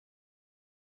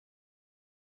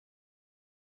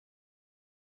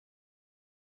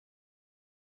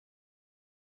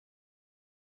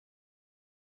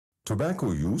Tobacco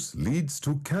use leads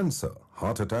to cancer,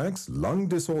 heart attacks, lung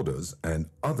disorders, and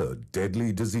other deadly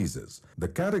diseases. The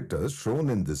characters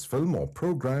shown in this film or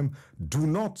program do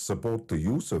not support the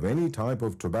use of any type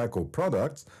of tobacco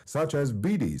products such as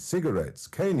bidi, cigarettes,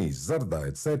 kani, zarda,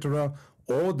 etc.,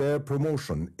 or their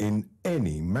promotion in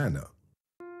any manner.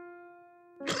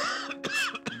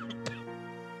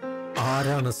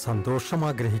 ആരാണ് സന്തോഷം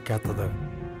ആഗ്രഹിക്കാത്തത്?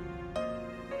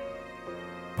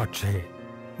 പക്ഷേ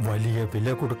വലിയ വില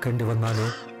കൊടുക്കേണ്ടി വന്നാലോ?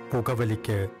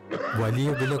 പുകവലിക്ക് വലിയ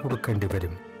വില കൊടുക്കേണ്ടി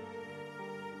വരും.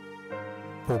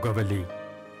 പുകവലി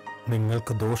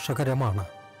നിങ്ങൾക്ക് ദോഷകരമാണ്.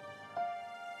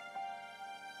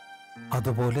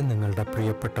 അതുപോലെ നിങ്ങളുടെ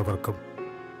പ്രിയപ്പെട്ടവർക്കും.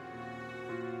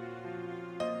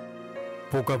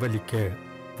 പുകവലിക്ക്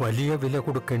വലിയ വില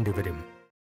കൊടുക്കേണ്ടി വരും.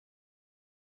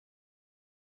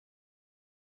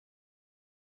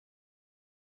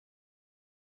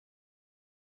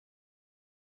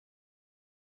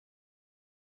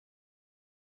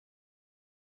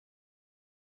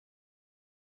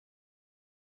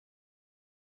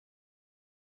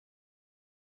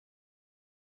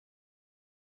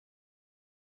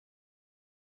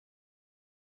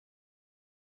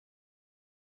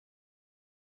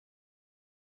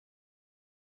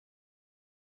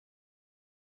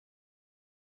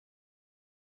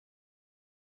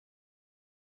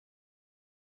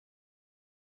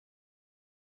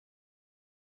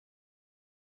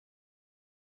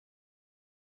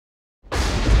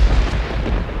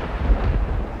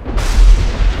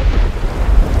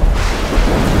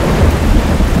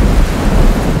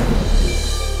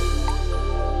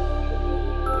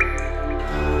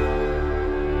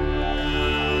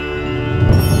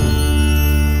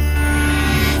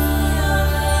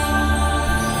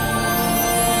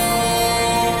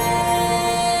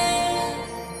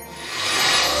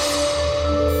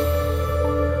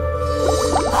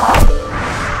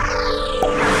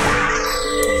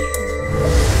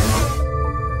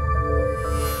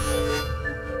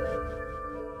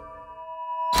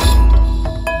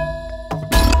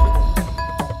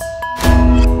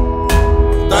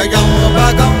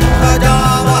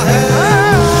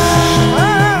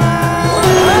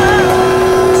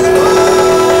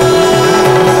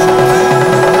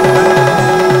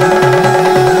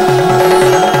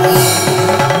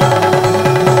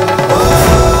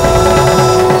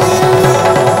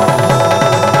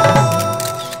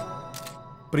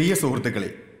 പ്രിയ സുഹൃത്തുക്കളെ,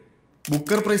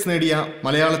 ബുക്കർ പ്രൈസ് നേടിയ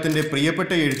മലയാളത്തിൻ്റെ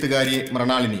പ്രിയപ്പെട്ട എഴുത്തുകാരി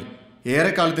മൃണാളിനി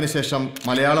ഏറെക്കാലത്തിന് ശേഷം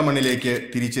മലയാള മണ്ണിലേക്ക്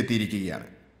തിരിച്ചെത്തിയിരിക്കുകയാണ്.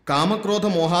 കാമക്രോധ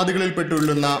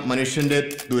മോഹാദികളിൽപ്പെട്ടുള്ളുന്ന മനുഷ്യൻ്റെ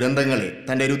ദുരന്തങ്ങളെ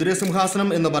തൻ്റെ രുദ്രസിംഹാസനം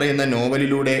എന്ന് പറയുന്ന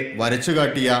നോവലിലൂടെ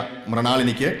വരച്ചുകാട്ടിയ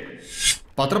മൃണാളിനിക്ക്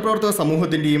പത്രപ്രവർത്തക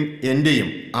സമൂഹത്തിൻ്റെയും എൻ്റെയും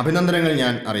അഭിനന്ദനങ്ങൾ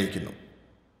ഞാൻ അറിയിക്കുന്നു.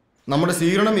 നമ്മുടെ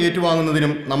സ്വീകരണം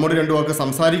ഏറ്റുവാങ്ങുന്നതിനും നമ്മുടെ രണ്ടു വാക്ക്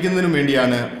സംസാരിക്കുന്നതിനും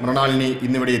വേണ്ടിയാണ് മൃണാളിനി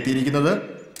ഇന്നിവിടെ എത്തിയിരിക്കുന്നത്.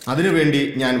 അതിനുവേണ്ടി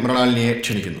ഞാൻ മൃണാളിനിയെ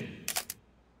ക്ഷണിക്കുന്നു.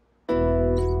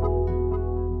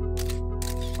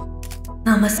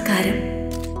 നമസ്കാരം.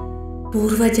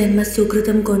 പൂർവജന്മ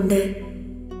സുകൃതം കൊണ്ട്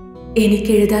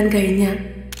എനിക്കെഴുതാൻ കഴിഞ്ഞ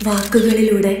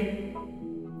വാക്കുകളിലൂടെ,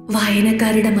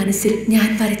 വായനക്കാരുടെ മനസ്സിൽ ഞാൻ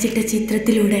വരച്ചിട്ട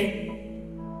ചിത്രത്തിലൂടെ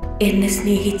എന്നെ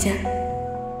സ്നേഹിച്ച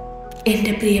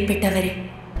എൻ്റെ പ്രിയപ്പെട്ടവരെ,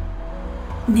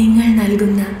 നിങ്ങൾ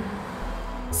നൽകുന്ന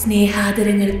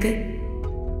സ്നേഹാദരങ്ങൾക്ക്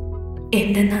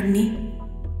എൻ്റെ നന്ദി.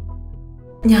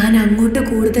 ഞാൻ അങ്ങോട്ട്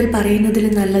കൂടുതൽ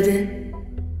പറയുന്നതിലും നല്ലത്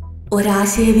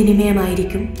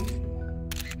ഒരാശയവിനിമയമായിരിക്കും.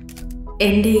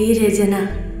 എൻ്റെ ഈ രചന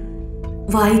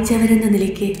വായിച്ചവരെന്ന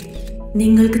നിലയ്ക്ക്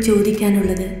നിങ്ങൾക്ക്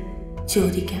ചോദിക്കാനുള്ളത്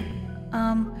ചോദിക്കാം.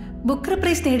 ബുക്കർ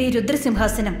പ്രൈസ് നേടിയ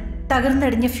രുദ്രസിംഹാസനം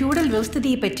തകർന്നടിഞ്ഞ ഫ്യൂഡൽ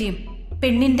വ്യവസ്ഥിതിയെപ്പറ്റിയും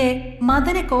പെണ്ണിന്റെ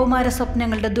മദന കൗമാര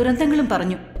സ്വപ്നങ്ങളുടെ ദുരന്തങ്ങളും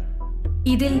പറഞ്ഞു.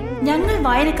 ഇതിൽ ഞങ്ങൾ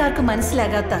വായനക്കാർക്ക്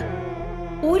മനസ്സിലാകാത്ത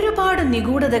ഒരുപാട്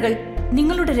നിഗൂഢതകൾ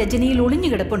നിങ്ങളുടെ രചനയിൽ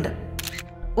ഒളിഞ്ഞുകിടപ്പുണ്ട്.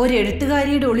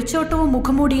 ഒരെഴുത്തുകാരിയുടെ ഒളിച്ചോട്ടവും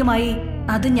മുഖംമൂടിയുമായി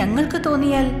അത് ഞങ്ങൾക്ക്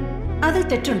തോന്നിയാൽ അതിൽ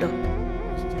തെറ്റുണ്ടോ?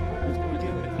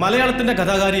 മലയാളത്തിന്റെ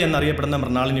കഥാകാരി എന്നറിയപ്പെടുന്ന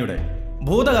മൃണാളിനിയുടെ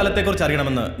ഭൂതകാലത്തെക്കുറിച്ച്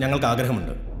അറിയണമെന്ന് ഞങ്ങൾക്ക്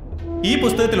ആഗ്രഹമുണ്ട്. ഈ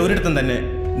പുസ്തകത്തിൽ ഒരിടത്തും തന്നെ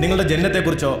നിങ്ങളുടെ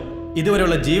ജനനത്തെക്കുറിച്ചോ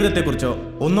ഇതുവരെയുള്ള ജീവിതത്തെക്കുറിച്ചോ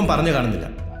ഒന്നും പറഞ്ഞു കാണുന്നില്ല.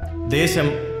 ദേശം,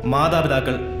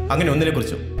 മാതാപിതാക്കൾ, അങ്ങനെ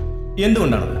ഒന്നിനെക്കുറിച്ചോ.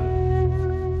 എന്തുകൊണ്ടാണത്?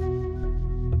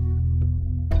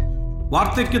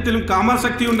 വാർദ്ധക്യത്തിലും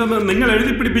കാമാസക്തിയുണ്ടെന്ന് നിങ്ങൾ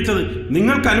എഴുതി പിടിപ്പിച്ചത്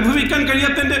നിങ്ങൾക്ക് അനുഭവിക്കാൻ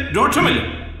കഴിയാത്തതിന്റെ രോക്ഷമല്ലേ?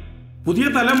 പുതിയ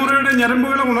തലമുറയുടെ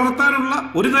ഞരമ്പുകളെ ഉണർത്താനുള്ള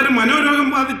ഒരു തരം മനോരോഗം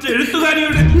ബാധിച്ച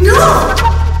എഴുത്തുകാരിയുടെ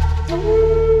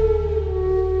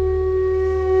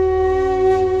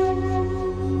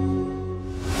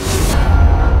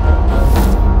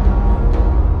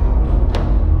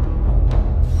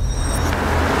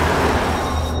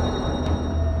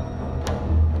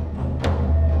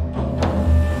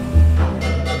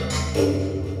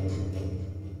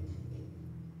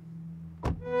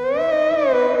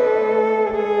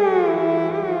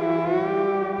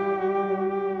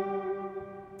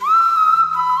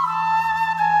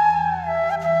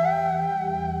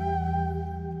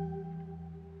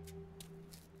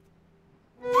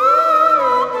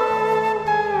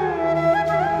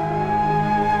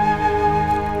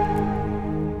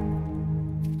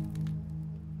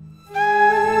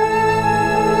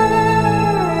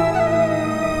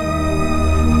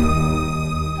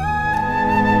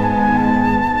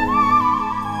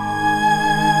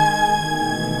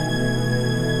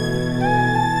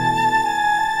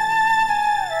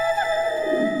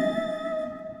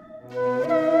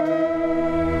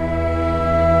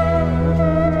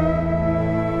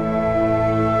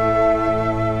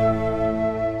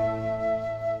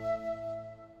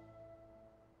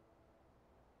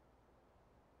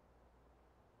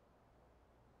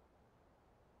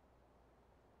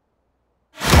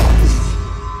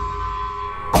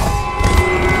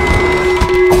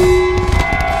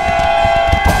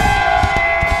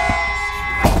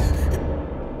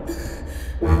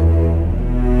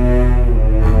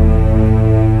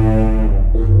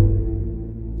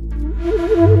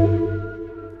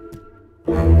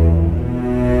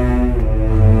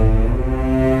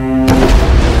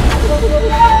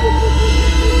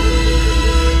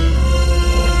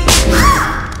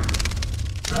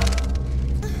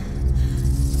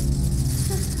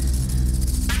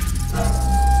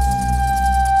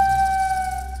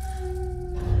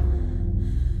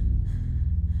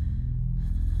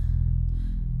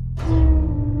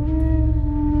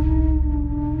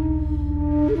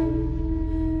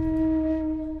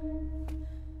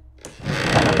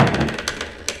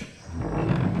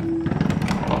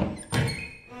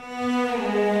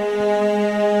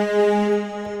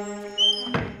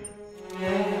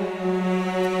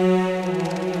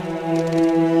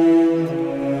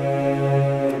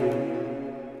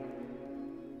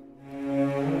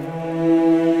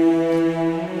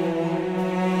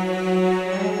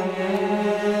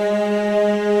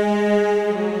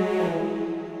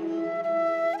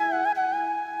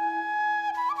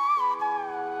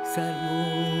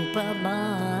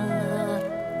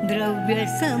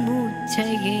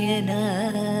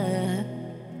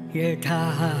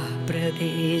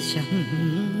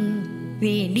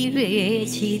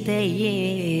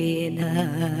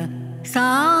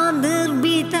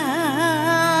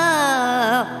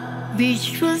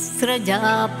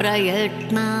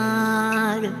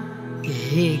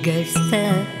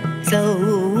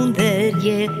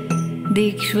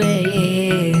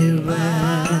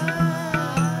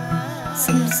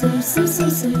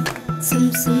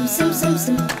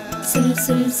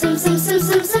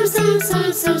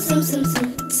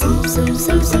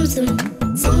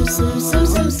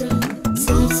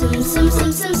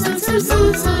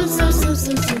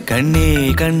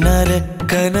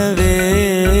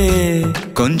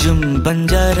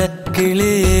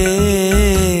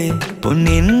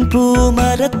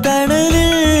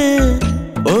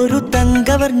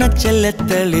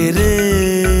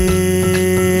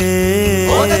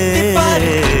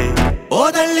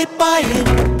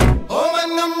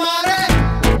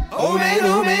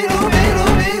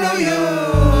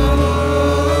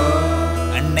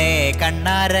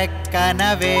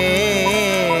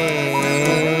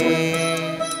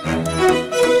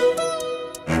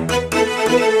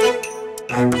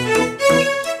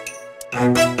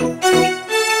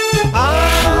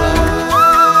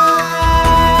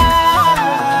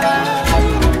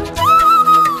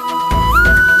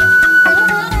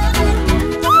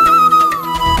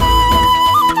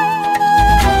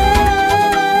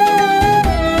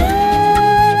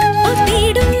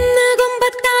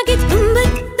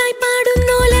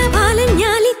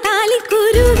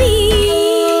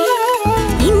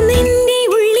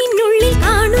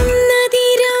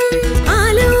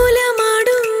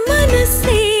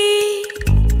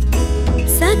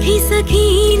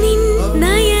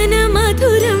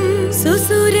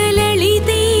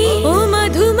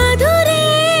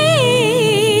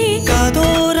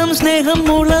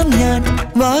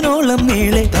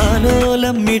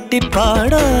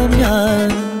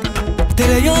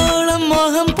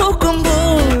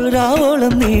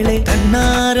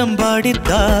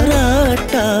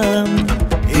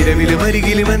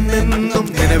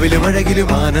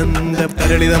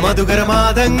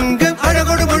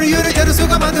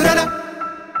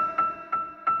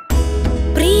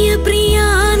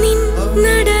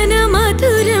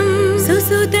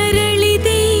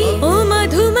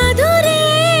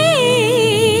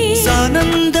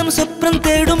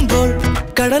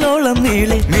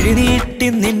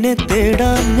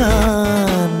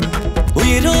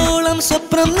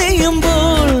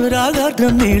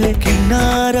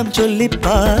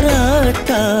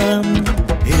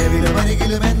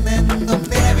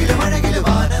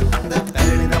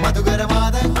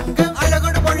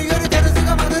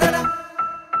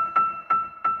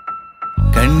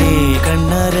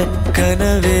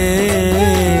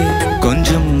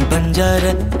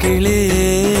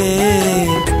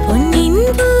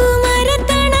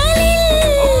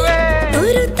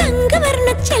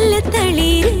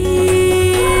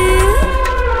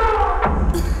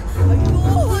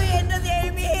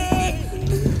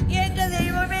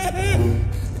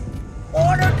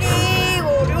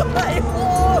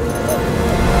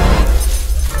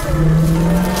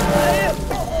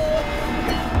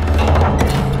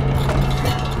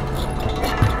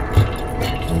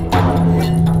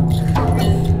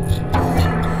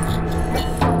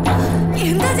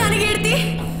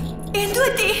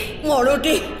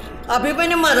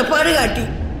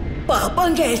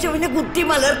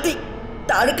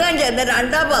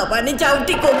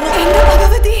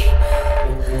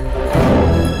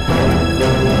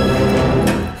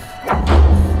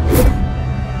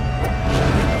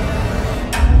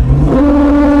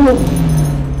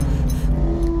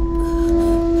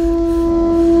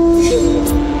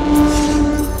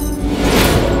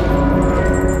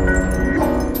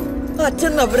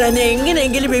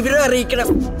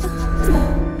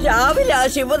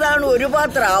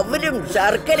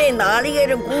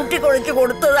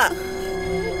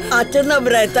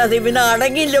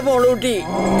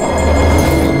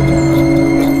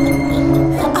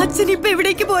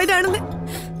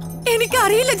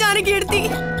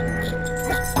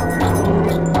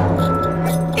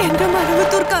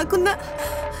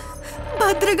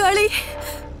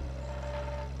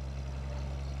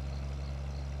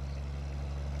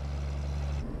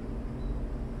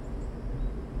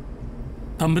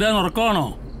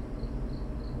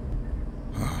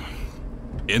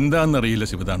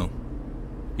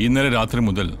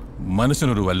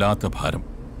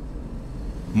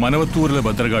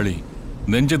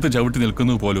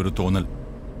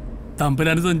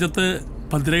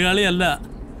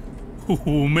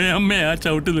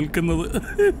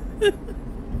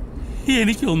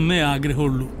എനിക്കൊന്നേ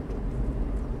ആഗ്രഹമുള്ളൂ.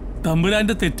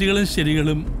 തമ്പുരാൻ്റെ തെറ്റുകളും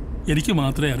ശരികളും എനിക്ക്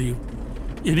മാത്രമേ അറിയൂ.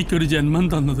 എനിക്കൊരു ജന്മം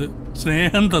തന്നത്,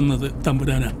 സ്നേഹം തന്നത്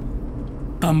തമ്പുരാനാണ്.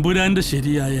 തമ്പുരാൻ്റെ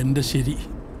ശരിയായ എൻ്റെ ശരി,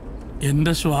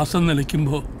 എൻ്റെ ശ്വാസം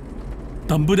നിലയ്ക്കുമ്പോൾ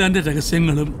തമ്പുരാൻ്റെ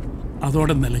രഹസ്യങ്ങളും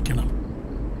അതോടെ നിലയ്ക്കണം.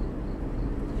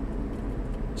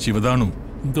 ശിവദാണു,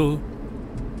 എന്തോ?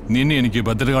 നിന്നെ എനിക്ക്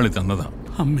ഭദ്രകാളി തന്നതാ.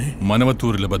 അമ്മേ.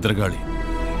 മനവത്തൂരിലെ ഭദ്രകാളി.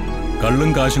 കള്ളും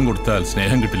കാശും കൊടുത്താൽ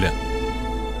സ്നേഹം കിട്ടില്ല.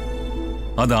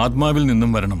 അത് ആത്മാവിൽ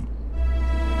നിന്നും വരണം.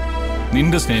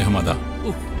 നിന്റെ സ്നേഹം അതാ.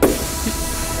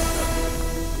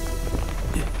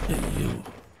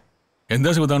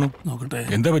 എന്താ ശിവദാണു? നോക്കട്ടെ.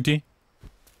 എന്താ പറ്റി?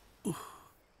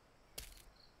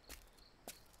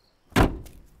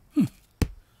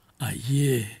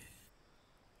 അയ്യേ,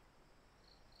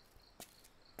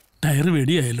 ടയർ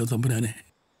വെടിയായല്ലോ തമ്പുരാനെ.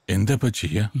 എന്താ ഇപ്പൊ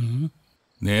ചെയ്യാ?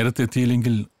 നേരത്തെ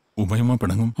എത്തിയില്ലെങ്കിൽ ഉമയമ്മ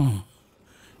പിണങ്ങും.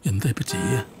 എന്താ ഇപ്പൊ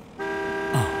ചെയ്യാ?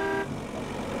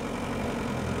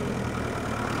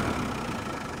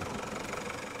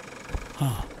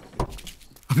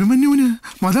 അഭിമന്യുവിന്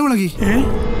മതവിളകി.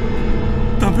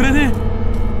 തമ്പുരാനെ,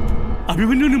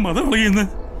 അഭിമന്യുവിന് മതവിളകിയെന്ന്?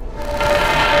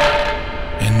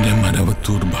 എന്റെ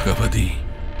മനവത്തൂർ ഭഗവതി,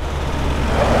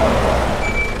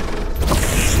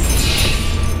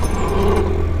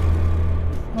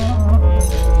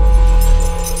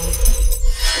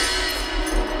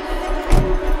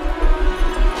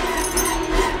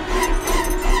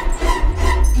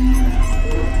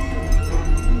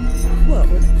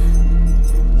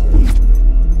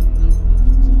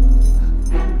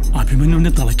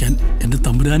 അഭിമന്യുവിനെ തളയ്ക്കാൻ എന്റെ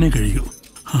തമ്പുരാനെ കഴിയൂ.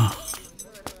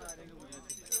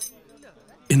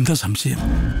 എന്താ സംശയം?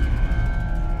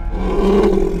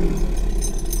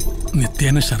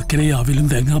 നിത്യേന ശർക്കരയും അവിലും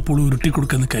തേങ്ങാപ്പൂളും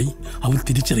ഉരുട്ടിക്കൊടുക്കുന്ന കൈ അവൻ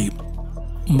തിരിച്ചറിയും.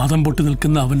 മതം പൊട്ടി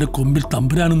നിൽക്കുന്ന അവന്റെ കൊമ്പിൽ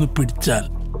തമ്പുരാനൊന്ന് പിടിച്ചാൽ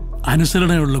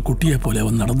അനുസരണയുള്ള കുട്ടിയെ പോലെ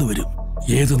അവൻ നടന്നു വരും,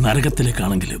 ഏത്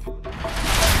നരകത്തിലേക്കാണെങ്കിലും.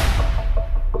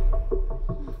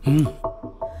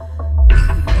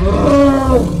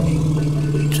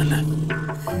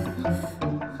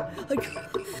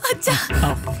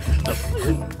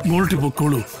 മോൾട്ടി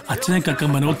പൊക്കോളൂ. അച്ഛനെ കക്കാൻ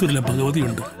മനവത്തൂരിലെ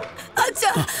ഭഗവതിയുണ്ട്.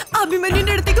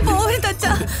 അഭിമന്യുന്റെ അടുത്തേക്ക് പോകരുത്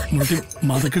അച്ഛാ. മോൾട്ടി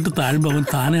മതക്കെട്ട് താഴുമ്പോ അവൻ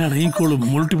താനെ അടങ്ങിക്കോളും.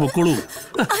 മോൾട്ടി പൊക്കോളൂ.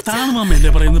 താണു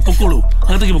മാമയല്ലേ പറയുന്നത്? പൊക്കോളൂ,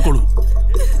 അകത്തേക്ക് പൊക്കോളൂ.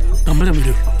 തമ്പുരാൻ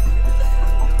വരൂ.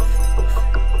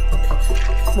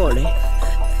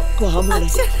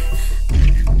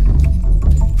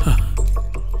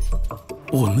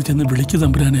 ഒന്ന് ചെന്ന് വിളിക്ക്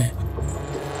തമ്പുരാനെ.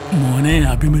 മോനെ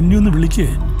അഭിമന്യു എന്ന് വിളിക്ക്.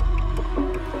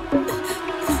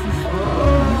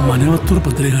 മനവത്തൂർ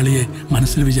ഭദ്രകാളിയെ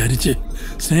മനസ്സിൽ വിചാരിച്ച്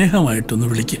സ്നേഹമായിട്ടൊന്ന്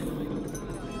വിളിക്ക്.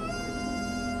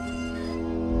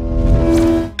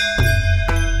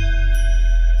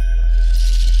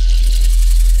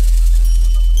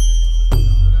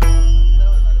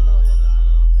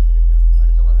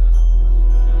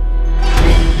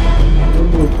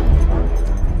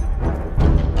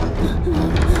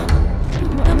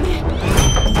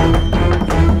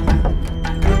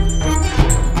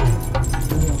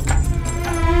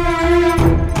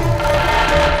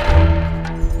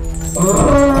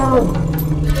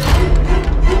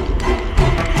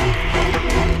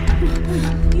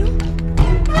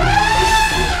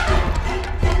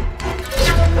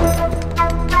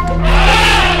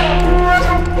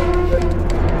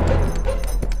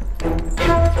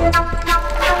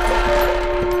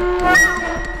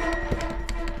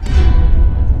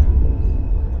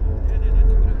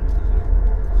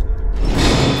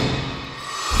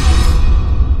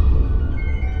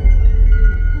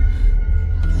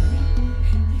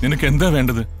 നിനക്ക് എന്താ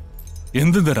വേണ്ടത്?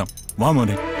 എന്തും തരാം. വാ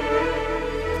മോനെ.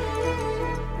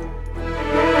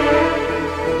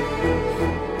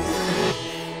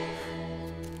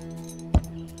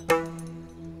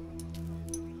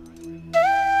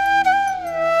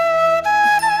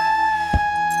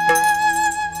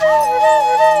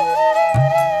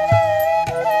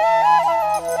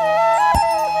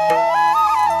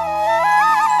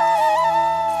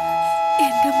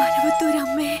 എന്റെ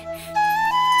മനവത്തൂരമ്മേ,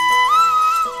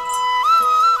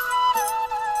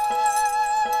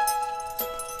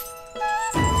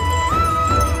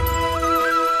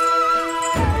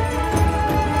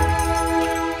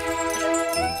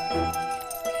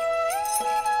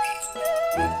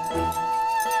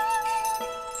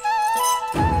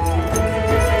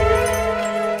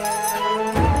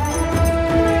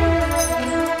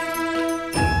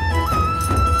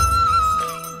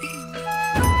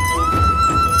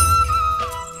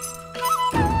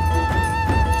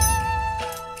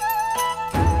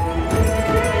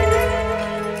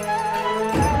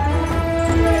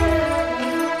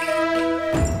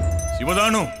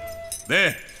 ശിവദാണു, ദേ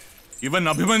ഇവൻ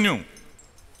അഭിമന്യു,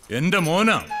 എന്റെ മോന.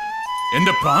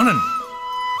 എന്റെ പ്രാണൻ.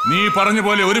 നീ പറഞ്ഞ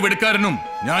പോലെ ഒരു വെടിക്കാരനും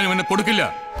ഞാൻ ഇവനെ കൊടുക്കില്ല.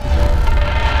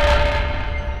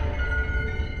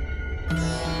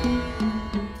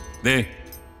 ദേ,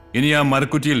 ഇനി ആ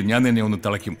മരക്കുറ്റിയിൽ ഞാൻ നിന്നെ ഒന്ന്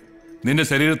തളയ്ക്കും. നിന്റെ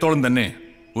ശരീരത്തോളം തന്നെ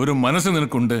ഒരു മനസ്സ്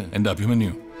നിനക്കുണ്ട് എന്റെ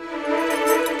അഭിമന്യു.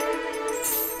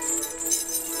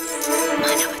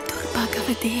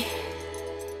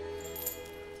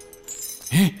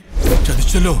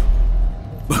 ചതിച്ചല്ലോ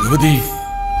ഭഗവതി.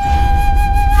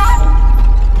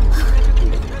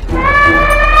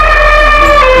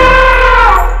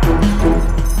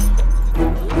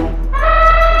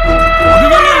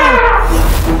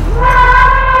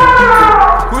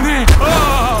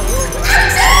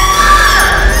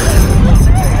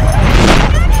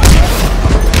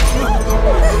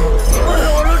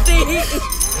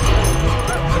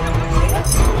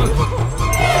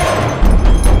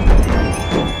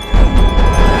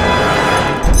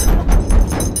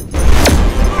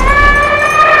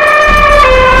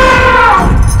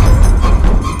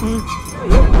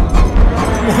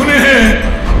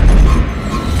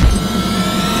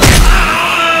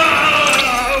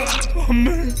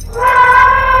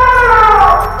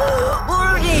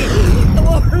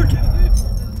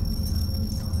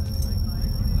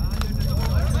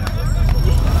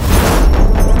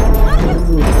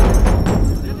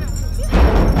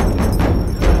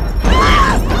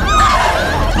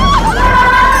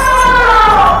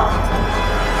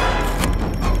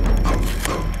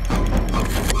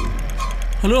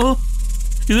 ഹലോ,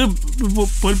 ഇത്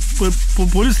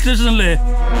പോലീസ് സ്റ്റേഷനല്ലേ?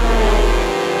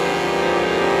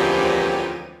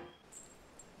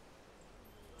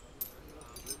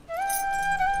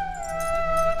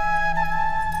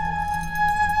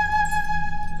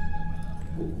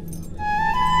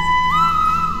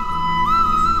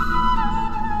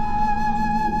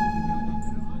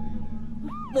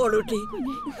 മോളൂട്ടി,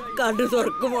 കണ്ടു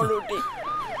തുറക്കും മോളൂട്ടി.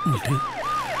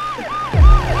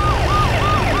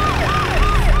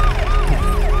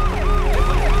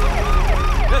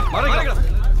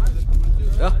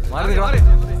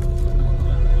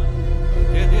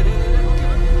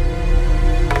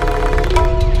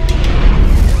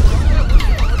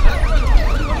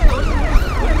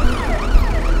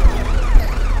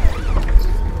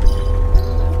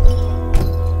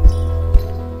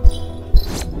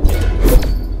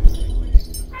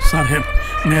 സാഹേബ്,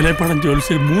 മേലേപ്പാടം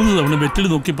ജോത്സ്യർ 3 തവണ വെറ്റിൽ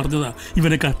നോക്കി പറഞ്ഞതാ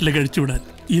ഇവനെ കട്ടിലെ കഴിച്ചുവിടാൻ.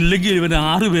 ഇല്ലെങ്കിൽ ഇവനെ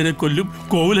 6 പേരെ കൊല്ലും,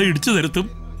 കോവില ഇടിച്ചു നിരത്തും.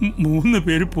 3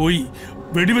 പേര് പോയി.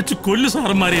 വെടിവെച്ച് കൊല്ലു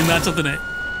സാറന്മാരെ നാച്ചത്തിനെ.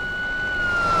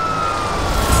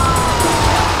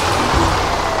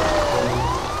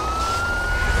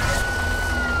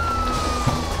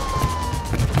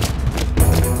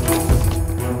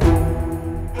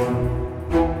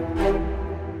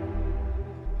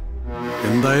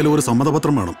 എന്തായാലും ഒരു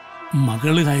സമ്മതപത്രം വേണം.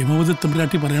 മകള് ഹൈമവതി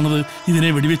തമ്പുരാട്ടി പറയണത് ഇതിനെ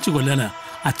വെടിവെച്ച് കൊല്ലാനാ.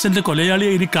 അച്ഛന്റെ കൊലയാളിയെ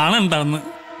ഇനി കാണണ്ടാന്ന്.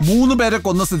 3 പേരെ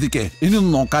കൊന്ന സ്ഥിതിക്ക്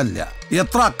ഇനിയൊന്നും നോക്കാനില്ല.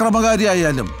 എത്ര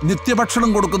അക്രമകാരിയായാലും നിത്യഭക്ഷണം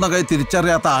കൊടുക്കുന്ന കൈ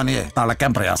തിരിച്ചറിയാത്ത ആനയെ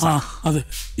തളയ്ക്കാൻ പ്രയാസം.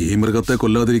 ഈ മൃഗത്തെ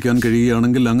കൊല്ലാതിരിക്കാൻ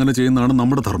കഴിയുകയാണെങ്കിൽ അങ്ങനെ ചെയ്യുന്നതാണ്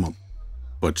നമ്മുടെ ധർമ്മം.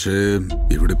 പക്ഷേ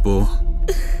ഇവിടിപ്പോ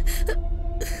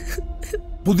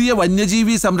പുതിയ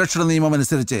വന്യജീവി സംരക്ഷണ നിയമം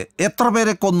അനുസരിച്ച് എത്ര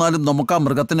പേരെ കൊന്നാലും നമുക്ക് ആ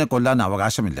മൃഗത്തിനെ കൊല്ലാൻ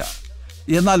അവകാശമില്ല.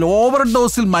 എന്നാൽ ഓവർ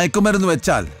ഡോസിൽ മയക്കുമരുന്ന്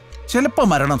വെച്ചാൽ ചിലപ്പോൾ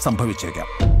മരണം സംഭവിച്ചേക്കാം.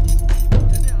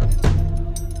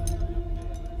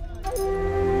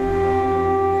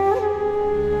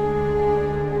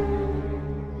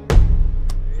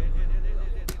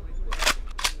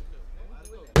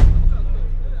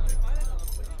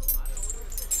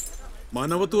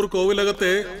 മനവത്തൂർ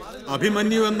കോവിലകത്തെ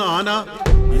അഭിമന്യു എന്ന ആന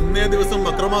ഇന്നേ ദിവസം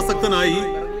അക്രമാസക്തനായി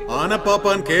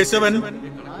ആനപ്പാപ്പാൻ കേശവൻ,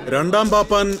 2ാം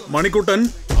പാപ്പാൻ മണിക്കുട്ടൻ,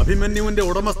 അഭിമന്യുവിന്റെ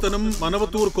ഉടമസ്ഥനും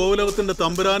മനവത്തൂർ കോവിലകത്തിന്റെ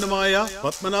തമ്പുരാനുമായ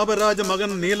പത്മനാഭരാജ മകൻ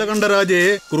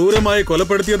നീലകണ്ഠരാജയെ ക്രൂരമായി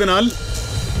കൊലപ്പെടുത്തിയതിനാൽ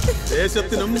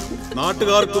ദേശത്തിനും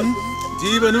നാട്ടുകാർക്കും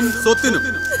ജീവനും സ്വത്തിനും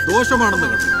ദോഷമാണെന്ന്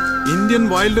കണ്ടു. ഇന്ത്യൻ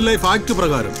വൈൽഡ് ലൈഫ് ആക്ട്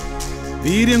പ്രകാരം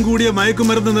വീര്യം കൂടിയ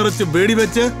മയക്കുമരുന്ന് നിറച്ച്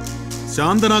വെടിവെച്ച്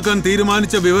ശാന്തനാക്കാൻ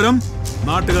തീരുമാനിച്ച വിവരം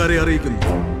നാട്ടുകാരെ അറിയിക്കുന്നു.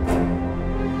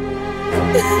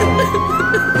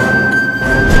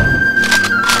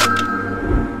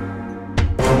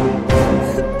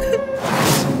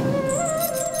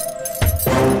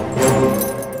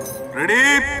 Ready?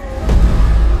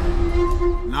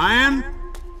 9,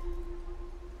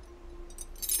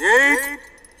 8,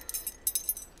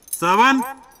 7,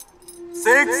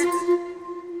 6,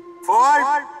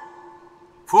 5,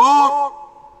 4,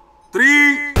 3,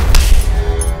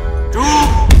 2.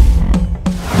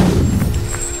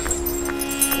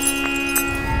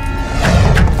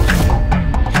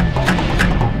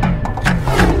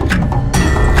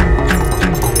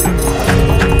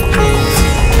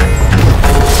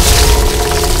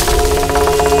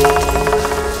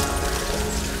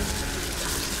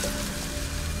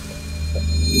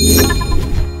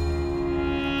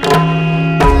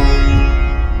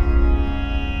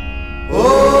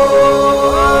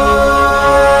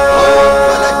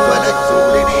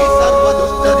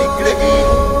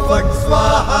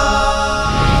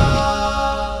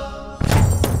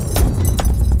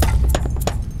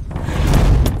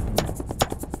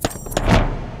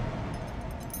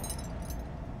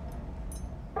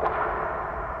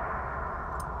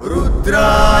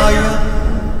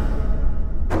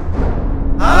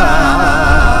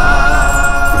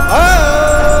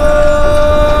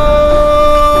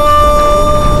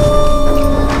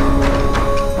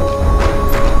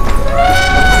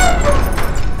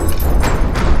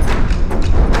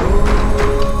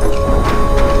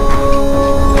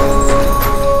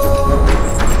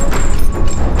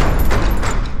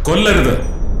 കൊല്ലരുത്.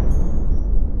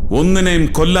 ഒന്നിനെയും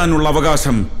കൊല്ലാനുള്ള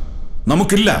അവകാശം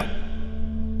നമുക്കില്ല.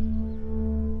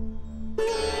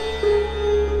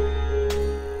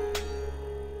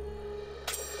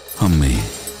 അമ്മേ,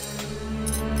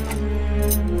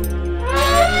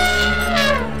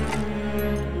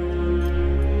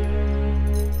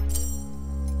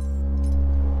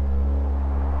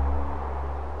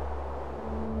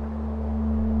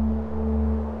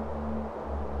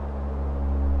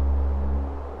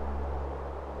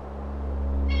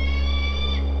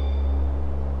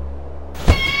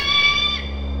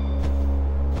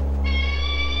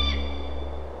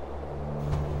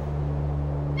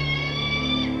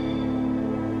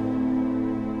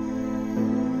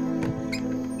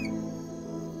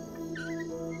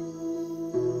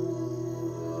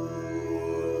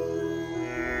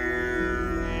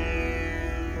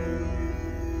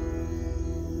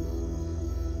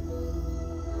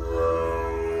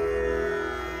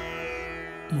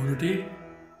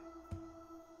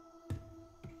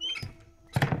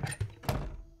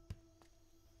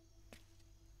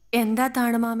 എന്താ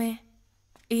താണുമാമേ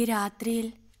ഈ രാത്രിയിൽ?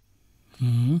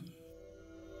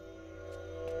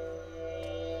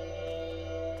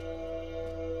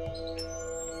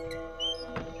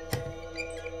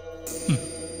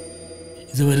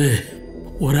 ഇതുവരെ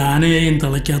ഒരാനയെയും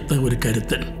തളയ്ക്കാത്ത ഒരു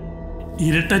കരുത്തൻ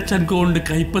ഇരട്ടച്ചങ്ക കൊണ്ട്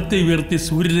കൈപ്പത്തി ഉയർത്തി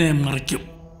സൂര്യനെ മറയ്ക്കും.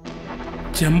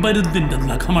 ചെമ്പരുന്തിന്റെ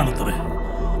നഖമാണത്രേ.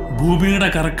 ഭൂമിയുടെ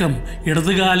കറക്കം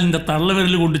ഇടതുകാലിന്റെ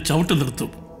തള്ളവിരൽ കൊണ്ട് ചവിട്ട്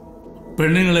നിർത്തും.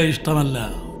 പെണ്ണുങ്ങളെ ഇഷ്ടമല്ല.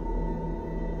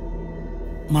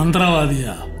 മന്ത്രവാദിയ,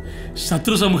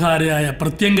 ശത്രുസംഹാരയായ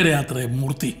പ്രത്യങ്കരയാത്രേ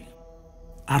മൂർത്തി.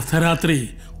 അർദ്ധരാത്രി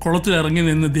കുളത്തിലിറങ്ങി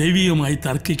നിന്ന് ദേവിയുമായി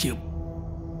തർക്കിക്കും.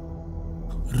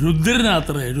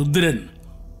 രുദ്രനാത്രേ രുദ്രൻ,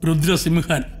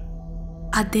 രുദ്രസിംഹൻ.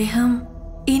 അദ്ദേഹം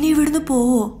ഇനി ഇവിടുന്ന്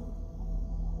പോവോ?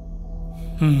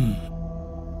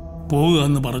 പോവുക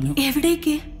എന്ന് പറഞ്ഞു.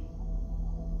 എവിടേക്ക്?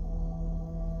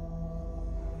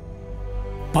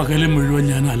 പകലും മുഴുവൻ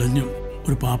ഞാൻ അലഞ്ഞു,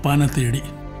 ഒരു പാപ്പാനെ തേടി.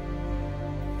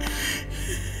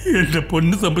 എന്റെ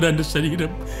പൊന്നു തമ്പുരാന്റെ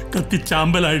ശരീരം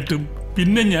കത്തിച്ചാമ്പലായിട്ടും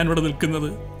പിന്നെ ഞാൻ ഇവിടെ നിൽക്കുന്നത്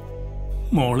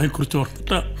മോളെ കുറിച്ച്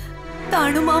ഓർത്തിട്ടാ.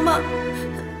 താണുമാമ,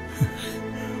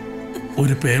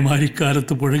 ഒരു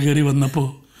പേമാരിക്കാലത്ത് പുഴ കയറി വന്നപ്പോ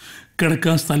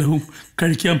കിടക്കാൻ സ്ഥലവും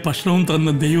കഴിക്കാൻ ഭക്ഷണവും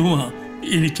തന്ന ദൈവമാ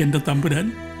എനിക്കെന്റെ തമ്പുരാൻ.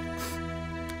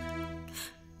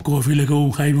 കോവിലകവും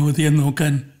ഹൈമവതിയെ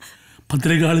നോക്കാൻ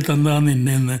ഭദ്രകാളി തന്നാന്ന്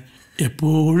എന്നെന്ന്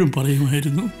എപ്പോഴും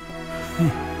പറയുമായിരുന്നു.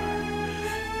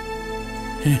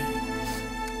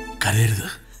 കരയരുത്,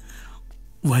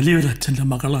 വലിയൊരച്ഛൻ്റെ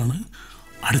മകളാണ്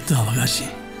അടുത്ത അവകാശി.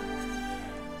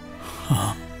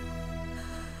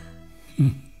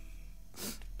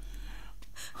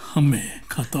 അമ്മേ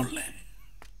കാത്തോളേ.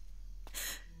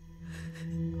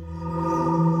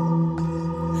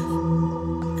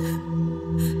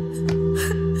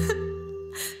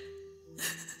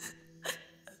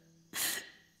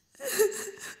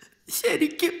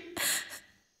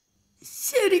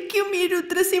 ശരിക്കും ഈ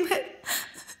രുദ്രസിംഹൻ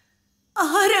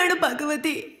ആരാണ്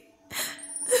ഭഗവതി?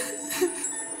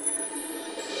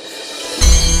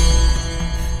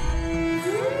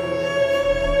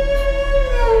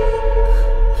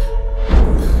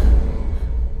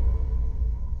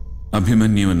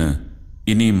 അഭിമന്യുവിന്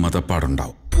ഇനിയും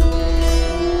മതപ്പാടുണ്ടാവും.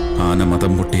 ആന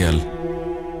മതം പൊട്ടിയാൽ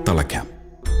തളയ്ക്കാം.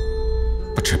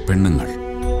 പക്ഷെ പെണ്ണുങ്ങൾ,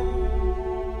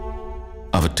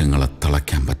 അവറ്റങ്ങളെ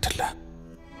തളയ്ക്കാൻ പറ്റില്ല.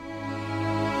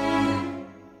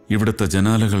 ഇവിടുത്തെ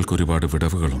ജനാലകൾക്ക് ഒരുപാട്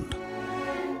വിടവുകളുണ്ട്,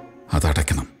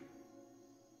 അതടയ്ക്കണം.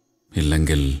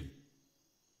 ഇല്ലെങ്കിൽ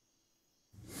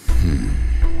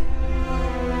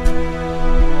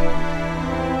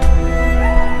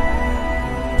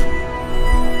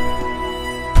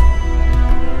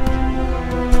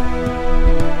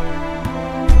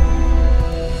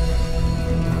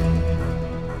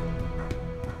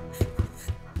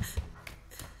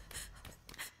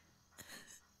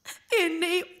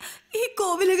എന്നെയും ഈ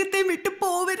കോവിലകത്തെ വിട്ടു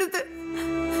പോവരുത്.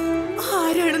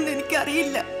 ആരാണെന്ന്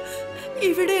എനിക്കറിയില്ല.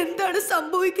 ഇവിടെ എന്താണ്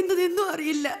സംഭവിക്കുന്നതെന്നും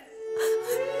അറിയില്ല.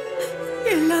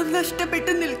 എല്ലാം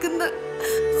നഷ്ടപ്പെട്ട് നിൽക്കുന്ന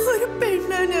ഒരു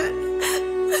പെണ്ണാ ഞാൻ.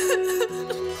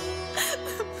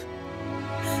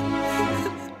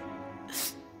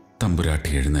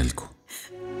 തമ്പുരാട്ടി എഴുന്നേൽക്കൂ.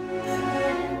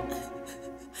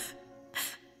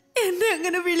 എന്നെ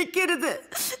അങ്ങനെ വിളിക്കരുത്.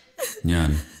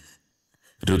 ഞാൻ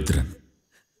രുദ്രൻ,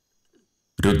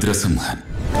 രുദ്രസിംഹൻ.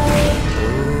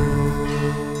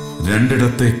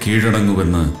 രണ്ടിടത്തെ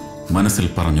കീഴടങ്ങുവെന്ന് മനസ്സിൽ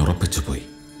പറഞ്ഞുറപ്പിച്ചു പോയി.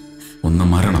 ഒന്ന്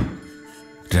മരണം,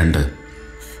 രണ്ട്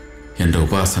എൻ്റെ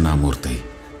ഉപാസനാമൂർത്തി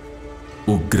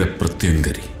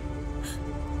ഉഗ്രപ്രത്യങ്കരി.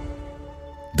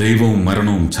 ദൈവവും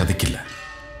മരണവും ചതിക്കില്ല.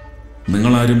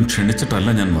 നിങ്ങളാരും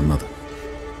ക്ഷണിച്ചിട്ടല്ല ഞാൻ വന്നത്.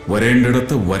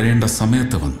 വരേണ്ടിടത്ത് വരേണ്ട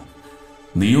സമയത്ത് വന്നു.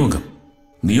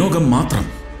 നിയോഗം മാത്രം.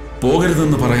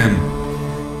 പോകരുതെന്ന് പറയാൻ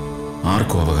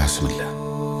ആർക്കും അവകാശമില്ല.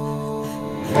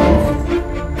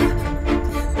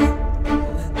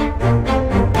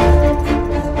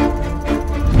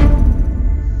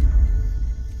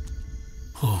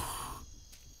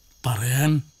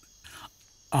 പറയാൻ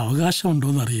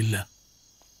അവകാശമുണ്ടോയെന്നറിയില്ല.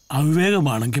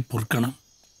 അവിവേകമാണെങ്കിൽ പൊറുക്കണം.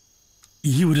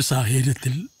 ഈ ഒരു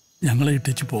സാഹചര്യത്തിൽ ഞങ്ങളെ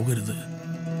ഇട്ടേച്ച് പോകരുത്.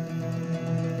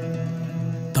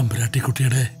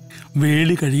 തമ്പുരാട്ടിക്കുട്ടിയുടെ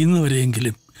വേളി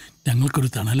കഴിയുന്നവരെയെങ്കിലും ഞങ്ങൾക്കൊരു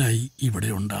തണലായി ഇവിടെ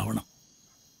ഉണ്ടാവണം.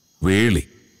 വേളി?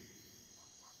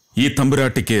 ഈ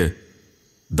തമ്പുരാട്ടിക്ക്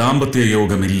ദാമ്പത്യ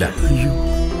യോഗമില്ല.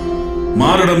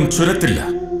 മാറിടം ചുരത്തില്ല.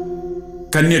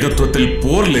 കന്യകത്വത്തിൽ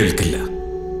പോർലേൽക്കില്ല.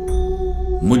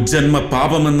 മുജ്ജന്മ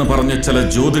പാപമെന്ന് പറഞ്ഞ ചില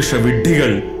ജ്യോതിഷ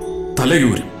വിഡ്ഢികൾ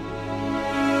തലയൂരും.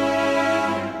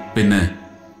 പിന്നെ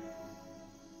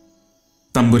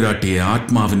തമ്പുരാട്ടിയെ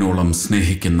ആത്മാവിനോളം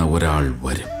സ്നേഹിക്കുന്ന ഒരാൾ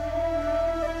വരും.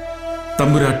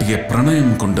 തമ്പുരാട്ടിയെ പ്രണയം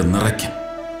കൊണ്ട് നിറയ്ക്കും.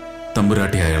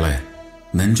 തമ്പുരാട്ടി അയാളെ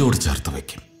നെഞ്ചോട് ചേർത്ത്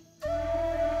വയ്ക്കും.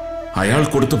 അയാൾ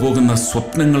കൊടുത്തു പോകുന്ന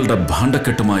സ്വപ്നങ്ങളുടെ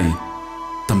ഭാണ്ഡക്കെട്ടുമായി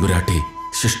തമ്പുരാട്ടി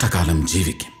ശിഷ്ടകാലം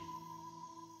ജീവിക്കും.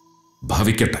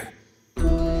 ഭാവിക്കട്ടെ.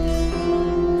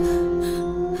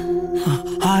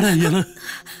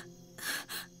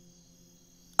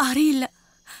 അറിയില്ല.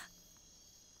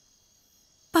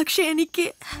 പക്ഷെ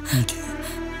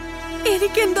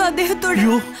എനിക്കെന്തോ അദ്ദേഹത്തോട്.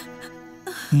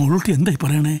 മോളോട്ട് എന്തായി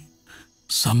പറയണേ?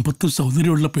 സമ്പത്തും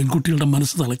സൗന്ദര്യമുള്ള പെൺകുട്ടികളുടെ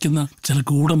മനസ്സ് തളയ്ക്കുന്ന ചില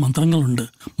ഗൂഢമന്ത്രങ്ങളുണ്ട്.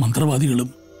 മന്ത്രവാദികളും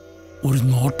ഒരു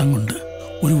നോട്ടം കൊണ്ട്,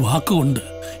 ഒരു വാക്കുകൊണ്ട്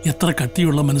എത്ര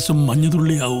കട്ടിയുള്ള മനസ്സും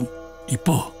മഞ്ഞുതുള്ളിയാവും.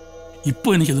 ഇപ്പോ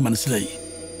എനിക്കത് മനസ്സിലായി.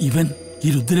 ഇവൻ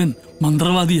ഈ രുദ്രൻ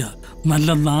മന്ത്രവാദിയാ.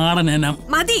 നല്ല നാടനേനം.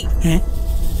 മതി.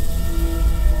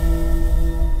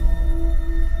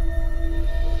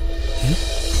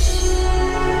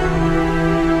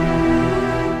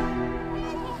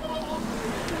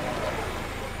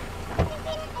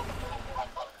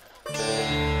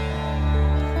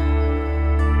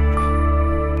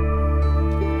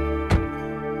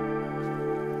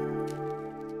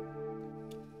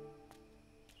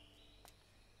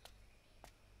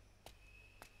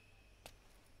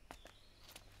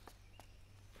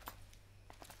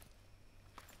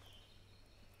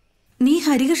 നീ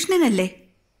ഹരികൃഷ്ണനല്ലേ?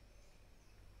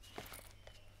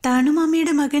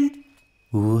 താണുമാമിയുടെ മകൻ?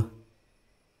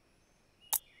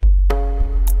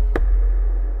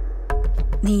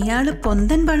 നീയാള്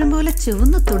പൊന്തൻ പഴം പോലെ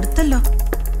ചുവന്നു തൊടുത്തല്ലോ.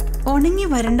 ഉണങ്ങി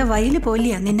വരണ്ട വയല്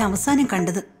പോലെയാ നിന്നെ അവസാനം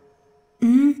കണ്ടത്.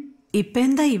 ഇപ്പൊ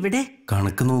എന്താ ഇവിടെ?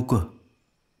 കണക്ക് നോക്കുക.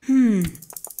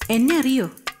 എന്നെ അറിയോ?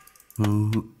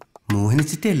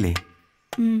 മോഹിനിച്ചിട്ടല്ലേ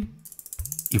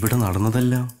ഇവിടെ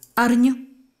നടന്നതെല്ലാം? അറിഞ്ഞു.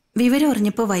 വിവരം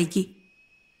അറിഞ്ഞപ്പോ വൈകി.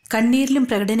 കണ്ണീരിലും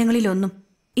പ്രകടനങ്ങളിലൊന്നും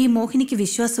ഈ മോഹിനിക്ക്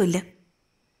വിശ്വാസമില്ല.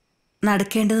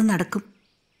 നടക്കേണ്ടത് നടക്കും.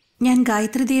 ഞാൻ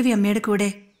ഗായത്രി ദേവി അമ്മയുടെ കൂടെ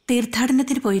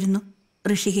തീർത്ഥാടനത്തിന് പോയിരുന്നു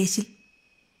ഋഷികേശിൽ.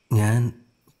 ഞാൻ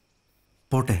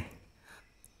പോട്ടെ.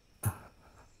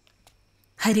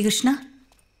 ഹരികൃഷ്ണ,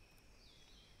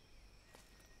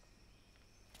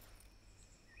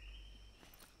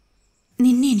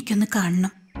 നിന്നെ എനിക്കൊന്ന്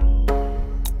കാണണം.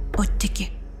 ഒറ്റയ്ക്ക്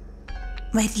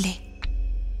വരില്ലേ?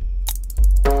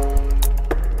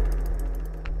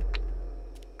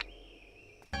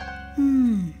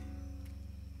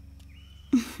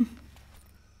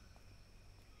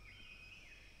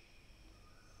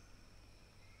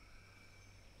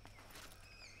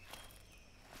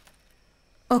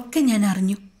 ഒക്കെ ഞാൻ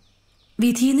അറിഞ്ഞു.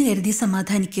 വിധിയെന്ന് കരുതി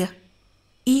സമാധാനിക്കുക.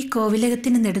 ഈ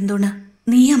കോവിലകത്തിന് നെടുന്തൂണ്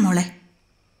നീയാ മോളെ.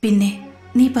 പിന്നെ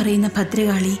നീ പറയുന്ന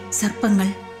ഭദ്രകാളി, സർപ്പങ്ങൾ,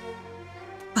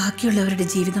 ബാക്കിയുള്ളവരുടെ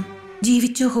ജീവിതം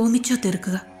ജീവിച്ചോ ഹോമിച്ചോ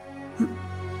തീർക്കുക.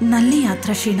 നല്ല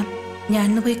യാത്രാക്ഷീണം.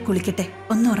 ഞാനൊന്ന് പോയി കുളിക്കട്ടെ,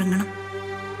 ഒന്ന് ഉറങ്ങണം.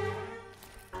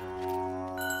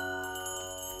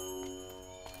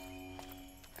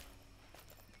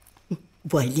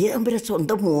 വലിയ തമ്പുര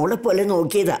സ്വന്തം മോളെ പോലെ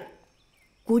നോക്കിയതാ.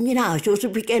 കുഞ്ഞിനെ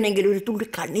ആശ്വസിപ്പിക്കാനെങ്കിലും ഒരു തുള്ളി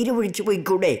കണ്ണീര് പിടിച്ചു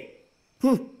പോയിക്കൂടെ?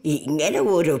 ഇങ്ങനെ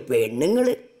ഓരോ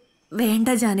പെണ്ണുങ്ങള്.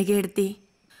 വേണ്ട ജാനകിയെടുത്തി,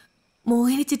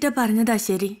 മോഹിനിച്ചിട്ട പറഞ്ഞതാ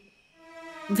ശരി.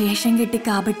 വേഷം കെട്ടി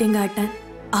കാപട്യം കാട്ടാൻ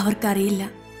അവർക്കറിയില്ല.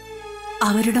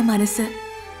 അവരുടെ മനസ്സ്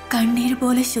കണ്ണീര്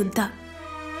പോലെ ശുദ്ധ.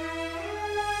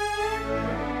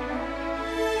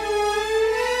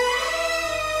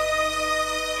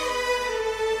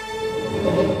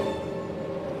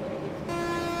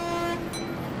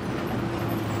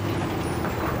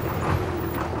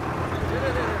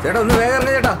 ചേട്ടാ ഒന്ന് വേഗം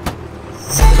ഇറങ്ങി ചേട്ടാ.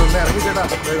 ഒന്ന് ഇറങ്ങി ചേട്ടാ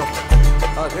വേഗം.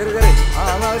 കയറി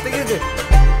ഒന്ന് അകത്തേക്ക് നിൽക്ക്.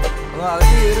 ഒന്ന്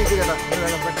അകത്തേക്ക് കയറി നിൽക്ക് ചേട്ടാ. ഒന്ന്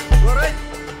വേഗം പെട്ടെന്ന്.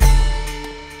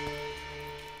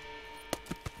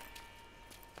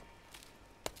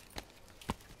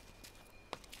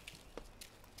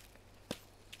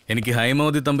 എനിക്ക്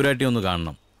ഹൈമവതി തമ്പുരാട്ടി ഒന്ന്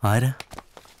കാണണം. ആരാ?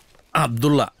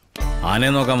 അബ്ദുള്ള.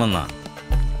 ആനയെ നോക്കാൻ വന്നാ.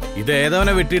 ഇത്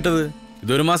ഏതവനെ വെട്ടിയിട്ടത്?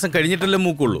 ഇതൊരു മാസം കഴിഞ്ഞിട്ടല്ലേ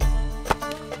മൂക്കുള്ളൂ.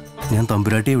 ഞാൻ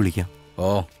തമ്പുരാട്ടിയെ വിളിക്കാം.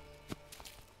 ഓ,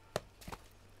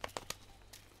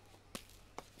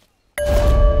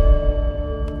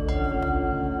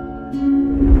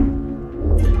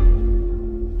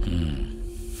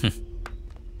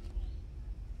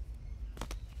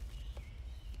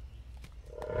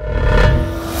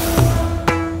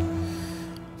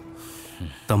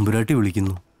 തമ്പുരാട്ടി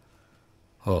വിളിക്കുന്നു.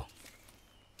 ഓ,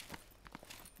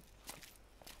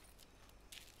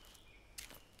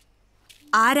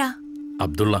 ആരാ?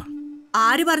 അബ്ദുള്ള.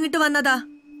 ആര് പറഞ്ഞിട്ട് വന്നതാ?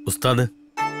 ഉസ്താദ്.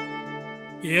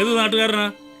 ഏത് നാട്ടുകാരനാ?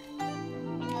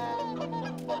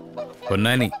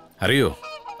 പൊന്നാനി. അറിയോ?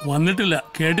 വന്നിട്ടില്ല,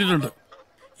 കേട്ടിട്ടുണ്ട്.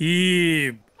 ഈ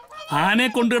ആനയെ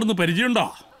കൊണ്ടുകിടന്ന് പരിചയമുണ്ടോ?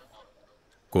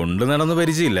 കൊണ്ടു നടന്ന്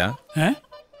പരിചയമില്ല,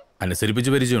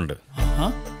 അനുസരിപ്പിച്ച് പരിചയമുണ്ട്.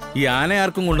 ഈ ആന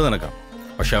ആർക്കും കൊണ്ടു നടക്കാം,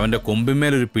 പക്ഷെ അവന്റെ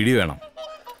കൊമ്പിന്മേലൊരു പിടി വേണം.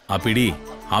 ആ പിടി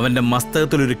അവന്റെ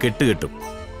മസ്തകത്തിലൊരു കെട്ട് കെട്ടും.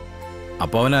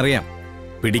 അപ്പൊ അവനറിയാം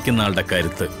പിടിക്കുന്ന ആളുടെ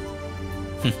കരുത്ത്.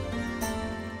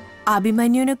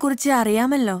 അഭിമന്യുവിനെ കുറിച്ച്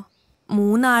അറിയാമല്ലോ.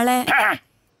 3 ആളെ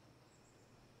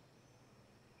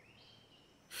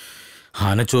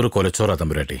ആനച്ചോറ് കൊലച്ചോറാ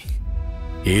തമ്പുരാട്ടി.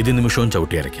 ഏത് നിമിഷവും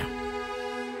ചവിട്ടി അരയ്ക്കാം.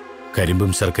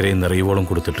 കരിമ്പും ശർക്കരയും നിറയുവോളം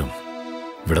കൊടുത്തിട്ടും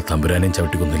ഇവിടെ തമ്പുരാനെയും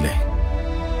ചവിട്ടിക്കൊന്നില്ലേ?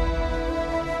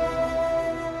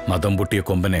 മതം പൊട്ടിയ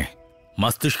കൊമ്പനെ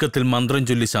മസ്തിഷ്കത്തിൽ മന്ത്രം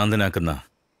ചൊല്ലി ശാന്തനാക്കുന്ന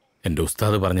എന്റെ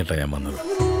ഉസ്താദ് പറഞ്ഞിട്ടാ ഞാൻ വന്നത്.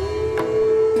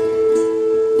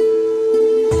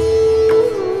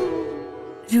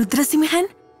 രുദ്രസിംഹൻ?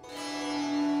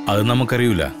 അത്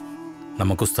നമുക്കറിയൂല.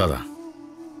 നമുക്ക് ഉസ്താദാ,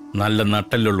 നല്ല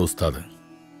നട്ടലുള്ള ഉസ്താദ്.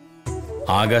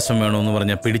 ആകാശം വേണമെന്ന്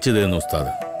പറഞ്ഞാൽ പിടിച്ചു തരുന്ന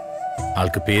ഉസ്താദ്.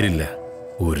 ആൾക്ക് പേരില്ല,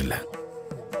 ഊരില്ല,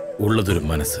 ഉള്ളതൊരു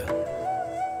മനസ്സ്.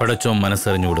 പടച്ചോൻ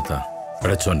മനസ്സറിഞ്ഞു കൊടുത്ത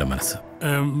പടച്ചോന്റെ മനസ്സ്.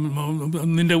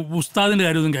 നിന്റെ ഉസ്താദിന്റെ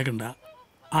കാര്യമൊന്നും കേൾക്കണ്ട.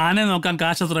 ആനയെ നോക്കാൻ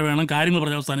കാശത്ര വേണം, കാര്യങ്ങൾ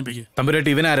പറഞ്ഞ് അവസാനിപ്പിക്കുക. തമ്പുരാട്ടി,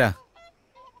 ഇവനാരാ?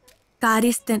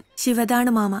 കാര്യസ്ഥൻ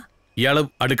ശിവതാണ് മാമ. ഇയാള്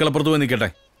അടുക്കളപ്പുറത്ത് പോയി നിൽക്കട്ടെ,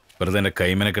 വെറുതെ എന്റെ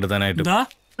കൈമനക്കെടുത്താനായിട്ട്.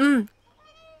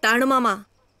 താണുമാമ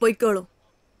പൊയ്ക്കോളൂ.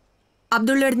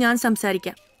 അബ്ദുള്ളയോട് ഞാൻ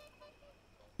സംസാരിക്കാം.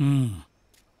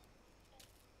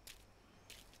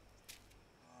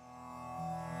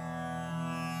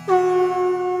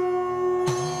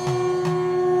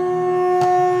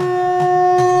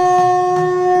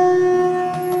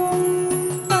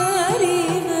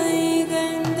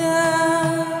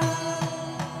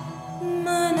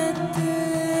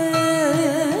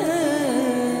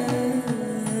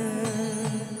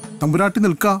 തമ്പുരാട്ടി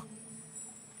നിൽക്ക.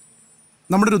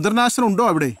 നമ്മുടെ രുദ്രനാശനം ഉണ്ടോ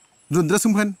അവിടെ?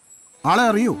 രുദ്രസിംഹൻ ആളെ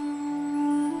അറിയോ?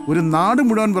 ഒരു നാട്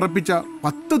മുഴുവൻ വിറപ്പിച്ച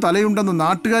 10 തലയുണ്ടെന്ന്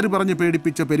നാട്ടുകാർ പറഞ്ഞ്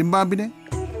പേടിപ്പിച്ച പെരുമ്പാമ്പിനെ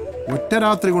ഒറ്റ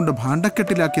രാത്രി കൊണ്ട്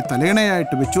ഭാണ്ഡക്കെട്ടിലാക്കി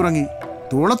തലയണയായിട്ട് വെച്ചുറങ്ങി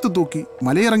തോളത്ത് തൂക്കി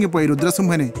മലയിറങ്ങിപ്പോയ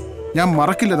രുദ്രസിംഹനെ ഞാൻ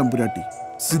മറക്കില്ല തമ്പുരാട്ടി.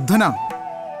 സിദ്ധനാ,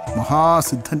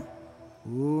 മഹാസിദ്ധൻ.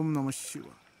 ഓം നമഃ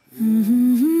ശിവായ.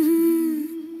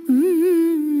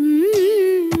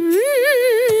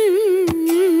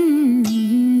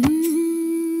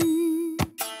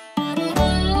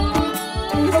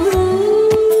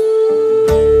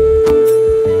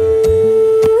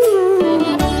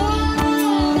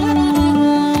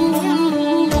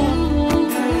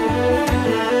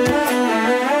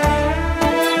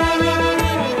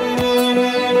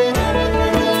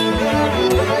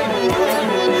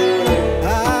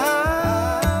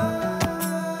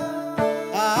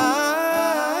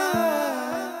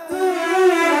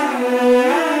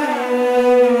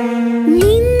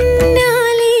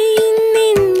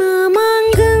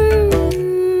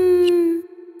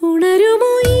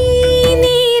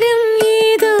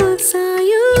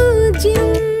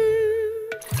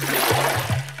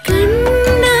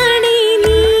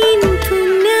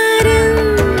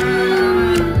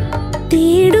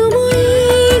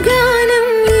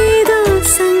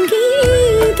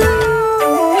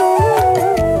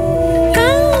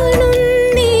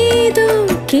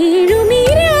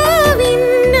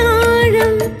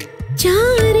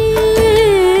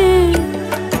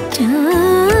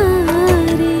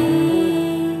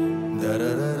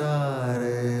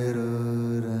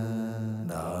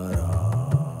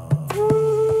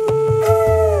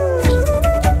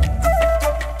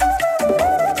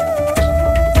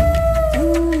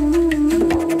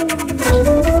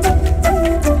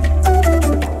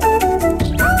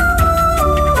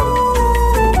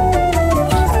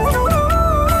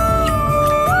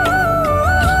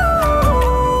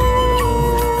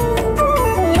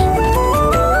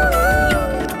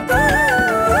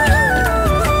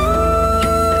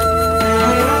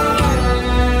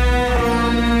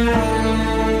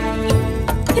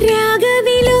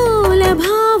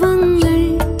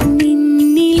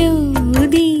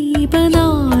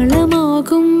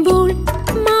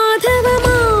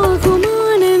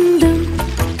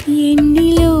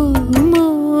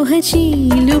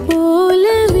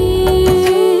 മോഹശീലുപോലവേ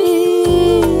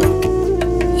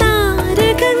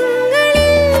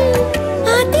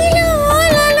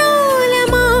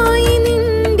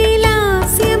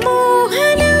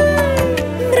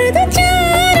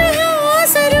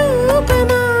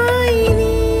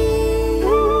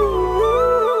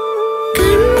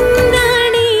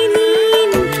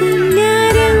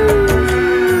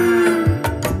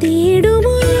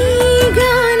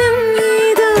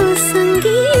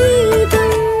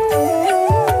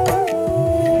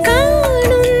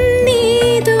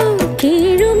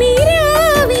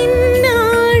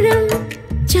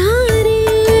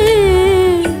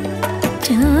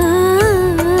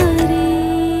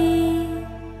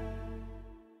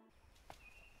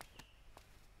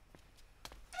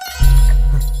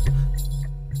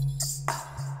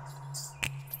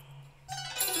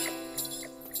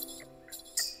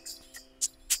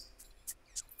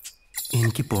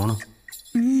എനിക്ക് പോണം.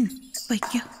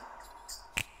 വയ്ക്കോ.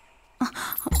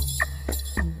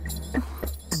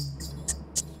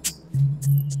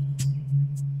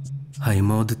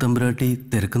 ഹൈമാവതി തമ്പുരാട്ടി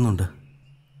തിരക്കുന്നുണ്ട്.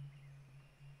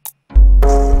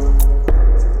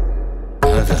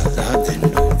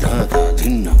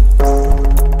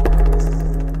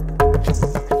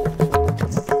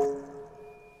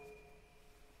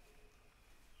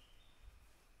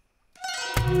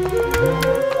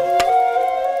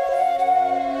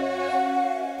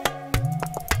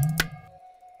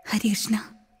 ഹരികൃഷ്ണ,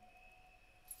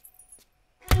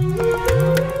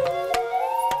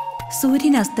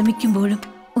 സൂര്യൻ അസ്തമിക്കുമ്പോഴും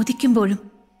ഉദിക്കുമ്പോഴും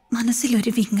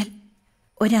മനസ്സിലൊരു വിങ്ങൽ.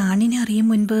 ഒരാണിനെ അറിയും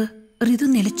മുൻപ് ഋതു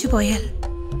നിലച്ചുപോയാൽ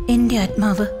എൻ്റെ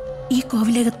ആത്മാവ് ഈ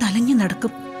കോവിലകത്ത് അലഞ്ഞു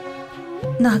നടക്കും.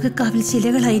 നാഗക്കാവിൽ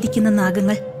ശിലകളായിരിക്കുന്ന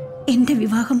നാഗങ്ങൾ എൻ്റെ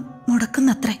വിവാഹം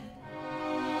മുടക്കുന്നത്രേ.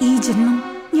 ഈ ജന്മം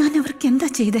ഞാൻ അവർക്ക് എന്താ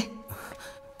ചെയ്തേ?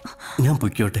 ഞാൻ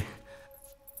പൊയ്ക്കോട്ടെ.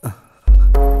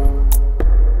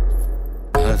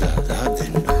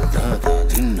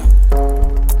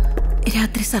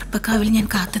 രാത്രി സർപ്പക്കാവിൽ ഞാൻ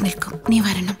കാത്തു നിൽക്കും. നീ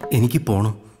വരണം. എനിക്ക്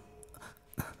പോണം.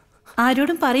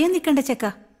 ആരോടും പറയാൻ നിൽക്കണ്ട ചെക്ക.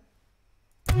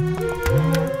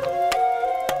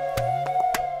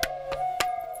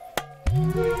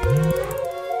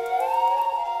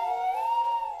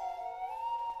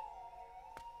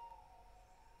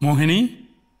 മോഹിനി,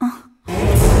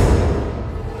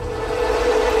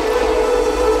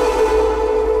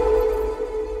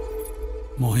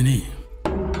 മോഹിനി,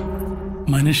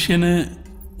 മനുഷ്യന്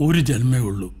ഒരു ജന്മേ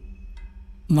ഉള്ളൂ.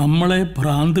 നമ്മളെ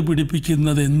ഭ്രാന്ത്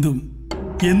പിടിപ്പിക്കുന്നത്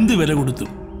എന്ത് വില കൊടുത്തും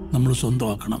നമ്മൾ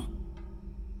സ്വന്തമാക്കണം.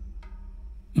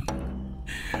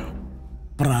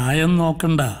 പ്രായം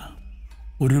നോക്കണ്ട.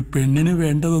 ഒരു പെണ്ണിന്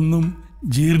വേണ്ടതൊന്നും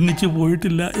ജീർണിച്ചു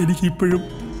പോയിട്ടില്ല എനിക്കിപ്പോഴും.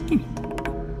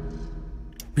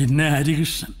 പിന്നെ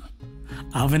ഹരികൃഷ്ണൻ,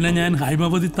 അവനെ ഞാൻ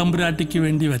ഹൈമവതി തമ്പുരാട്ടിക്ക്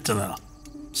വേണ്ടി വെച്ചതാ.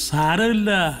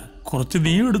 സാരമില്ല, കുറച്ച്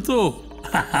നീ എടുത്തോ,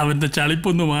 അവന്റെ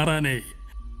ചളിപ്പൊന്ന് മാറാനേ.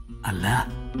 അല്ല,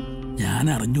 ഞാൻ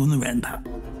അറിഞ്ഞൊന്നും വേണ്ട.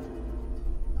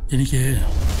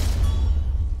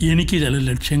 എനിക്ക് ചില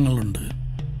ലക്ഷ്യങ്ങളുണ്ട്.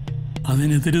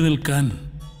 അതിനെതിരെ നിൽക്കാൻ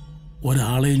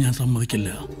ഒരാളെയും ഞാൻ സമ്മതിക്കില്ല.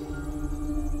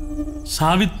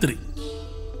 സാവിത്രി,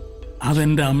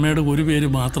 അതെൻ്റെ അമ്മയുടെ ഒരു പേര്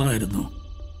മാത്രമായിരുന്നു.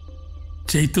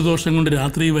 ചൈത്യദോഷം കൊണ്ട്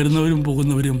രാത്രി വരുന്നവരും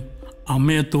പോകുന്നവരും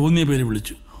അമ്മയെ തോന്നിയ പേര്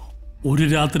വിളിച്ചു. ഒരു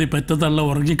രാത്രി പെറ്റതള്ള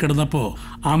ഉറങ്ങിക്കിടന്നപ്പോൾ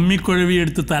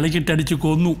അമ്മിക്കുഴവിയെടുത്ത് തലക്കിട്ടടിച്ച്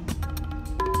കൊന്നു.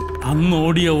 അന്ന്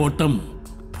ഓടിയ ഓട്ടം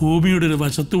ഭൂമിയുടെ ഒരു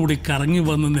വശത്തുകൂടി കറങ്ങി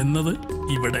വന്ന് നിന്നത്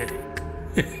ഇവിടെ.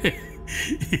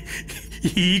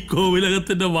 ഈ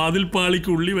കോവിലകത്തിൻ്റെ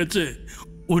വാതിൽപ്പാളിക്കുള്ളി വെച്ച്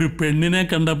ഒരു പെണ്ണിനെ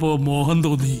കണ്ടപ്പോൾ മോഹം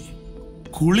തോന്നി.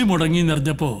 കുളി മുടങ്ങി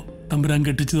നിറഞ്ഞപ്പോൾ തമ്പുരാൻ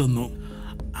കെട്ടിച്ചു തന്നു.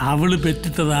 അവള്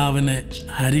പെറ്റിട്ടതാ അവനെ,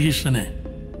 ഹരികൃഷ്ണനെ.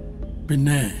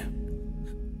 പിന്നെ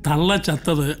തള്ള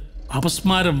ചത്തത്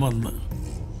അപസ്മാരം വന്ന്.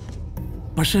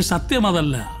 പക്ഷെ സത്യം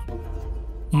അതല്ല.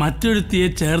 മറ്റൊരുത്തിയെ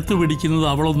ചേർത്ത് പിടിക്കുന്നത്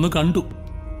അവളൊന്ന് കണ്ടു.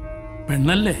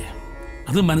 പെണ്ണല്ലേ,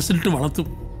 അത് മനസ്സിലിട്ട് വളർത്തും,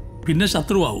 പിന്നെ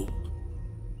ശത്രുവാവും.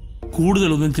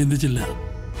 കൂടുതലൊന്നും ചിന്തിച്ചില്ല.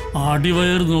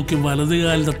 അടിവയർ നോക്കി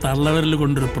വലതുകാലത്തെ തള്ളവരൽ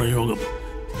കൊണ്ടൊരു പ്രയോഗം.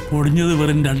 പൊടിഞ്ഞത്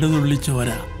വെറും 2 നുള്ളി ചോര.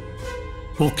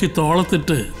 പൊക്കി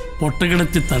തോളത്തിട്ട്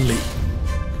പൊട്ടകിടത്തി തള്ളി.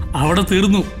 അവിടെ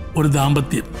തീർന്നു ഒരു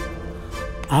ദാമ്പത്യം.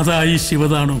 അതായി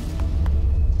ശിവതാണു.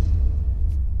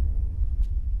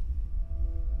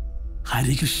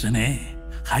 ഹരികൃഷ്ണനെ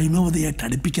ഹൈമവതിയായിട്ട്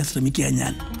അടുപ്പിക്കാൻ ശ്രമിക്കുക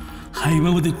ഞാൻ.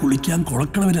 ഹൈമവതി കുളിക്കാൻ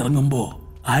കുളക്കടവിൽ ഇറങ്ങുമ്പോൾ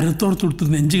അരത്തോടത്തൊടുത്ത്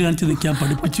നെഞ്ചു കാണിച്ച് നിൽക്കാൻ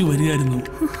പഠിപ്പിച്ചു വരികയായിരുന്നു.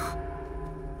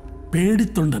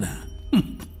 പേടിത്തൊണ്ടനാ.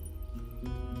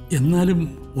 എന്നാലും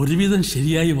ഒരുവിധം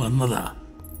ശരിയായി വന്നതാ.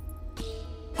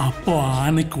 അപ്പോ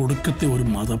ആനയ്ക്ക് ഒടുക്കത്തെ ഒരു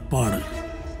മതപ്പാട്.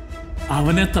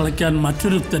 അവനെ തളയ്ക്കാൻ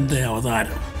മറ്റൊരുത്തൻ്റെ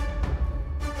അവതാരം.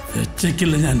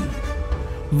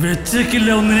 വെച്ചേക്കില്ല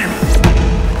ഒന്നിനെ.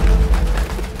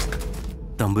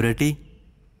 തമ്പുരാട്ടി,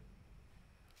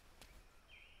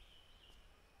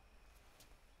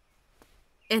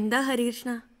 എന്താ ഹരികൃഷ്ണ?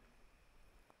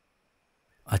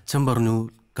 അച്ഛൻ പറഞ്ഞു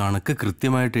കണക്ക്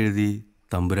കൃത്യമായിട്ട് എഴുതി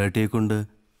തമ്പുരാട്ടിയെ കൊണ്ട്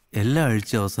എല്ലാ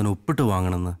ആഴ്ച അവസാനം ഒപ്പിട്ട്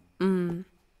വാങ്ങണമെന്ന്.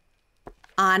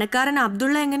 ആനക്കാരൻ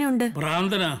അബ്ദുള്ള എങ്ങനെയുണ്ട്?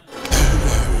 ഭ്രാന്തനാ.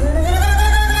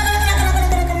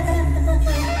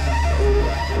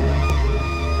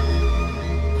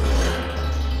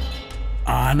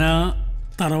 ആന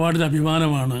തറവാടിന്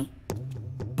അഭിമാനമാണ്.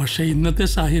 പക്ഷെ ഇന്നത്തെ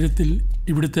സാഹചര്യത്തിൽ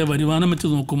ഇവിടുത്തെ വരുമാനം വെച്ച്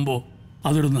നോക്കുമ്പോൾ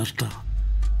അതൊരു നഷ്ടമാണ്.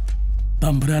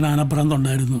 തമ്പുരാൻ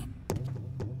ആനഭ്രാന്തുണ്ടായിരുന്നു.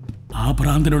 ആ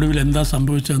ഭ്രാന്തിനൊടുവിൽ എന്താ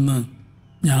സംഭവിച്ചതെന്ന്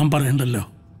ഞാൻ പറയണ്ടല്ലോ.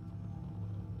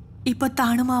 ഇപ്പൊ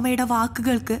താണുമാമയുടെ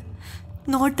വാക്കുകൾക്ക്,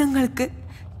 നോട്ടങ്ങൾക്ക്,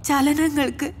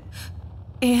 ചലനങ്ങൾക്ക്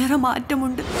ഏറെ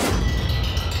മാറ്റമുണ്ട്.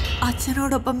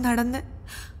 അച്ഛനോടൊപ്പം നടന്ന്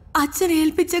അച്ഛൻ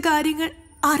ഏൽപ്പിച്ച കാര്യങ്ങൾ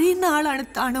അറിയുന്ന ആളാണ്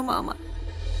താണുമാമ.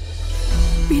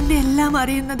 പിന്നെ എല്ലാം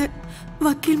അറിയുന്നത്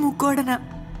വക്കീൽ മുക്കോടന.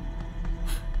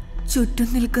 ചുറ്റും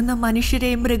നിൽക്കുന്ന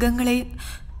മനുഷ്യരെയും മൃഗങ്ങളെയും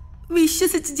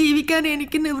വിശ്വസിച്ച് ജീവിക്കാൻ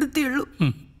എനിക്ക് നിവൃത്തിയുള്ളൂ.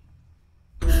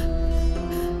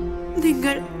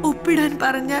 നിങ്ങൾ ഒപ്പിടാൻ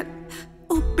പറഞ്ഞാൽ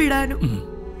ഒപ്പിടാനും.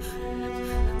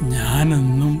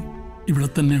 ഞാനെന്നും ഇവിടെ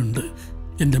തന്നെ ഉണ്ട്,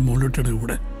 എൻ്റെ മോളൂട്ടയുടെ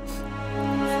കൂടെ,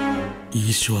 ഈ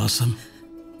ശ്വാസം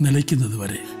നിലയ്ക്കുന്നത്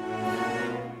വരെ.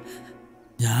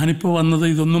 ഞാനിപ്പോൾ വന്നത്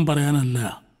ഇതൊന്നും പറയാനല്ല.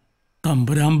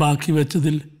 തമ്പുരാൻ ബാക്കി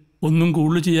വെച്ചതിൽ ഒന്നും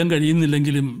കൂടുതൽ ചെയ്യാൻ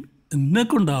കഴിയുന്നില്ലെങ്കിലും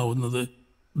എന്നെക്കൊണ്ടാവുന്നത്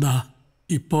ദാ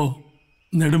ഇപ്പോൾ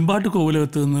നെടുമ്പാട്ട്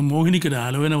കോവിലകത്ത് നിന്ന് മോഹിനിക്കൊരു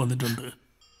ആലോചന വന്നിട്ടുണ്ട്.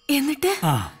 എന്നിട്ട്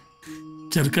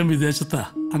ചെറുക്കൻ വിദേശത്താ,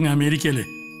 അങ്ങ് അമേരിക്കയിലെ.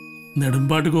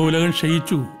 നെടുമ്പാട്ട് കോവിലകൻ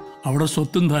ക്ഷയിച്ചു. അവിടെ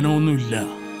സ്വത്തും ധനമൊന്നും ഇല്ല.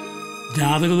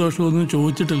 ജാതകദോഷമൊന്നും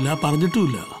ചോദിച്ചിട്ടില്ല,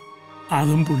 പറഞ്ഞിട്ടുമില്ല.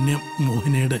 അതും പുണ്യം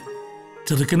മോഹിനിയുടെ.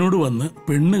 ചെറുക്കനോട് വന്ന്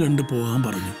പെണ്ണ് കണ്ടു പോകാൻ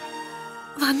പറഞ്ഞു.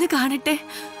 വന്ന് കാണട്ടെ,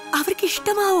 അവർക്ക്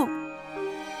ഇഷ്ടമാവും.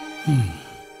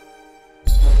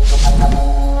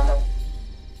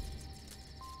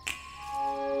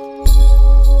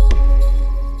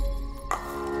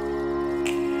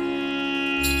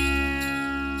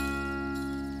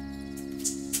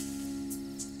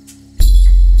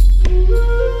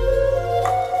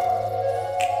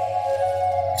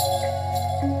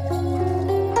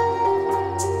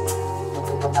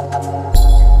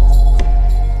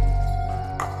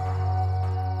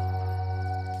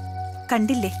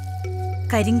 കണ്ടില്ലേ,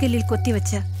 കരിങ്കല്ലിൽ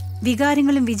കൊത്തിവെച്ച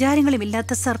വികാരങ്ങളും വിചാരങ്ങളും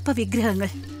ഇല്ലാത്ത സർപ്പവിഗ്രഹങ്ങൾ.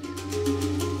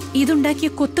 ഇതുണ്ടാക്കിയ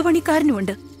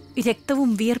കൊത്തുപണിക്കാരനുമുണ്ട് രക്തവും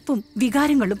വിയർപ്പും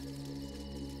വികാരങ്ങളും.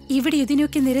 ഇവിടെ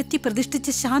ഇതിനൊക്കെ നിരത്തി പ്രതിഷ്ഠിച്ച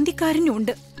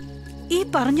ശാന്തിക്കാരനുമുണ്ട്. ഈ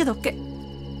പറഞ്ഞതൊക്കെ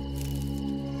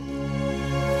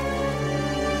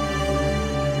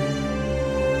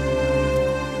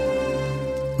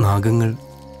നാഗങ്ങൾ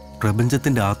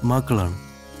പ്രപഞ്ചത്തിന്റെ ആത്മാക്കളാണ്,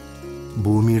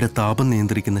 ഭൂമിയുടെ താപം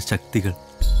നിയന്ത്രിക്കുന്ന ശക്തികൾ.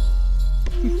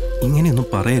 ഇങ്ങനെയൊന്നും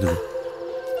പറയരുത്.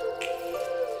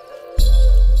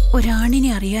 ഒരാണിനെ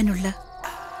അറിയാനുള്ള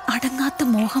അടങ്ങാത്ത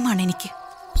മോഹമാണ് എനിക്ക്.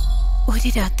 ഒരു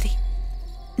രാത്രി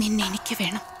നിന്നെ എനിക്ക്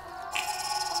വേണം.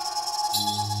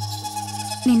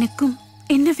 നിനക്കും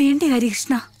എന്നെ വേണ്ടേ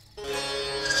ഹരികൃഷ്ണ?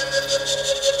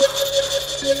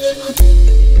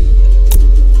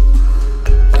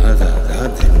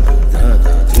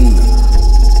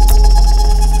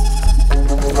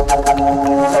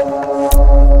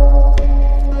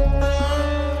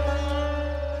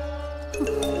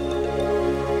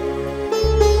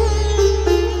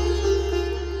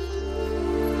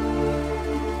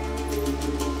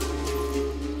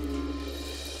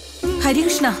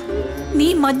 ഹരികൃഷ്ണ, നീ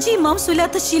മജ്ജയും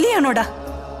മാംസമില്ലാത്ത ശിലയാണോടാ?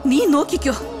 നീ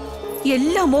നോക്കിക്കോ,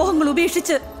 എല്ലാ മോഹങ്ങളും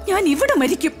ഉപേക്ഷിച്ച് ഞാൻ ഇവിടെ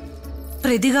മരിക്കും.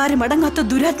 പ്രതികാരമടങ്ങാത്ത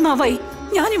ദുരാത്മാവായി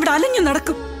ഞാൻ ഇവിടെ അലഞ്ഞു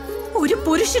നടക്കും. ഒരു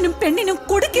പുരുഷനും പെണ്ണിനും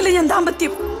കൊടുക്കില്ല ഞാൻ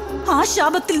ദാമ്പത്യം. ആ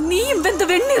ശാപത്തിൽ നീയും വെന്ത്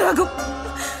വെണ്ണീറാകും.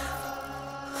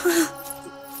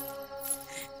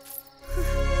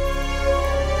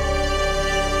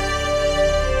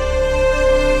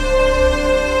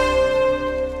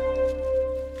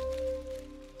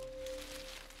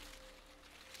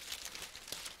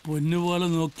 പൊന്നുപോലെ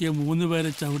നോക്കിയ 3 പേരെ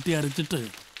ചവിട്ടി അരച്ചിട്ട്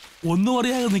ഒന്നും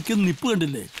അറിയാതെ നിൽക്കുന്ന നിപ്പ്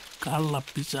കണ്ടില്ലേ?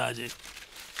 കള്ളപ്പിശാച്.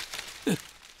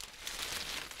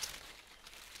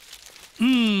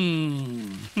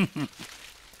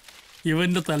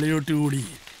 ഇവന്റെ തലയോട്ടി കൂടി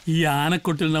ഈ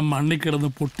ആനക്കൊട്ടിലിന്റെ മണ്ണിൽ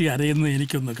കിടന്ന് പൊട്ടി അരയുന്നത്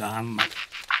എനിക്കൊന്ന് കാണണം.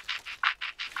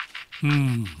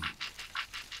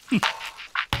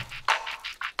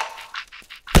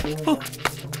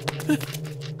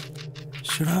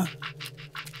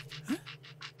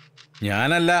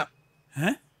 ഞാനല്ല.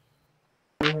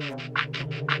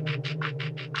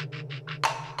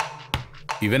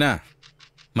 ഇവനാ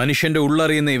മനുഷ്യന്റെ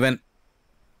ഉള്ളറിയുന്ന ഇവൻ.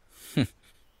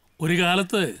 ഒരു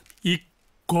കാലത്ത് ഈ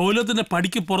കോലത്തിന്റെ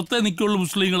പടിക്ക് പുറത്തേ നിൽക്കുള്ളൂ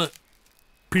മുസ്ലിങ്ങള്.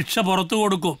 ഭിക്ഷ പുറത്തു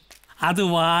കൊടുക്കും. അത്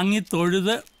വാങ്ങി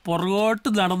തൊഴുത് പുറകോട്ട്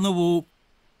നടന്നു പോവും.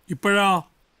 ഇപ്പോഴോ?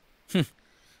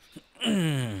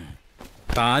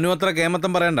 താനും അത്ര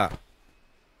കേമത്തം പറയണ്ട.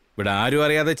 ഇവിടെ ആരും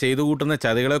അറിയാതെ ചെയ്തു കൂട്ടുന്ന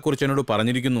ചതികളെ കുറിച്ച് എന്നോട്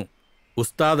പറഞ്ഞിരിക്കുന്നു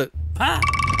ഉസ്താദ്.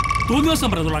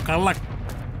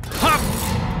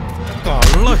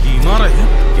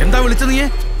 എന്താ വിളിച്ച നീയെ?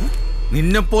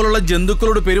 നിന്നെ പോലുള്ള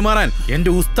ജന്തുക്കളോട് പെരുമാറാൻ എന്റെ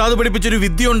ഉസ്താദ് പഠിപ്പിച്ചൊരു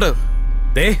വിദ്യയുണ്ട്.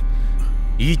 ദേ,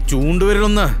 ഈ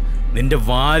ചൂണ്ടുവരലൊന്ന് നിന്റെ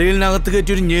വാരിലിനകത്ത്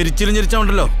കയറ്റി ഒരു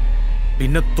ഞെരിച്ചാണ്ടല്ലോ,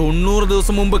 പിന്നെ 90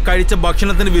 ദിവസം മുമ്പ് കഴിച്ച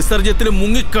ഭക്ഷണത്തിന് വിസർജ്യത്തിൽ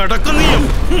മുങ്ങിക്കിടക്കുന്നീയും.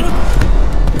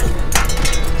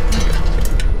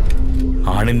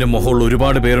 ആണിന്റെ മുഖമുള്ള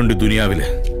ഒരുപാട് പേരുണ്ട് ദുനിയാവില്.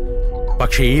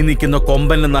 പക്ഷെ ഈ നിൽക്കുന്ന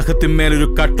കൊമ്പന്റെ നഖത്തിന്മേലൊരു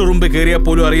കട്ടുറുമ്പ് കയറിയാൽ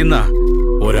പോലും അറിയുന്ന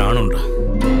ഒരാണുണ്ട്.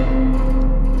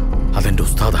 അതെന്റെ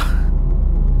ഉസ്താദാ.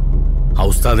 ആ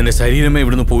ഉസ്താദിന്റെ ശരീരമേ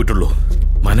ഇവിടുന്ന് പോയിട്ടുള്ളൂ.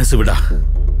 മനസ്സ് വിടാ.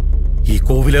 ഈ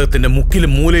കോവിലകത്തിന്റെ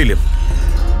മുക്കിലും മൂലയിലും.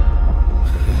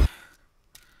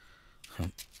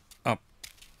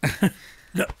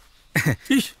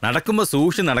 നടക്കുമ്പോ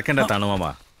സൂക്ഷിച്ച് നടക്കേണ്ട തണുമാമ.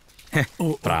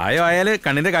 പ്രായമായാല്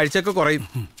കണ്ണിന്റെ കാഴ്ചയൊക്കെ കുറയും.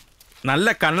 നല്ല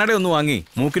കണ്ണട ഒന്ന് വാങ്ങി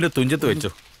മൂക്കിന്റെ തുഞ്ചത്ത് വെച്ചു.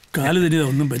 കാല് തന്നെയാ,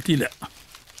 ഒന്നും പറ്റിയില്ല.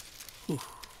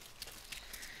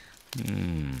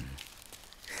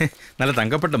 നല്ല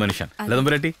തങ്കപ്പെട്ട മനുഷ്യൻ അല്ല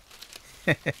തമ്പുരാട്ടി?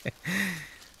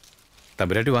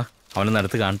 തമ്പുരാട്ടി വാ, അവനൊന്ന്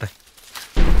അടുത്ത് കാണട്ടെ.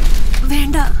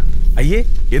 വേണ്ട. അയ്യേ,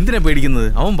 എന്തിനാ പേടിക്കുന്നത്?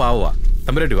 അവൻ പാവാ.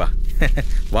 തമ്പുരാട്ടി വാ,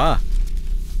 വാ.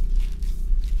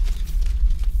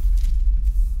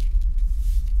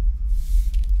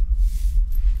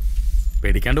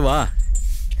 പേടിക്കാണ്ട് വാ.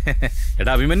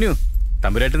 എടാ അഭിമന്യു,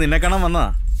 തമ്പുരാട്ടി നിന്നെ കാണാൻ വന്നാ.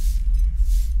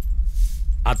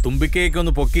 ആ തുമ്പിക്കയൊക്കെ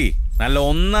ഒന്ന് പൊക്കി നല്ല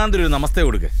ഒന്നാന്തരം ഒരു നമസ്തേ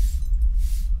കൊടുക്ക്.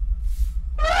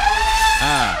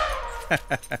 ആ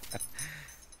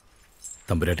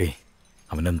തമ്പുരാട്ടി,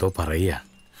 അവനെന്തോ പറയുക.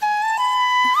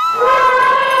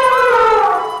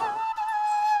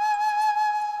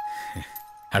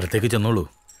 അടുത്തേക്ക് ചെന്നോളൂ.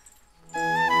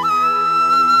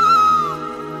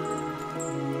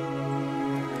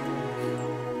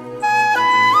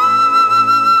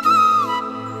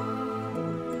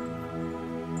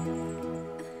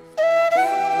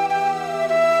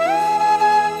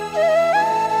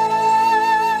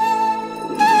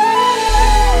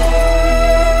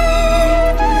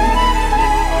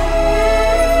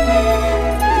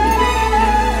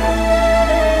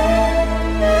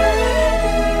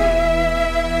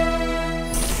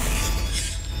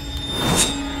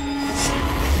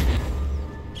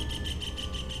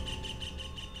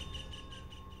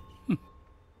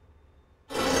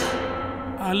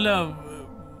 അല്ല,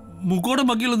 മുക്കോടെ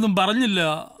മക്കിലൊന്നും പറഞ്ഞില്ല.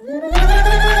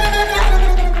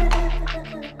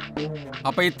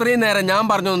 അപ്പൊ ഇത്രയും നേരം ഞാൻ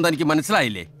പറഞ്ഞൊന്നും തനിക്ക്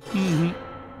മനസ്സിലായില്ലേ?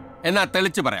 എന്നാ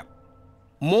തെളിച്ചു പറയാം.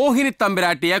 മോഹിനി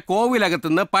തമ്പുരാട്ടിയെ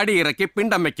കോവിലകത്തുനിന്ന് പടിയിറക്കി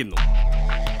പിണ്ടം വെക്കുന്നു.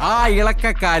 ആ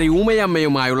ഇളക്കക്കാരി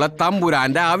ഉമയമ്മയുമായുള്ള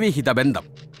തമ്പുരാന്റെ അവിഹിത ബന്ധം,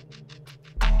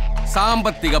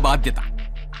 സാമ്പത്തിക ബാധ്യത,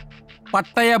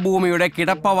 പട്ടയഭൂമിയുടെ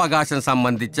കിടപ്പവകാശം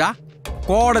സംബന്ധിച്ച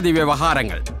കോടതി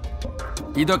വ്യവഹാരങ്ങൾ,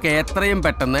 ഇതൊക്കെ എത്രയും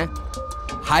പെട്ടെന്ന്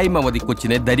ഹൈമവതി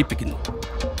കൊച്ചിനെ ധരിപ്പിക്കുന്നു.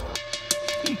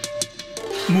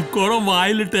 മുക്കോളം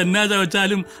വായിലിട്ട് എന്നാ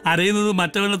ചവച്ചാലും അറിയുന്നത്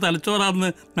മറ്റവന്റെ തലച്ചോറാന്ന്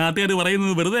നാട്ടുകാർ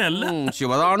പറയുന്നത് വെറുതെ അല്ല.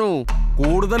 ശിവതാണു,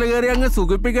 കൂടുതൽ കയറി അങ്ങ്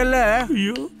സുഖിപ്പിക്കല്ലേ.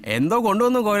 എന്തോ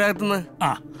കൊണ്ടുവന്നു കോലകത്തുനിന്ന്.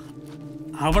 ആ,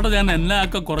 അവിടെ ഞാൻ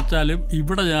എന്നൊക്കെ കുറച്ചാലും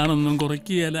ഇവിടെ ഞാനൊന്നും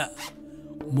കുറയ്ക്കുകയല്ല.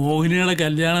 മോഹിനിയുടെ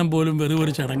കല്യാണം പോലും വെറും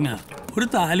ഒരു ചടങ്ങാ, ഒരു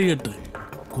താലികെട്ട്.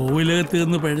 കോവിലകത്ത്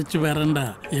നിന്ന് പഴിച്ചു വരണ്ട,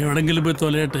 എവിടെങ്കിലും പോയി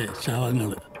തൊലയട്ടെ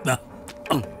ശവങ്ങള്.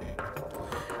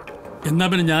 എന്നാ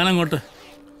പിന്നെ ഞാനങ്ങോട്ട്.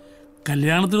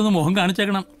 കല്യാണത്തിനൊന്ന് മുഖം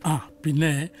കാണിച്ചേക്കണം. ആ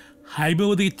പിന്നെ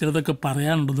ഹൈമവതി ചിലതൊക്കെ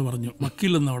പറയാനുണ്ടെന്ന് പറഞ്ഞു.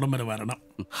 വക്കീലൊന്ന് അവിടം വരെ വരണം.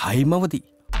 ഹൈമവതി,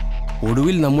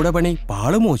 ഒടുവിൽ നമ്മുടെ പണി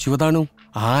പാളുമോ ശിവതാണു?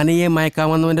 ആനയെ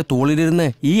മയക്കാമെന്നവന്റെ തോളിലിരുന്ന്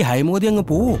ഈ ഹൈമവതി അങ്ങ്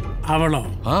പോവോ? അവളോ?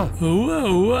 ആ,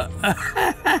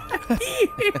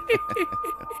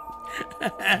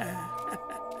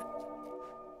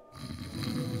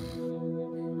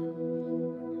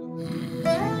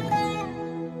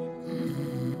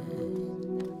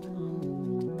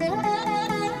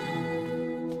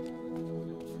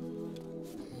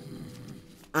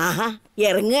 ആഹാ,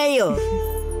 ഇറങ്ങായോ?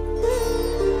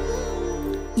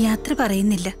 യാത്ര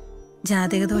പറയുന്നില്ല.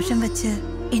 ജാതകദോഷം വെച്ച്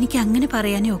എനിക്ക് അങ്ങനെ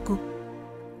പറയാനേ ഒക്കൂ.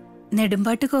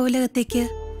 നെടുമ്പാട്ട് കോവിലകത്തേക്ക്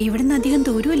ഇവിടുന്ന് അധികം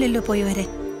ദൂരമില്ലല്ലോ പോയി വരാൻ.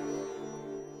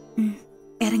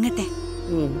 ഇറങ്ങട്ടെ.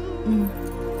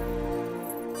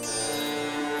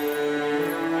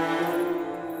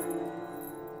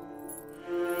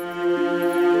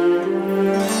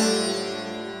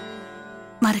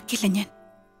 മറക്കില്ല ഞാൻ,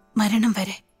 മരണം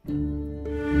വരെ.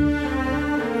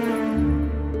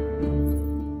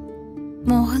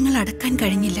 മോഹങ്ങൾ അടക്കാൻ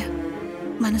കഴിഞ്ഞില്ല,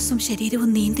 മനസ്സും ശരീരവും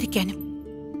നിയന്ത്രിക്കാനും.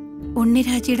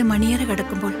 ഉണ്ണിരാജയുടെ മണിയറ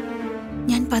കടക്കുമ്പോൾ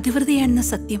ഞാൻ പതിവ്രതയാണെന്ന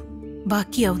സത്യം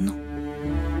ബാക്കിയാവുന്നു.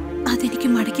 അതെനിക്ക്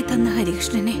മടക്കി തന്ന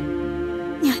ഹരികൃഷ്ണനെ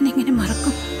ഞാൻ എങ്ങനെ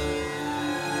മറക്കും?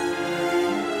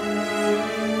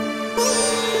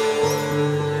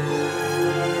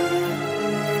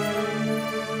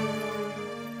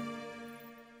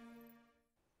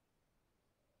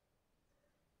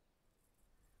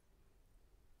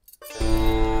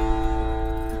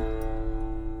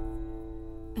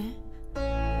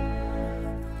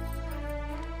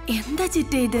 എന്താ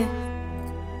ചിറ്റ ഇത്?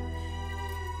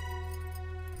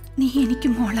 നീ എനിക്ക്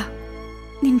മോള.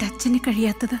 നിന്റെ അച്ഛന്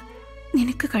കഴിയാത്തത്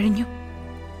നിനക്ക് കഴിഞ്ഞു.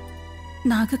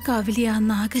 നാഗക്കാവിലെ ആ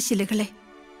നാഗശിലകളെ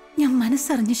ഞാൻ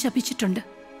മനസ്സറിഞ്ഞ് ശപിച്ചിട്ടുണ്ട്.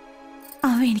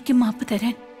 അവ എനിക്ക് മാപ്പ്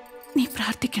തരാൻ നീ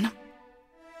പ്രാർത്ഥിക്കണം.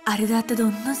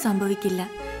 അരുതാത്തതൊന്നും സംഭവിക്കില്ല.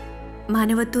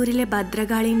 മനവത്തൂരിലെ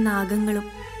ഭദ്രകാളിയും നാഗങ്ങളും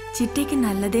ചിറ്റയ്ക്ക്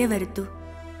നല്ലതേ വരുത്തൂ.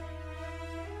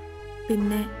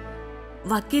 പിന്നെ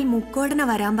വക്കീൽ മുക്കോടന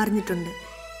വരാൻ പറഞ്ഞിട്ടുണ്ട്.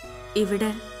 ഇവിടെ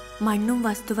മണ്ണും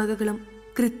വസ്തുവകകളും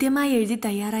കൃത്യമായി എഴുതി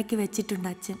തയ്യാറാക്കി വെച്ചിട്ടുണ്ട്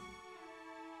അച്ഛൻ.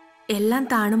 എല്ലാം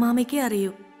താണുമാമയ്ക്ക്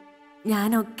അറിയൂ.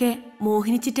 ഞാനൊക്കെ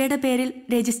മോഹിനിച്ചിറ്റയുടെ പേരിൽ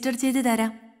രജിസ്റ്റർ ചെയ്ത്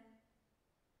തരാം.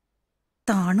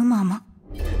 താണുമാമ?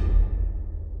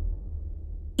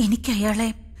 എനിക്ക് അയാൾ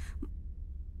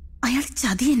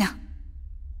ചതിയനാ.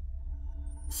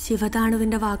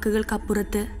 ശിവതാണുവിന്റെ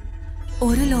വാക്കുകൾക്കപ്പുറത്ത്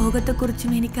ഒരു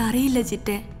ലോകത്തെക്കുറിച്ചും എനിക്കറിയില്ല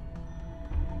ചിറ്റെ.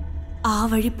 ആ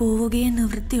വഴി പോവുകയേ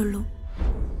നിവൃത്തിയുള്ളൂ.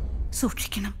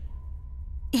 സൂക്ഷിക്കണം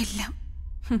എല്ലാം.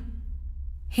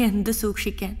 എന്തു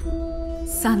സൂക്ഷിക്കാൻ?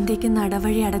 സന്ധ്യയ്ക്ക്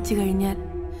നടവഴി അടച്ചു കഴിഞ്ഞാൽ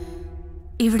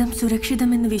ഇവിടം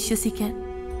സുരക്ഷിതമെന്ന് വിശ്വസിക്കാൻ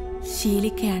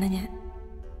ശീലിക്കുകയാണ് ഞാൻ.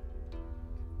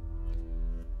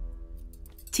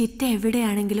 ചിറ്റ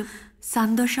എവിടെയാണെങ്കിലും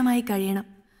സന്തോഷമായി കഴിയണം.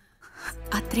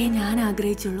 അത്രേ ഞാൻ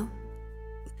ആഗ്രഹിച്ചുള്ളൂ.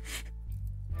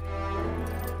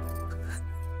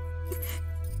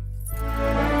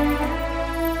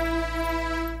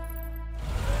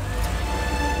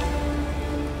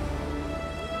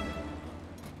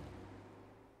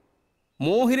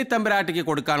 മോഹിനി തമ്പുരാട്ടിക്ക്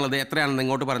കൊടുക്കാനുള്ളത് എത്രയാണെന്ന്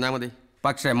ഇങ്ങോട്ട് പറഞ്ഞാൽ മതി.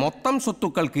 പക്ഷേ മൊത്തം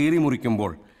സ്വത്തുക്കൾ കീറി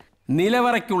മുറിക്കുമ്പോൾ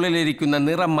നിലവറയ്ക്കുള്ളിലിരിക്കുന്ന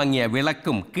നിറം മങ്ങിയ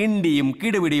വിളക്കും കിണ്ടിയും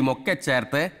കിടുപിടിയും ഒക്കെ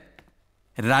ചേർത്ത്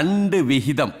 2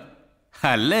 വിഹിതം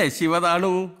അല്ലേ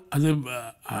ശിവതാണു?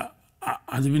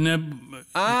 അത് പിന്നെ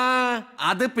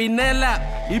അത് പിന്നെയല്ല,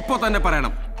 ഇപ്പൊ തന്നെ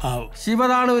പറയണം.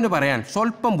 ശിവതാണുവിന് പറയാൻ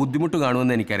സ്വല്പം ബുദ്ധിമുട്ട്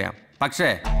കാണുമെന്ന് എനിക്കറിയാം. പക്ഷേ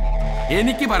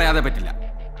എനിക്ക് പറയാതെ പറ്റില്ല.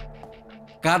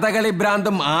 കഥകളി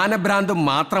ഭ്രാന്തും ആനഭ്രാന്തും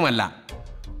മാത്രമല്ല,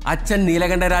 അച്ഛൻ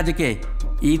നീലകണ്ഠരാജയ്ക്ക്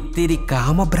ഇത്തിരി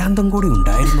കാമഭ്രാന്തം കൂടി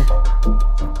ഉണ്ടായിരുന്നു.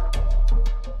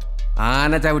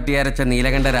 ആന ചവിട്ടിയരച്ച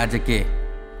നീലകണ്ഠരാജയ്ക്ക്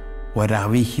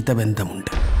ഒരവിഹിത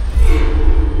ബന്ധമുണ്ട്.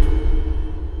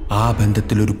 ആ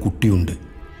ബന്ധത്തിലൊരു കുട്ടിയുണ്ട്,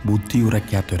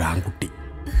 ബുദ്ധിയുറയ്ക്കാത്തൊരാൺകുട്ടി.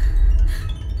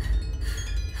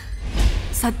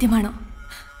 സത്യമാണോ?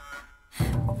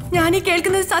 ഞാനീ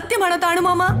കേൾക്കുന്നത് സത്യമാണോ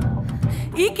താണുമാമ?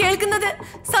 ഈ കേൾക്കുന്നത്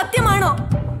സത്യമാണോ?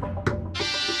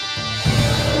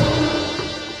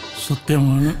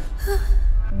 സത്യമാണ്.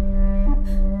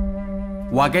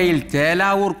 വകയിൽ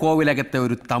ചേലാവൂർ കോവിലകത്തെ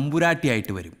ഒരു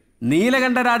തമ്പുരാട്ടിയായിട്ട് വരും.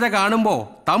 നീലകണ്ഠരാജ കാണുമ്പോ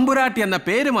തമ്പുരാട്ടി എന്ന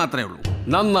പേര് മാത്രമേ ഉള്ളൂ.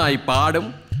 നന്നായി പാടും,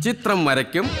 ചിത്രം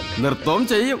വരയ്ക്കും, നൃത്തവും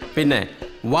ചെയ്യും. പിന്നെ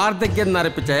വാർദ്ധക്യം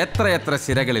നരപ്പിച്ച എത്രയെത്ര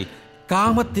സിരകളിൽ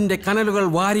കാമത്തിന്റെ കനലുകൾ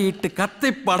വാരിയിട്ട്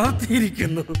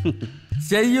കത്തിപ്പടർത്തിയിരിക്കുന്നു.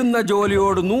 ചെയ്യുന്ന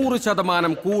ജോലിയോട്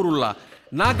 100% കൂറുള്ള,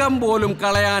 നഖം പോലും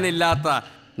കളയാനില്ലാത്ത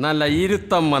നല്ല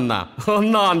ഇരുത്തം വന്ന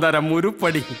ഒന്നാം തരം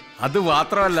ഉരുപ്പടി. അത്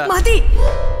മാത്രമല്ല,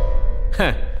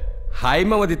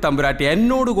 ഹൈമവതി തമ്പുരാട്ടി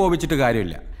എന്നോട് കോപിച്ചിട്ട്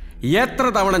കാര്യമില്ല. എത്ര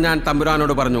തവണ ഞാൻ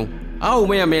തമ്പുരാനോട് പറഞ്ഞു ആ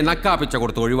ഉമയമ്മയെ നക്കാപ്പിച്ച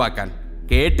കൊടുത്ത് ഒഴിവാക്കാൻ.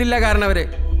 കേട്ടില്ല കാരണവര്.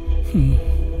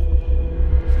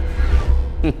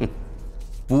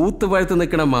 പൂത്ത് പഴുത്ത്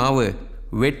നിൽക്കണ മാവ്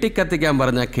വെട്ടിക്കത്തിക്കാൻ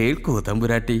പറഞ്ഞാൽ കേൾക്കൂ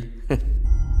തമ്പുരാട്ടി?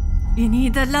 ഇനി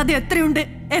ഇതല്ലാതെ എത്രയുണ്ട്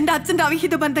എന്റെ അച്ഛന്റെ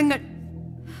അവിഹിത ബന്ധങ്ങൾ.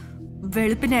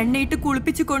 വെളുപ്പിന് എണ്ണയിട്ട്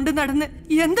കുളിപ്പിച്ചു കൊണ്ടു നടന്ന്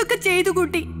എന്തൊക്കെ ചെയ്തു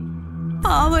കൂട്ടി.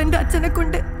 പാവം എന്റെ അച്ഛനെ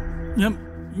കൊണ്ട്.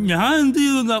 ഞാൻ എന്ത്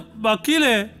ചെയ്തു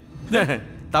വക്കീലേ?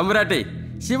 തമ്പുരാട്ടി,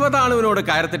 ശിവതാണുവിനോട്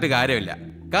കയർത്തിട്ട് കാര്യമില്ല.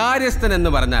 കാര്യസ്ഥൻ എന്ന്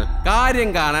പറഞ്ഞാൽ കാര്യം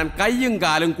കാണാൻ കയ്യും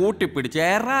കാലും കൂട്ടിപ്പിടിച്ച്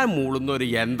ഏറാൻ മൂളുന്ന ഒരു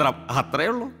യന്ത്രം, അത്രേ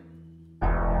ഉള്ളൂ.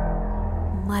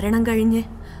 മരണം കഴിഞ്ഞ്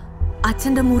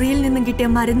അച്ഛന്റെ മുറിയിൽ നിന്നും കിട്ടിയ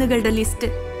മരുന്നുകളുടെ ലിസ്റ്റ്,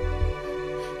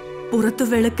 പുറത്തു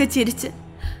വെളുക്ക ചിരിച്ച്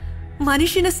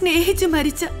മനുഷ്യനെ സ്നേഹിച്ച്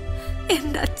മരിച്ച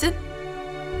എന്റെ അച്ഛൻ,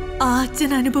 ആ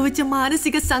അച്ഛൻ അനുഭവിച്ച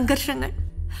മാനസിക സംഘർഷങ്ങൾ,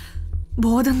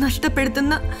 ബോധം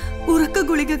നഷ്ടപ്പെടുത്തുന്ന ഉറക്ക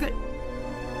ഗുളികകൾ.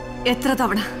 എത്ര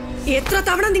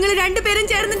തവണ നിങ്ങൾ രണ്ടുപേരും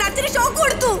ചേർന്ന് എന്റെ അച്ഛന് ഷോക്ക്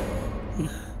കൊടുത്തു.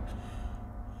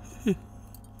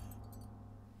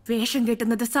 വേഷം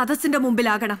കെട്ടുന്നത് സദസ്സിന്റെ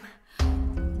മുമ്പിലാകണം.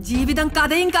 ജീവിതം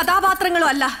കഥയും കഥാപാത്രങ്ങളും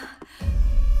അല്ല.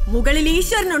 മുകളിൽ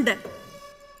ഈശ്വരനുണ്ട്.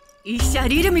 ഈ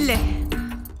ശരീരമില്ലേ,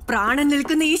 പ്രാണൻ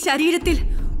നിൽക്കുന്ന ഈ ശരീരത്തിൽ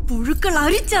പുഴുക്കൾ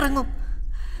അരിച്ചിറങ്ങും.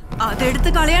 അതെടുത്ത്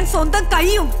കളയാൻ സ്വന്തം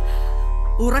കൈയും,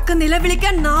 ഉറക്ക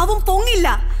നിലവിളിക്കാൻ നാവും പൊങ്ങില്ല.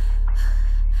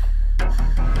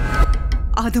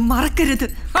 അത് മറക്കരുത്.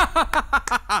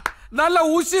 നല്ല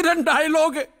ഉശിരൻ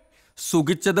ഡയലോഗ്.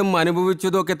 സുഖിച്ചതും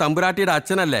അനുഭവിച്ചതും ഒക്കെ തമ്പുരാട്ടിയുടെ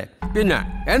അച്ഛനല്ലേ. പിന്നെ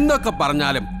എന്തൊക്കെ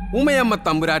പറഞ്ഞാലും ഉമയമ്മ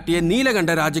തമ്പുരാട്ടിയെ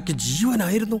നീലകണ്ഠ രാജയ്ക്ക്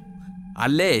ജീവനായിരുന്നു.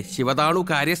 അല്ലേ ശിവതാണു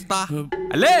കാര്യസ്ഥ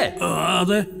അല്ലേ?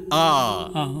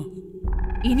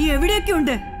 ഇനി എവിടെയൊക്കെ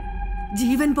ഉണ്ട്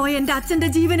ജീവൻ പോയ എന്റെ അച്ഛന്റെ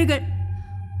ജീവനുകൾ?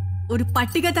 ഒരു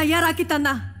പട്ടിക തയ്യാറാക്കി തന്ന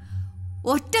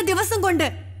ഒറ്റ ദിവസം കൊണ്ട്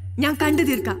ഞാൻ കണ്ടു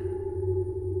തീർക്കാം.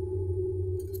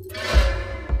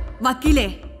 വക്കീലേ,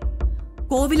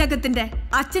 കോവിലകത്തിന്റെ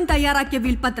അച്ഛൻ തയ്യാറാക്കിയ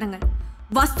വിൽപത്രങ്ങൾ,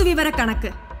 വസ്തുവിവര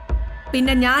കണക്ക്,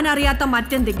 പിന്നെ ഞാൻ അറിയാത്ത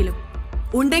മറ്റെന്തെങ്കിലും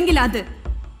ഉണ്ടെങ്കിൽ അത്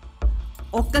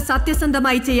ഒക്കെ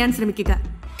സത്യസന്ധമായി ചെയ്യാൻ ശ്രമിക്കുക.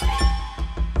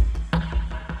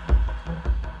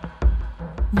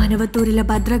 മനവത്തൂരിലെ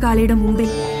ഭദ്രകാളിയുടെ മുമ്പിൽ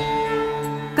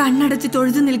കണ്ണടച്ച്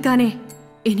തൊഴുതു നിൽക്കാനേ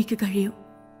എനിക്ക് കഴിയൂ.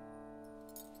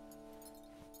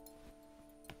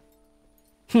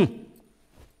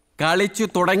 കളിച്ചു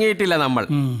തുടങ്ങിയിട്ടില്ല നമ്മൾ.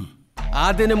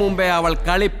 അതിനു മുമ്പേ അവൾ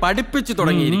കളി പഠിപ്പിച്ചു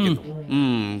തുടങ്ങിയിരിക്കുന്നു.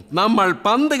 നമ്മൾ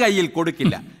പന്ത് കയ്യിൽ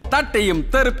കൊടുക്കില്ല. തട്ടിയും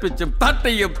തെറിപ്പിച്ചും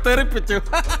തട്ടിയും തെറിപ്പിച്ചും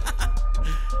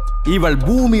ഇവൾ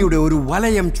ഭൂമിയുടെ ഒരു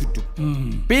വലയം ചുറ്റും,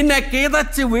 പിന്നെ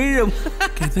കിതച്ച് വീഴും.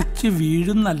 കിതച്ച്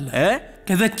വീഴുന്നല്ല,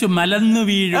 കിതച്ച് മലന്നു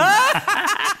വീഴും.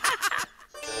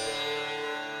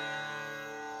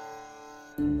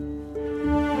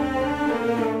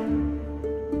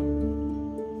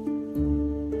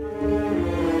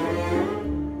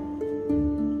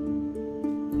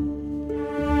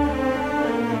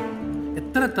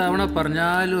 എത്ര തവണ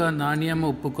പറഞ്ഞാലും ആ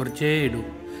നാണിയമ്മ ഉപ്പ് കുറച്ചേ ഇടൂ.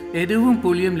 എരിവും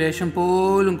പുളിയും ലേശം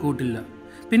പോലും കൂട്ടില്ല.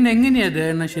 പിന്നെ എങ്ങനെയാ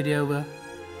ദഹനം ശരിയാവുക?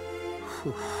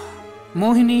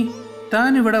 മോഹിനി,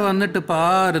 താൻ ഇവിടെ വന്നിട്ട്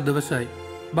 6 ദിവസമായി.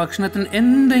 ഭക്ഷണത്തിന്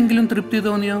എന്തെങ്കിലും തൃപ്തി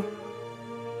തോന്നിയോ?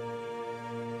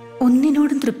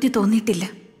 ഒന്നിനോടും തൃപ്തി തോന്നിയിട്ടില്ല.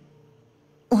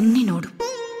 ഒന്നിനോടും.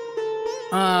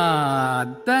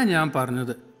 അതാ ഞാൻ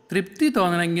പറഞ്ഞത്. തൃപ്തി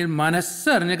തോന്നണമെങ്കിൽ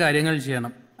മനസ്സറിഞ്ഞ കാര്യങ്ങൾ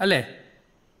ചെയ്യണം, അല്ലേ?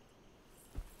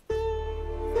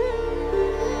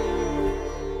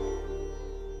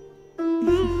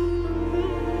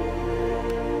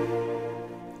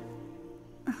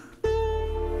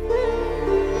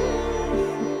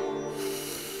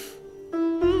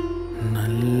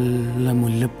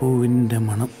 മുല്ലപ്പൂവിൻ്റെ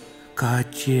മണം,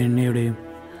 കാച്ചിയ എണ്ണയുടെയും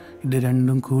ഇത്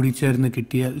രണ്ടും കൂടിച്ചേർന്ന്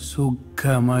കിട്ടിയാൽ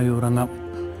സുഖമായി ഉറങ്ങാം.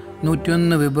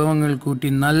 101 വിഭവങ്ങൾ കൂട്ടി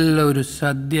നല്ല ഒരു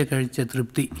സദ്യ കഴിച്ച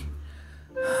തൃപ്തി.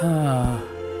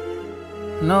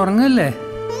 എന്നാ ഉറങ്ങല്ലേ?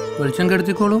 വെളിച്ചം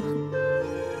കെടുത്തിക്കോളൂ.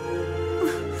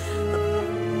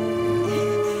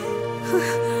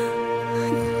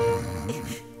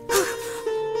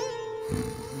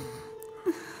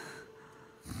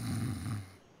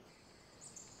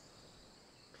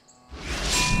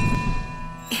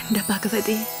 എന്റെ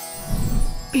ഭഗവതി,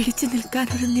 പിടിച്ചു നിൽക്കാൻ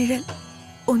ഒരു നിഴൽ,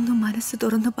 ഒന്ന് മനസ്സ്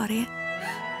തുറന്നു പറയാൻ,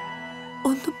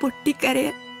 ഒന്ന്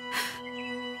പൊട്ടിക്കരയാൻ,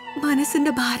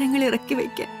 മനസ്സിന്റെ ഭാരങ്ങൾ ഇറക്കി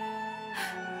വയ്ക്കാൻ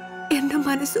എന്റെ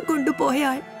മനസ്സ്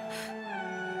കൊണ്ടുപോയാൽ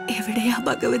എവിടെയാ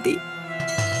ഭഗവതി?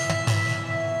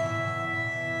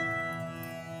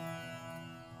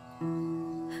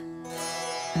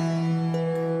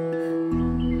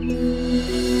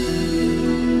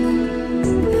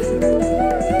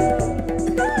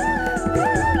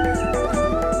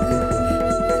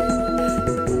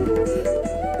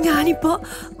 ഞാനിപ്പോ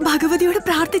ഭഗവതിയോട്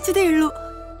പ്രാർത്ഥിച്ചതേ ഉള്ളൂ.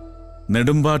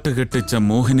 നെടുമ്പാട്ട് കെട്ടിച്ച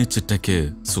മോഹിനി ചിറ്റയ്ക്ക്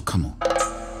സുഖമോ?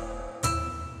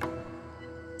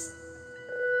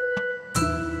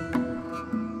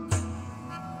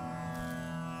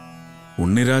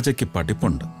 ഉണ്ണിരാജയ്ക്ക്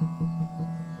പഠിപ്പുണ്ട്.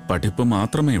 പഠിപ്പ്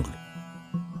മാത്രമേ ഉള്ളൂ.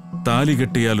 താലി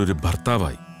കെട്ടിയാൽ ഒരു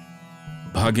ഭർത്താവായി,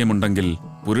 ഭാഗ്യമുണ്ടെങ്കിൽ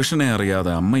പുരുഷനെ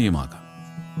അറിയാതെ അമ്മയുമാകാം,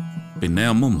 പിന്നെ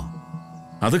അമ്മുമ്മ.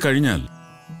 അത് കഴിഞ്ഞാൽ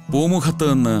പൂമുഖത്ത്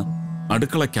നിന്ന്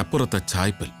അടുക്കളയ്ക്കപ്പുറത്തെ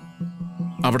ചായ്പൽ,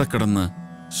 അവിടെ കിടന്ന്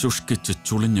ശുഷ്കിച്ച്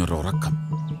ചുളിഞ്ഞൊരുറക്കം.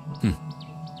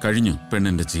 കഴിഞ്ഞു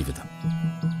പെണ്ണിന്റെ ജീവിതം.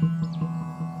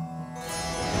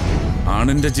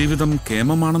 ആണിന്റെ ജീവിതം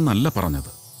കേമമാണെന്നല്ല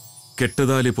പറഞ്ഞത്.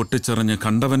 കെട്ടുതാലി പൊട്ടിച്ചെറിഞ്ഞ്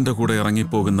കണ്ടവന്റെ കൂടെ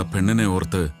ഇറങ്ങിപ്പോകുന്ന പെണ്ണിനെ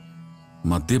ഓർത്ത്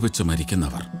മദ്യപിച്ച്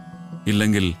മരിക്കുന്നവർ,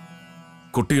 ഇല്ലെങ്കിൽ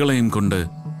കുട്ടികളെയും കൊണ്ട്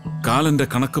കാലന്റെ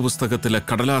കണക്ക് പുസ്തകത്തിലെ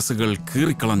കടലാസുകൾ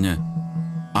കീറിക്കളഞ്ഞ്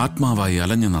ആത്മാവായി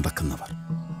അലഞ്ഞു നടക്കുന്നവർ.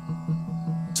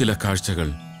 ചില കാഴ്ചകൾ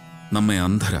നമ്മെ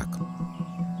അന്ധരാക്കും.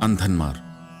 അന്ധന്മാർ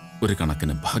ഒരു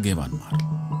കണക്കിന് ഭാഗ്യവാന്മാർ.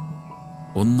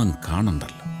 ഒന്നും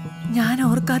കാണണ്ടല്ലോ. ഞാൻ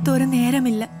ഓർക്കാത്ത ഒരു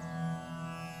നേരമില്ല.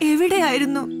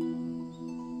 എവിടെയായിരുന്നു?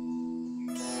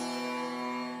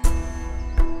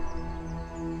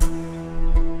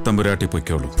 തമ്പുരാട്ടി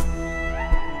പൊയ്ക്കോളൂ.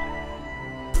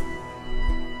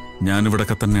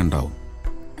 ഞാനിവിടൊക്കെ തന്നെ ഉണ്ടാവും.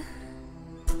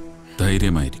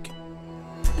 ധൈര്യമായിരിക്കും.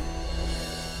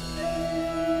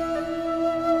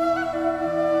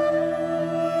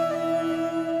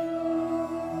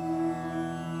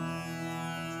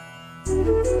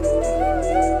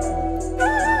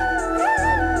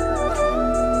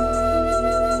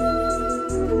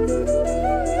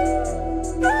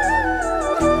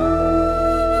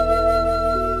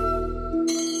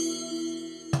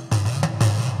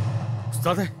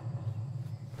 ഉസ്താദേ,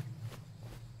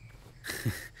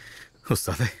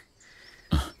 ഉസ്താദേ,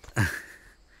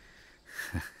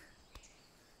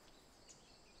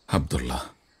 അബ്ദുള്ള,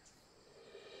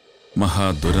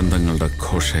 മഹാദുരന്തങ്ങളുടെ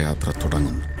ഘോഷയാത്ര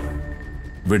തുടങ്ങുന്നു.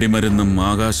 വെടിമരുന്നും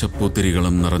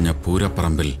ആകാശപ്പൂത്തിരികളും നിറഞ്ഞ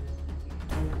പൂരപ്പറമ്പിൽ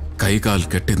കൈകാൽ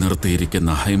കെട്ടി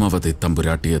നിർത്തിയിരിക്കുന്ന ഹൈമവതി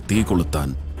തമ്പുരാട്ടിയെ തീ കൊളുത്താൻ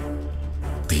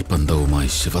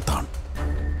തീപന്തവുമായി ശിവതാണ്.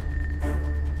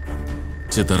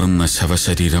 ചിതറുന്ന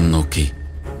ശവശരീരം നോക്കി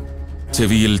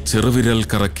ചെവിയിൽ ചെറുവിരൽ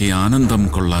കറക്കി ആനന്ദം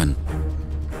കൊള്ളാൻ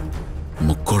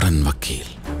മുക്കോടൻ വക്കീൽ.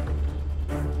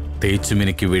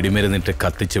 തേച്ചുമിനിക്ക് വെടിമരുന്നിട്ട്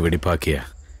കത്തിച്ച് വെടിപ്പാക്കിയ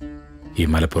ഈ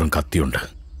മലപ്പുറം കത്തിയുണ്ട്.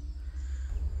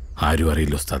 ആരും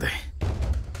അറിയില്ല ഉസ്താദേ.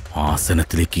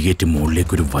 ആസനത്തിലേക്ക് കയറ്റി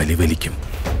മുകളിലേക്കൊരു വലി വലിക്കും.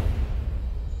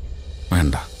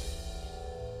 വേണ്ട,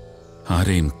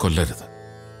 ആരെയും കൊല്ലരുത്.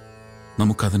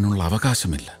 നമുക്കതിനുള്ള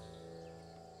അവകാശമില്ല.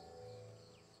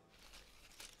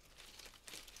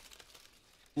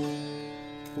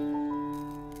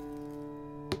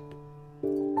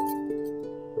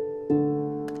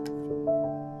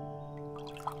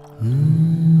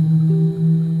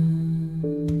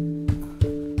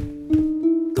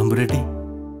 തമ്പുരാട്ടി,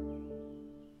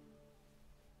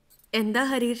 എന്താ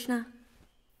ഹരികൃഷ്ണ?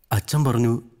 അച്ഛൻ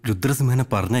പറഞ്ഞു രുദ്രസിംഹനെ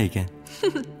പറഞ്ഞയക്കാൻ.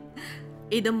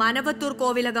 ഇത് മനവത്തൂർ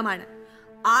കോവിലകമാണ്.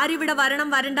 ആരിവിടെ വരണം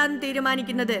വരണ്ടെന്ന്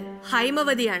തീരുമാനിക്കുന്നത്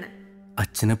ഹൈമവതിയാണ്.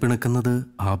 അച്ഛനെ പിണക്കുന്നത്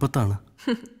ആപത്താണ്.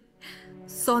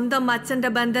 സ്വന്തം അച്ഛന്റെ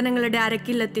ബന്ധനങ്ങളുടെ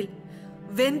അരക്കില്ലത്തിൽ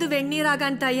വെന്തു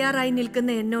വെണ്ണീറാകാൻ തയ്യാറായി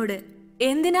നിൽക്കുന്ന എന്നോട്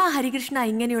എന്തിനാ ഹരികൃഷ്ണ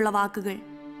ഇങ്ങനെയുള്ള വാക്കുകൾ?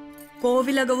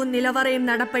 കോവിലകവും നിലവറയും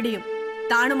നടപ്പടിയും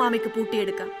താണുമാമയ്ക്ക്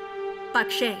പൂട്ടിയെടുക്കാം.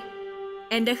 പക്ഷേ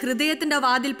എന്റെ ഹൃദയത്തിന്റെ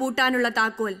വാതിൽ പൂട്ടാനുള്ള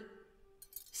താക്കോൽ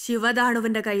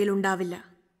ശിവതാണുവിന്റെ കയ്യിൽ ഉണ്ടാവില്ല.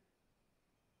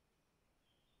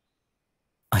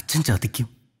 അച്ഛൻ ചതിക്കും.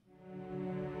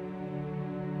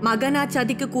 മകൻ ആ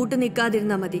ചതിക്ക് കൂട്ടു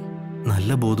നിൽക്കാതിരുന്നാ മതി.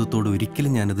 നല്ല ബോധത്തോട്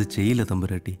ഒരിക്കലും ഞാനത് ചെയ്യില്ല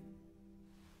തമ്പുരാട്ടി.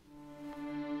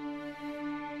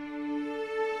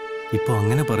 ഇപ്പൊ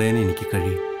അങ്ങനെ പറയാൻ എനിക്ക്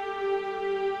കഴിയും.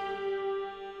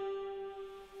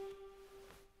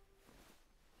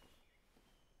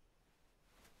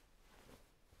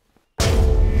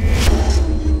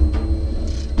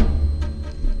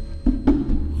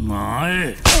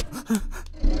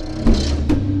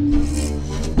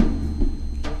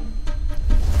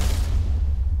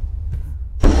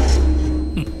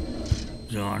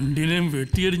 രണ്ടിനെയും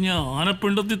വെട്ടിയടിഞ്ഞ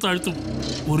ആനപ്പിണ്ടത്തിൽ താഴ്ത്തും.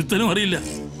 ഒരുത്തനും അറിയില്ല.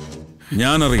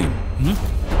 ഞാൻ അറിയും.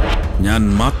 ഞാൻ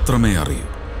മാത്രമേ അറിയൂ.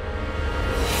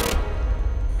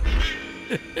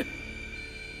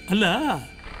 അല്ല,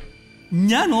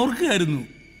 ഞാൻ ഓർക്കുകയായിരുന്നു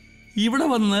ഇവിടെ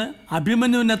വന്ന്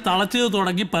അഭിമന്യുവിനെ തളച്ചത്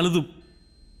തുടങ്ങി പലതും.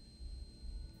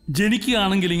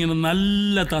 ജനിക്കുകയാണെങ്കിൽ ഇങ്ങനെ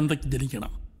നല്ല തന്തയ്ക്ക്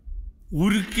ജനിക്കണം.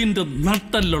 ഉരുക്കിന്റെ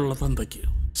നട്ടലുള്ള തന്തയ്ക്ക്.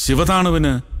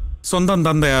 ശിവതാണുവിന് സ്വന്തം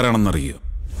തന്ത ആരാണെന്നറിയോ?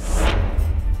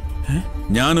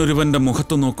 ഞാനൊരുവന്റെ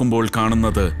മുഖത്തു നോക്കുമ്പോൾ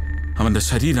കാണുന്നത് അവന്റെ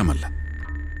ശരീരമല്ല,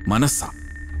 മനസ്സാ.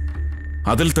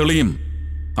 അതിൽ തെളിയും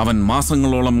അവൻ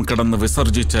മാസങ്ങളോളം കിടന്ന്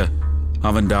വിസർജിച്ച്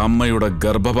അവന്റെ അമ്മയുടെ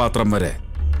ഗർഭപാത്രം വരെ.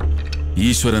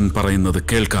 ഈശ്വരൻ പറയുന്നത്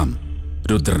കേൾക്കാം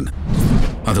രുദ്രന്.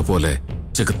 അതുപോലെ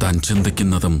ചെകുത്താൻ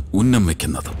ചിന്തിക്കുന്നതും ഉന്നം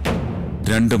വയ്ക്കുന്നതും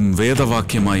രണ്ടും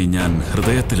വേദവാക്യമായി ഞാൻ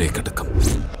ഹൃദയത്തിലേക്കെടുക്കും.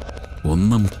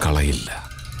 ഒന്നും കളയില്ല.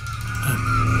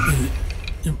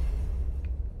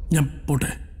 ഞാൻ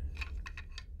പോട്ടെ.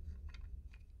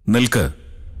 നിൽക്ക്.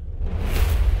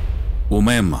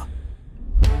 ഉമയമ്മ.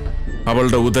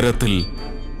 അവളുടെ ഉദരത്തിൽ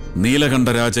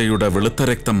നീലകണ്ഠരാജയുടെ വെളുത്ത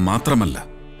രക്തം മാത്രമല്ല,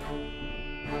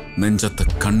 നെഞ്ചത്ത്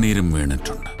കണ്ണീരും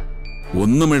വീണിട്ടുണ്ട്.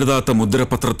 ഒന്നും എഴുതാത്ത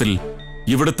മുദ്രപത്രത്തിൽ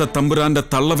ഇവിടുത്തെ തമ്പുരാന്റെ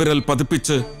തള്ളവിരൽ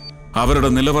പതിപ്പിച്ച് അവരുടെ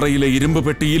നിലവറയിലെ ഇരുമ്പ്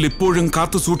പെട്ടിയിൽ ഇപ്പോഴും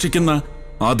കാത്തു സൂക്ഷിക്കുന്ന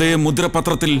അതേ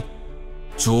മുദ്രപത്രത്തിൽ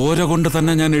ചോര കൊണ്ട്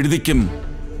തന്നെ ഞാൻ എഴുതിക്കും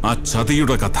ആ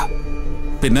ചതിയുടെ കഥ.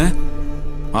 പിന്നെ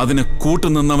അതിന്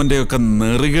കൂട്ടുനിന്നവന്റെയൊക്കെ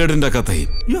നെറികേടിന്റെ കഥയും.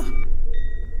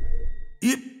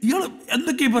 ഇയാള്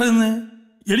എന്തൊക്കെയാ പറയുന്നത്?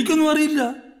 എനിക്കൊന്നും അറിയില്ല.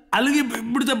 അല്ലെങ്കിൽ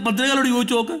ഇവിടുത്തെ പത്രികകളോട്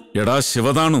ചോദിച്ചു നോക്ക്. എടാ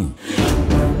ശിവതാണു,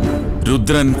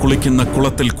 രുദ്രൻ കുളിക്കുന്ന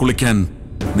കുളത്തിൽ കുളിക്കാൻ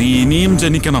നീ ഇനിയും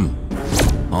ജനിക്കണം.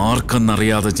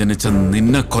 ആർക്കെന്നറിയാതെ ജനിച്ച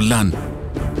നിന്നെ കൊല്ലാൻ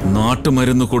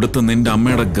നാട്ടുമരുന്ന് കൊടുത്ത് നിന്റെ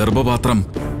അമ്മയുടെ ഗർഭപാത്രം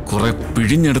കുറെ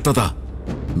പിഴിഞ്ഞെടുത്തതാ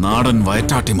നാടൻ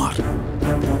വയറ്റാട്ടിമാർ.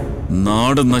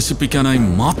 നാട് നശിപ്പിക്കാനായി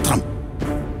മാത്രം.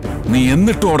 നീ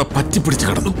എന്നിട്ടും അവിടെ പറ്റിപ്പിടിച്ച്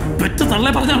കിടന്നു. പെറ്റ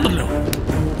തള്ളെ പറഞ്ഞാണല്ലോ.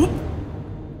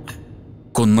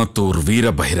 കുന്നത്തൂർ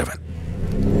വീരഭൈരവൻ.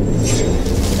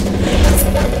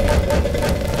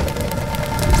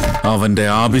 അവന്റെ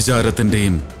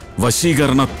ആഭിചാരത്തിന്റെയും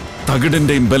വശീകരണ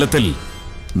തകിടിന്റെയും ബലത്തിൽ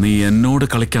നീ എന്നോട്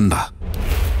കളിക്കണ്ട.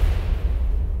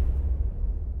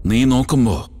 നീ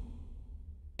നോക്കുമ്പോ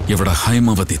ഇവിടെ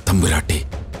ഹൈമവതി തമ്പുരാട്ടി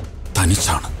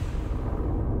തനിച്ചാണ്.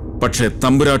 പക്ഷെ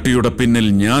തമ്പുരാട്ടിയുടെ പിന്നിൽ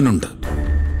ഞാനുണ്ട്.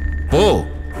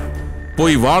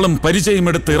 പോയി വാളും പരിചയം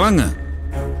എടുത്ത് ഇറങ്ങ്.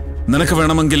 നിനക്ക്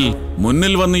വേണമെങ്കിൽ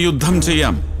മുന്നിൽ വന്ന് യുദ്ധം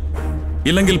ചെയ്യാം,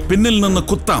 ഇല്ലെങ്കിൽ പിന്നിൽ നിന്ന്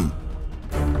കുത്താം.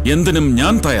 എന്തിനും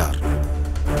ഞാൻ തയ്യാർ.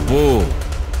 പോ.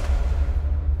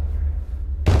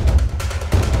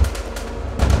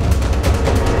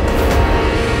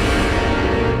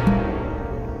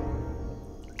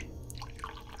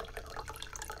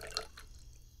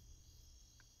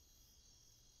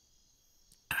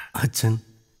 അച്ഛൻ,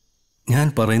 ഞാൻ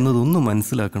പറയുന്നതൊന്നും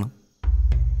മനസ്സിലാക്കണം.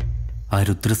 ആ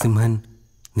രുദ്രസിംഹൻ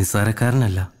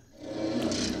നിസ്സാരക്കാരനല്ല.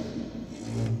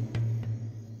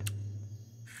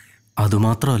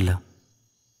 അതുമാത്രമല്ല,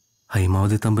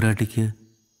 ഹൈമാവതി തമ്പുരാട്ടിക്ക്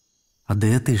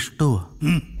അദ്ദേഹത്തെ ഇഷ്ടമാ.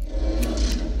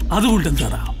 അതുകൊണ്ട്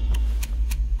എന്താടാ,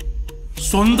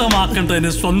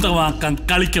 സ്വന്തമാക്കേണ്ടതിന് സ്വന്തമാക്കാൻ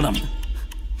കളിക്കണം.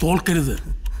 തോൽക്കരുത്,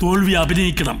 തോൽവി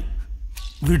അഭിനയിക്കണം.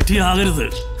 വിട്ടിയാകരുത്,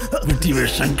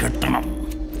 വിട്ടിവേഷം കെട്ടണം.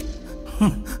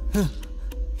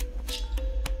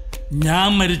 ഞാൻ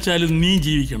മരിച്ചാലും നീ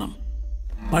ജീവിക്കണം.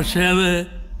 പക്ഷേ അത്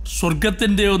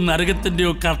സ്വർഗത്തിൻ്റെയോ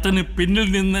നരകത്തിൻ്റെയോ കർട്ടന് പിന്നിൽ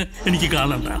നിന്ന് എനിക്ക്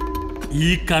കാണണ്ട. ഈ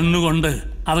കണ്ണുകൊണ്ട്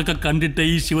അതൊക്കെ കണ്ടിട്ട്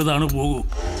ഈ ശിവതാണ് പോകൂ.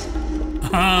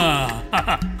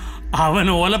 അവൻ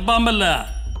ഓലപ്പാമ്പല്ല,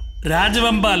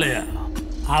 രാജവെമ്പാലയാ.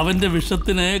 അവന്റെ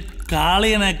വിഷത്തിന്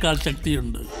കാളിയനേക്കാൾ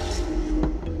ശക്തിയുണ്ട്.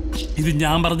 ഇത്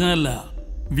ഞാൻ പറഞ്ഞതല്ല,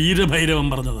 വീരഭൈരവൻ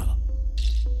പറഞ്ഞതാ.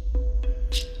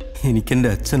 എനിക്കെൻ്റെ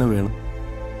അച്ഛനെ വേണം.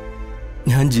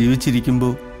 ഞാൻ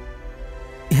ജീവിച്ചിരിക്കുമ്പോൾ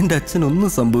എൻ്റെ അച്ഛനൊന്നും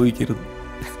സംഭവിക്കരുത്.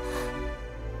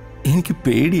 എനിക്ക്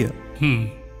പേടിയാ.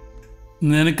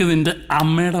 നിനക്ക് നിന്റെ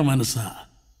അമ്മയുടെ മനസ്സാ.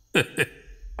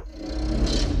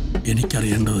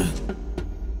 എനിക്കറിയേണ്ടത്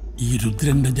ഈ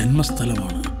രുദ്രന്റെ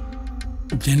ജന്മസ്ഥലമാണ്,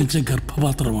 ജനിച്ച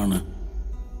ഗർഭപാത്രമാണ്.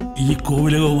 ഈ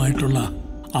കോവിലകവുമായിട്ടുള്ള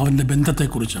അവന്റെ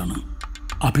ബന്ധത്തെക്കുറിച്ചാണ്.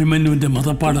 അഭിമന്യുവിന്റെ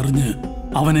മതപ്പാടറിഞ്ഞ്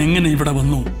അവൻ എങ്ങനെ ഇവിടെ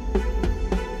വന്നു?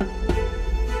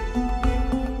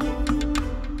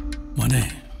 മോനെ,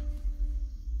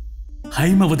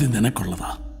 ഹൈമവതി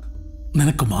നിനക്കുള്ളതാ,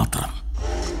 നിനക്ക് മാത്രം.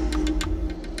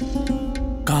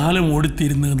 കാലം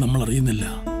ഓടിത്തീരുന്നത് നമ്മൾ അറിയുന്നില്ല.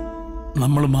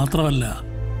 നമ്മൾ മാത്രമല്ല,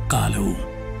 കാലവും.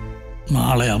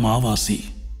 നാളെ അമാവാസി.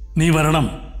 നീ വരണം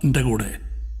എന്റെ കൂടെ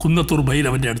കുന്നത്തൂർ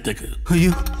ഭൈരവന്റെ അടുത്തേക്ക്.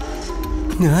 അയ്യോ,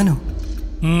 ഞാനോ?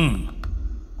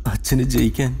 അച്ഛന്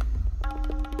ജയിക്കാൻ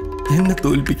എന്നെ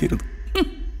തോൽപ്പിക്കരുത്.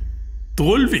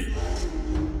 തോൽവി?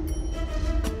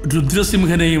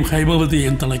 രുദ്രസിംഹനെയും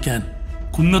ഹൈമവതിയെയും തളയ്ക്കാൻ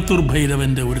കുന്നത്തൂർ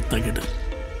ഭൈരവന്റെ ഒരു തകിട്.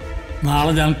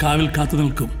 നാളെ ഞാൻ കാവിൽ കാത്തു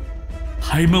നിൽക്കും.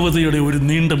 ഹൈമവതിയുടെ ഒരു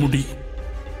നീണ്ട മുടി,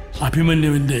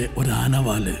 അഭിമന്യുവിന്റെ ഒരു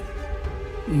ആനവാല്.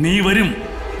 നീ വരും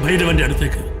ഭൈരവന്റെ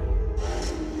അടുത്തേക്ക്.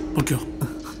 പൊക്കോ,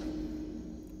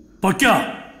 പൊക്കോ.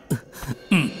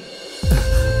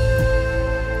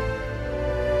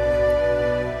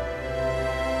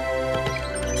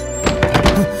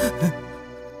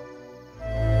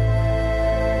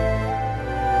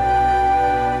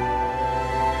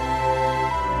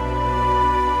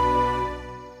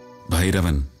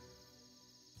 ഭൈരവൻ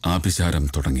ആഭിചാരം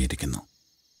തുടങ്ങിയിരിക്കുന്നു.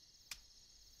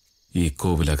 ഈ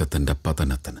കോവിലകത്തിന്റെ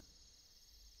പതനത്തിന്.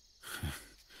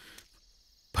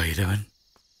 ഭൈരവൻ?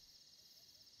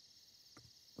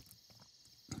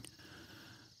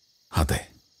 അതെ,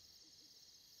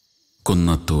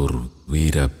 കുന്നത്തൂർ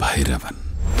വീരഭൈരവൻ.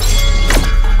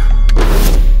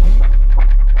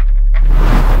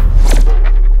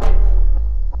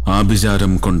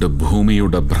 ആഭിചാരം കൊണ്ട്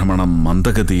ഭൂമിയുടെ ഭ്രമണം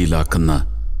മന്ദഗതിയിലാക്കുന്ന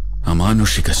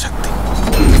അമാനുഷിക ശക്തി.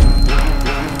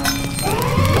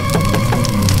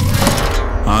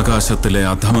 ആകാശത്തിലെ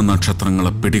അധമ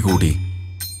നക്ഷത്രങ്ങളെ പിടികൂടി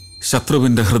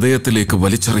ശത്രുവിന്റെ ഹൃദയത്തിലേക്ക്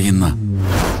വലിച്ചെറിയുന്ന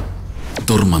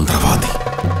ദുർമന്ത്രവാദി.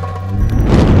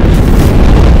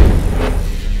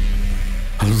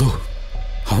 അല്ലോ,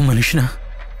 അവൻ മനുഷ്യനാ?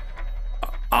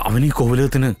 അവൻ ഈ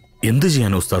കോവിലകത്തിന് എന്തു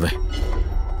ചെയ്യാൻ ഉസ്താദെ?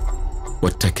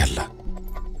 ഒറ്റയ്ക്കല്ല,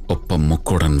 ഒപ്പം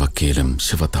മുക്കോടൻ വക്കീലും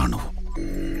ശിവതാണുവും.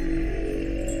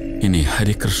 ഇനി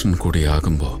ഹരികൃഷ്ണൻ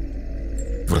കൂടിയാകുമ്പോ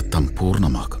വൃത്തം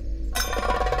പൂർണ്ണമാകും.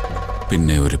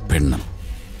 പിന്നെ ഒരു പെണ്ണും.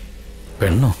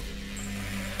 പെണ്ണോ?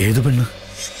 ഏത് പെണ്ണ്?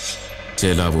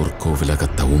 ചേലാവൂർ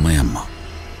കോവിലകത്ത ഉമയമ്മ.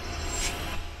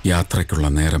 യാത്രയ്ക്കുള്ള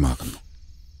നേരമാകുന്നു.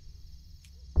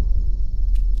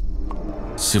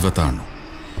 ശിവതാണു,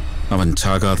 അവൻ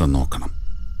ചാകാതെ നോക്കണം.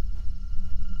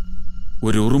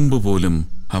 ഒരു ഉറുമ്പ് പോലും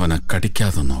അവനെ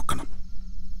കടിക്കാതെ നോക്കണം.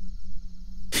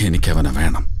 എനിക്കവനെ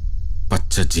വേണം,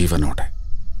 പച്ച ജീവനോടെ.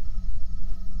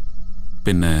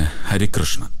 പിന്നെ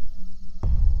ഹരികൃഷ്ണൻ,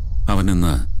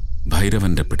 അവനിന്ന്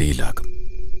ഭൈരവന്റെ പിടിയിലാകും.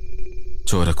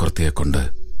 ചോരക്കുർത്തിയെ കൊണ്ട്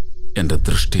എന്റെ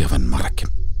ദൃഷ്ടി അവൻ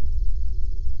മറയ്ക്കും.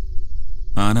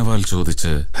 ആനവാൽ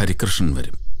ചോദിച്ച് ഹരികൃഷ്ണൻ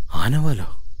വരും. ആനവാലോ?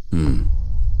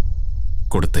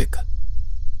 കൊടുത്തേക്ക്.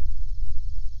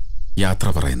 യാത്ര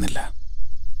പറയുന്നില്ല.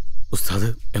 ഉസ്താദ്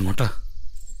എങ്ങോട്ടാ?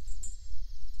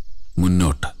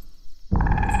 മുന്നോട്ട്.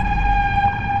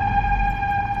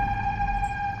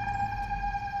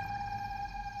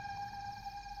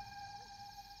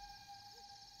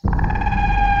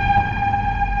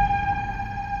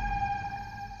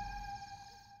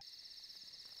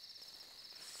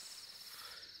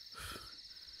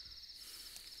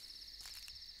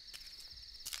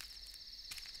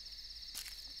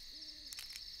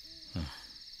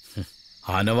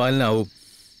 ആനവാലിനാവും.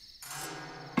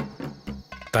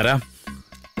 തരാം.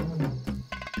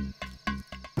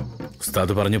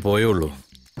 ഉസ്താദ് പറഞ്ഞു പോയേ ഉള്ളൂ.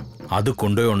 അത്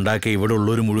കൊണ്ടുപോയി ഉണ്ടാക്കി ഇവിടെ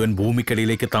ഉള്ളൊരു മുഴുവൻ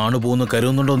ഭൂമിക്കടിയിലേക്ക് താണുപോകുന്നു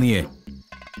കരുതുന്നുണ്ടോ നീയെ?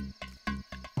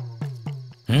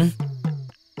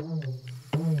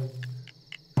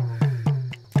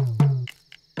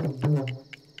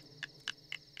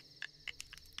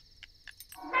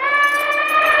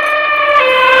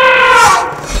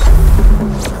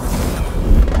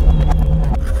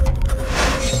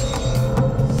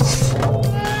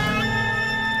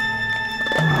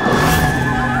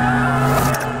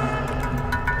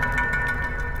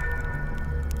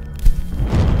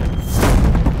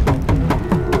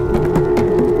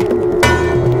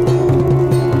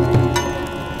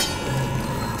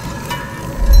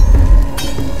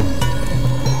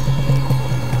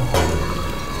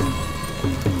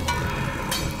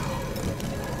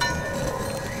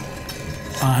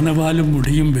 ആനവാലും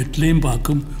മുടിയും വെറ്റിലയും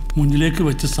പാക്കും മുന്നിലേക്ക്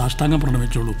വെച്ച് സാഷ്ടാംഗം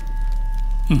പ്രണമിച്ചോളൂ.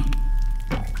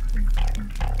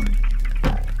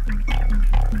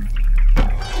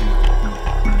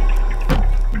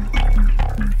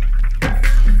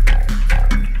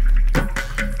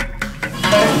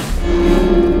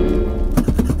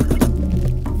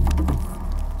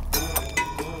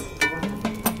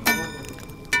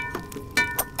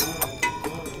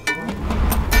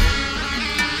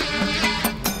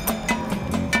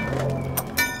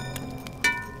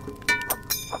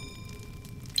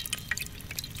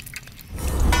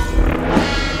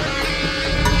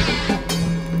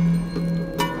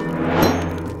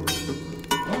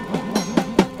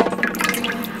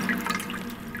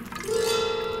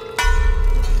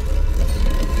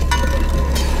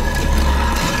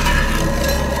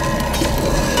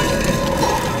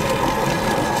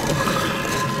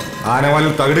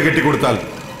 ആനവാലിൽ തകിട് കെട്ടിക്കൊടുത്താൽ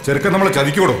ചെറുക്കൻ നമ്മളെ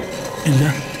ചതിക്കൂടോ? ഇല്ല.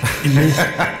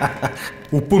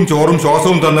 ഉപ്പും ചോറും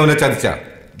ശ്വാസവും തന്നവനെ ചതിച്ച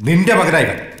നിന്റെ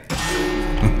മകനായി.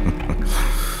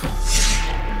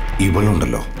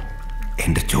 ഇവളുണ്ടല്ലോ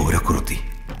എന്റെ ചോരക്കുറുത്തി,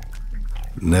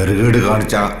 നെറുകേട്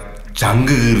കാണിച്ച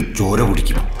ചങ്ക് കീറി ചോര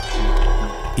കുടിക്കും.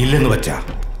 ഇല്ലെന്ന് വെച്ച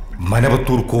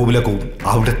മനവത്തൂർ കോവിലകവും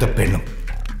അവിടുത്തെ പെണ്ണും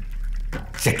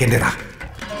ചെക്കൻ്റെതാ.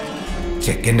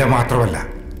 ചെക്കൻ്റെ മാത്രമല്ല,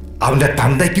 അവന്റെ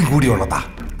തന്തയ്ക്കും കൂടിയുള്ളതാ.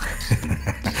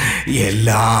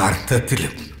 എല്ലാ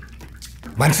അർത്ഥത്തിലും.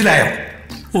 മനസ്സിലായോ?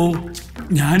 ഓ,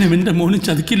 ഞാനും എൻ്റെ മോന്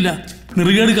ചതിക്കില്ല,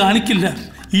 നെറുകേട് കാണിക്കില്ല.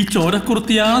 ഈ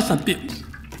ചോരക്കുർത്തിയാണ് സത്യം.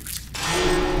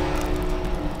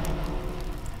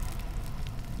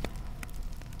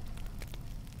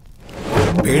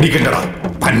 പേടിക്കണ്ടടാ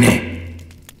പന്നെ.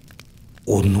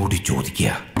 ഒന്നുകൂടി ചോദിക്കുക,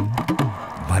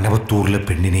 മനവത്തൂരിലെ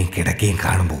പെണ്ണിനെയും കിടക്കയും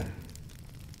കാണുമ്പോ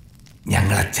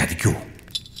ഞങ്ങളെ ചതിക്കൂ?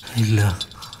 ഇല്ല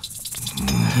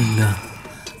ഇല്ല.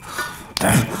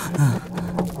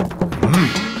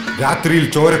 രാത്രിയിൽ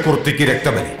ചോരക്കുർത്തിക്ക്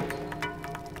രക്തബലി.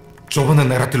 ചുവന്ന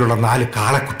നിറത്തിലുള്ള 4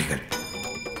 കാളക്കുട്ടികൾ,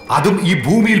 അതും ഈ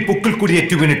ഭൂമിയിൽ പൊക്കിൽ കൂടി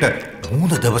ഏറ്റു വീണിട്ട്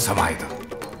 3 ദിവസമായത്.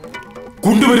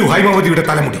 കൊണ്ടുവരൂ ഹൈമവതിയുടെ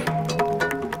തലമുടി.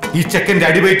 ഈ ചെക്കന്റെ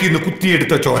അടിവയറ്റിൽ നിന്ന്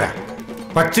കുത്തിയെടുത്ത ചോര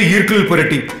പച്ച ഈർക്കിളിൽ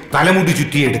പുരട്ടി തലമുടി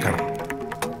ചുറ്റിയെടുക്കണം.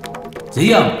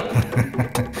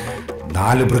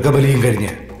 4 മൃഗബലിയും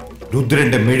കഴിഞ്ഞ്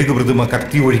രുദ്രന്റെ മെഴുകു പ്രതിമ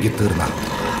കത്തി ഒഴുകി തീർന്ന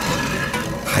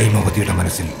ഹൈമവതിയുടെ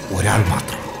മനസ്സിൽ ഒരാൾ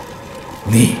മാത്രം,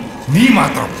 നീ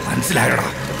മാത്രം. മനസ്സിലായോടാ?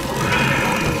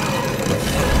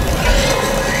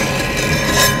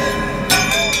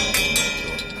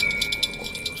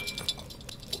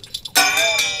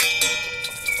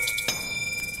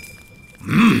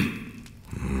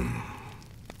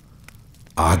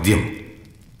 ആദ്യം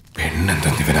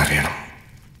പെണ്ണെന്തെന്നിവനറിയണം.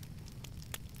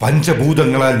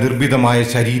 പഞ്ചഭൂതങ്ങളാൽ നിർമ്മിതമായ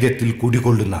ശരീരത്തിൽ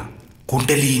കുടികൊള്ളുന്ന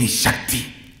കുണ്ടലീനി ശക്തി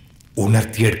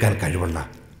ഉണർത്തിയെടുക്കാൻ കഴിവുള്ള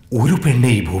ഒരു പെണ്ണേ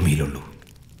ഈ ഭൂമിയിലുള്ളൂ.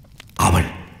 അവൾ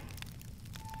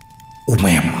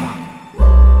ഉമയമ്മ.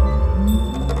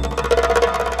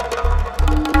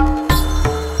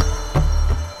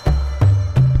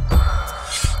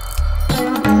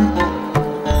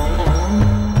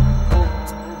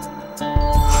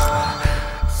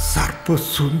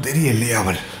 സുന്ദരിയല്ലേ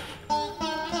അവൾ?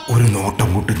 ഒരു നോട്ടം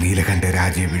കൊണ്ട് നീലകണ്ഠ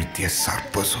രാജയെ വീഴ്ത്തിയ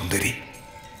സർപ്പസുന്ദരി.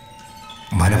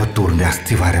 മനവത്തൂറിന്റെ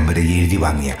അസ്ഥിവാരം വരെ എഴുതി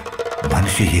വാങ്ങിയ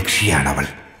മനുഷ്യയക്ഷിയാണവൾ,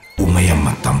 ഉമയമ്മ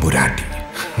തമ്പുരാട്ടി.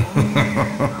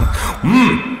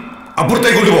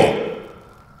 അപ്പുറത്തേക്ക് കൊണ്ടുപോ.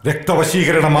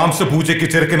 രക്തവശീകരണ മാംസപൂജയ്ക്ക്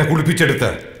ചെറുക്കനെ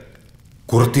കുളിപ്പിച്ചെടുത്ത്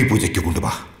കുറത്തി പൂജയ്ക്ക്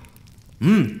കൊണ്ടുപോവാ.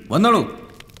 വന്നോളൂ.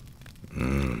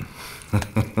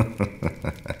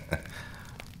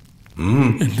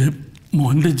 എൻ്റെ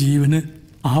മോൻ്റെ ജീവന്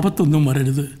ആപത്തൊന്നും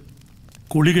വരരുത്.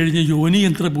 കുളി കഴിഞ്ഞ്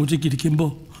യോനിയന്ത്ര പൂജയ്ക്ക് ഇരിക്കുമ്പോൾ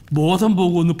ബോധം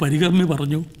പോകുമെന്ന് പരികർമ്മി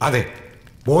പറഞ്ഞു. അതെ,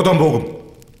 ബോധം പോകും.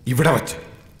 ഇവിടെ വച്ച്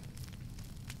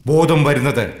ബോധം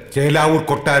വരുന്നത് ചേലാവൂർ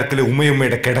കൊട്ടാരത്തിലെ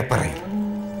ഉമയമ്മയുടെ കിടപ്പറയിൽ.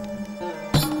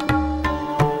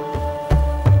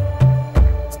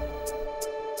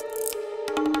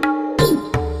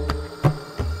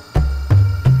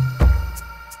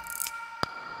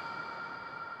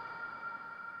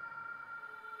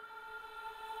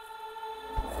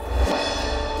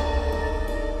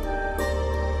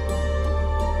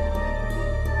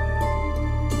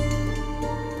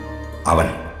 അവൻ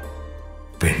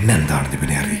പെണ്ണെന്താണെന്ന്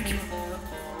ഇവനെ അറിയിക്കും.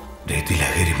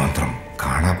 രതിലഹരി മന്ത്രം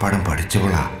കാണാപ്പാടം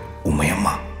പഠിച്ചവളാ ഉമയമ്മ.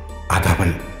 അതവൾ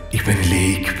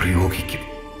ഇവനിലേക്ക് പ്രയോഗിക്കും.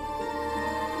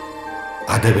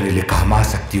 അതവനിലെ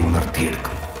കാമാസക്തി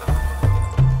ഉണർത്തിയെടുക്കും.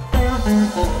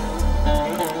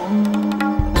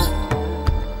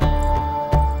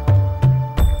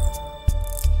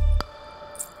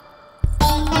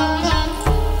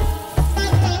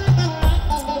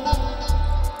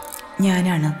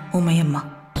 ഞാനാണ് ഉമയമ്മ,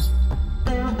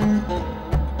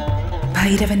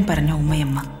 ഭൈരവൻ പറഞ്ഞ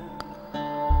ഉമയമ്മ.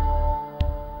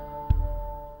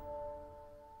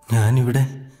 ഞാനിവിടെ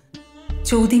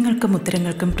ചോദ്യങ്ങൾക്കും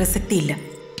ഉത്തരങ്ങൾക്കും പ്രസക്തിയില്ല.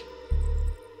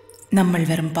 നമ്മൾ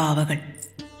വെറും പാവകൾ,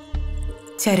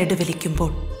 ചരട്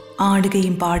വലിക്കുമ്പോൾ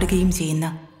ആടുകയും പാടുകയും ചെയ്യുന്ന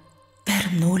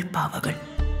വെറും നൂൽപാവകൾ.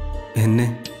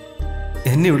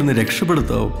 എന്നെ ഇവിടുന്ന്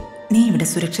രക്ഷപ്പെടുത്താവും. നീ ഇവിടെ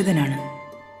സുരക്ഷിതനാണ്.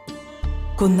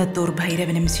 കുന്നത്തൂർ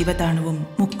ഭൈരവനും ശിവതാണുവും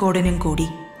മുക്കോടനും കൂടി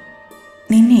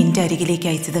നിന്നെ എൻ്റെ അരികിലേക്ക്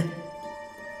അയച്ചത്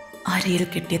അരയിൽ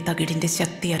കെട്ടിയ തകിടിന്റെ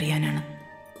ശക്തി അറിയാനാണ്.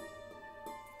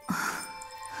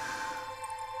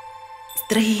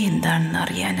 സ്ത്രീ എന്താണെന്ന്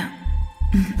അറിയാനാ.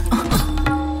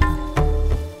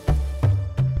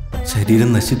 ശരീരം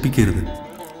നശിപ്പിക്കരുത്,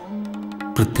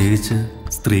 പ്രത്യേകിച്ച്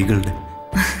സ്ത്രീകളുടെ.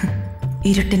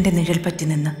 ഇരുട്ടിന്റെ നിഴൽ പറ്റി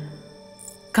നിന്ന്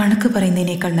കണക്ക്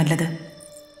പറയുന്നതിനേക്കാൾ നല്ലത്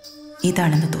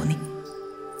ഇതാണെന്ന് തോന്നി.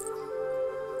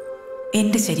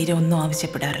 എൻ്റെ ശരീരം ഒന്നും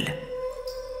ആവശ്യപ്പെടാറില്ല.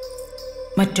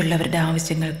 മറ്റുള്ളവരുടെ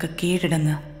ആവശ്യങ്ങൾക്ക്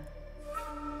കീഴടങ്ങുക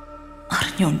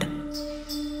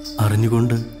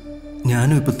അറിഞ്ഞുകൊണ്ട്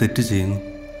ഞാനും ഇപ്പൊ തെറ്റ് ചെയ്യുന്നു,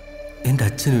 എൻ്റെ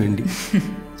അച്ഛന് വേണ്ടി.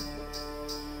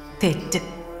 തെറ്റ്,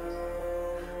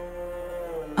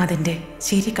 അതിൻ്റെ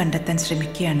ശരി കണ്ടെത്താൻ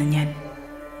ശ്രമിക്കുകയാണ് ഞാൻ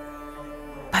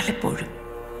പലപ്പോഴും.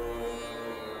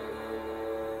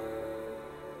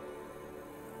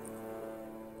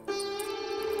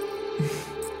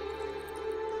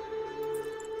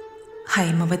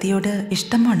 ഹൈമവതിയോട്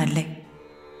ഇഷ്ടമാണല്ലേ?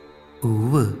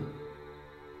 ഉവ്വ്.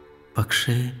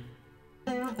 പക്ഷേ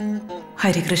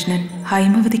ഹരികൃഷ്ണൻ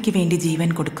ഹൈമവതിക്ക് വേണ്ടി ജീവൻ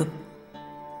കൊടുക്കും,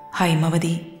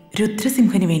 ഹൈമവതി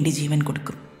രുദ്രസിംഹന് വേണ്ടി ജീവൻ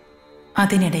കൊടുക്കും.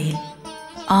 അതിനിടയിൽ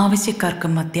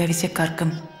ആവശ്യക്കാർക്കും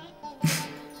അത്യാവശ്യക്കാർക്കും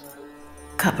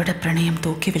കപടപ്രണയം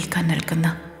തൂക്കി വിൽക്കാൻ നിൽക്കുന്ന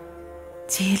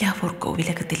ചേലാവൂർ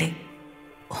കോവിലകത്തിലെ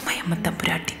ഉമയമ്മ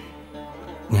തമ്പുരാട്ടി.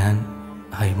 ഞാൻ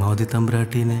ഹൈമാവതി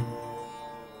തമ്പുരാട്ടീനെ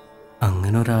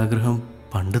അങ്ങനെ ഒരാഗ്രഹം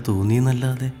പണ്ട്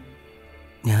തോന്നിയെന്നല്ലാതെ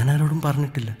ഞാൻ ആരോടും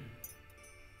പറഞ്ഞിട്ടില്ല.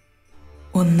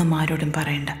 ഒന്നും ആരോടും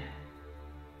പറയണ്ട.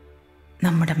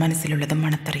 നമ്മുടെ മനസ്സിലുള്ളത്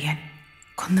മണത്തറിയാൻ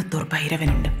കുന്നത്തൂർ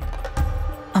ഭൈരവനുണ്ട്,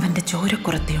 അവന്റെ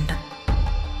ചോരക്കുറത്തിയുണ്ട്.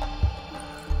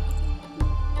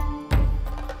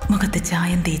 മുഖത്ത്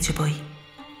ചായം തേച്ചുപോയി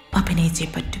അഭിനയിച്ചേ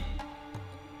പറ്റൂ.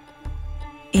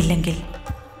 ഇല്ലെങ്കിൽ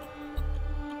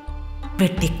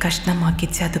വെട്ടി കഷ്ണമാക്കി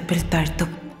ചതുപ്പിൽ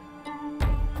താഴ്ത്തും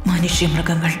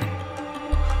മനുഷ്യമൃഗങ്ങൾ.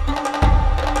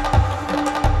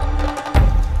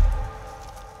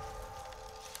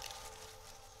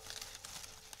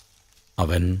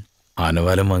 അവൻ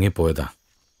ആനവാലം വാങ്ങിപ്പോയതാ.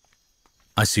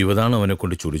 ആ ശിവതാണ് അവനെ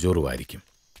കൊണ്ട് ചുടുചോറ് വാരിക്കും.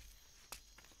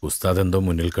 ഉസ്താദ് എന്തോ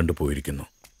മുന്നിൽ കണ്ടു പോയിരിക്കുന്നു.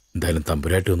 എന്തായാലും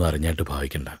തമ്പുരാട്ടി ഒന്നും അറിഞ്ഞായിട്ട്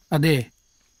ഭാവിക്കണ്ട. അതെ,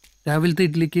 രാവിലത്തെ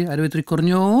ഇഡ്ലിക്ക് അരവത്തിരി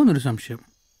കുറഞ്ഞോന്നൊരു സംശയം.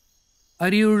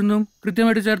 അരി ഉഴുന്നും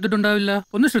കൃത്യമായിട്ട് ചേർത്തിട്ടുണ്ടാവില്ല.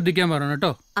 ഒന്ന് ശ്രദ്ധിക്കാൻ പറഞ്ഞു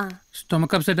കേട്ടോ.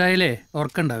 Stomach upset ആയാലേ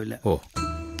ഓർക്കുണ്ടാവില്ല. ഓ,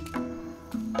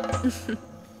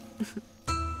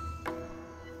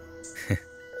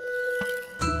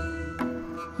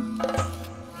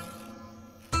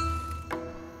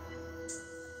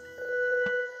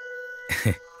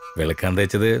 വെളുക്കാൻ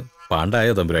തേച്ചത്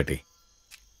പാണ്ടായോ തമ്പുരാട്ടി?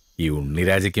 ഈ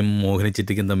ഉണ്ണിരാജയ്ക്കും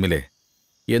മോഹിനിച്ചിറ്റിക്കും തമ്മില്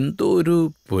എന്തോ ഒരു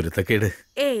പൊരുത്തക്കേട്.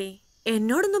 ഏയ്,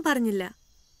 എന്നോടൊന്നും പറഞ്ഞില്ല.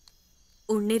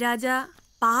 ഉണ്ണിരാജ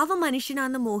പാവ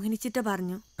മനുഷ്യനാന്ന് മോഹിനിച്ചിട്ട്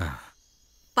പറഞ്ഞു.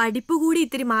 പഠിപ്പ് കൂടി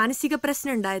ഇത്തിരി മാനസിക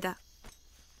പ്രശ്നം ഉണ്ടായതാ.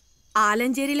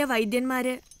 ആലഞ്ചേരിയിലെ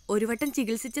വൈദ്യന്മാര് ഒരു വട്ടം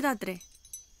ചികിത്സിച്ചതാത്രേ.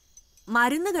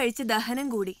 മരുന്ന് കഴിച്ച് ദഹനം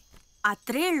കൂടി,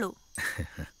 അത്രേ ഉള്ളൂ.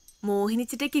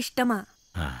 മോഹിനിച്ചിട്ടേക്ക് ഇഷ്ടമാ.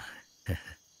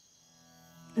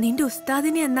 നിന്റെ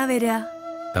ഉസ്താദിനെ എന്നാ വരാ?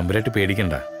 തമ്പുരാട്ടി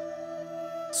പേടിക്കണ്ട.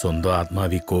 സ്വന്തം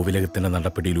ആത്മാവി കോവിലകത്തിന്റെ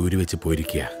നടപ്പടിയിൽ ഊരിവെച്ച്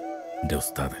പോയിരിക്കുക എന്റെ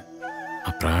ഉസ്താദ്.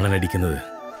 ആ പ്രാണനടിക്കുന്നത്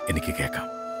എനിക്ക് കേൾക്കാം.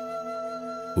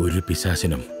 ഒരു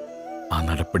പിശാചിനും ആ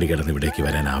നടപ്പടി കിടന്ന് ഇവിടേക്ക്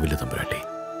വരാനാവില്ല തമ്പുരാട്ടി.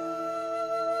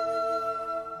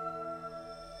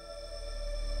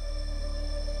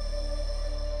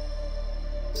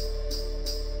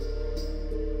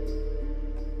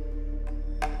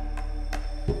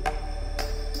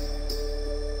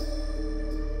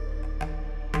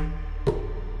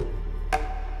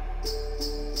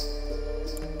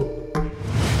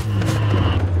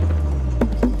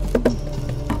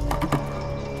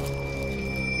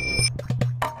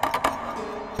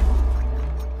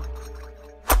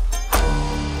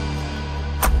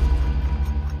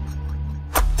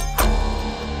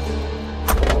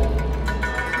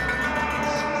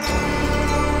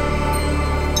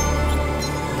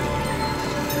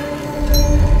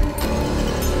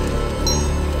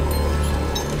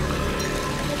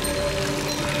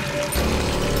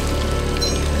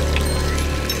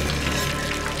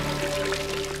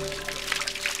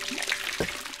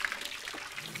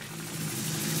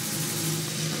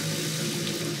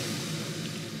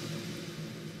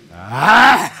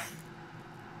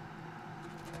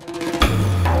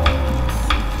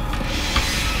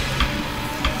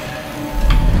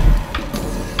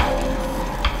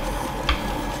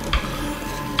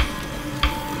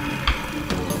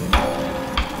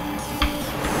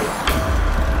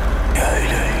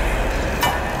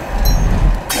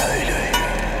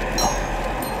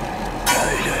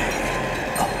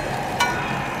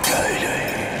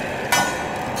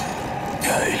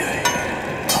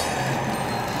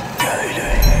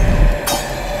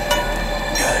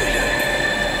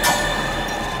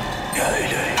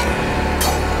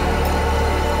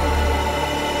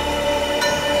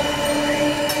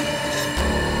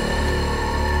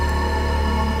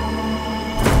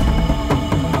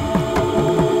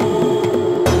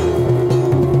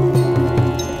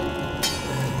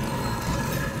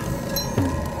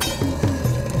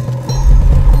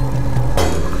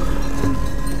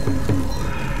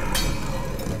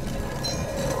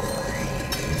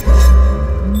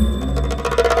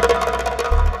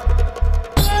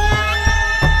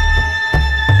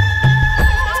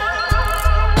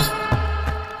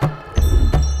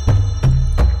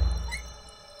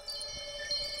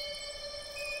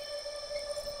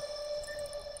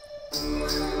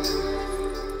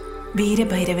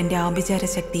 വീരഭൈരവന്റെ ആഭിചാര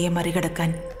ശക്തിയെ മറികടക്കാൻ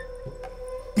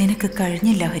നിനക്ക്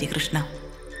കഴിഞ്ഞില്ല ഹരികൃഷ്ണ.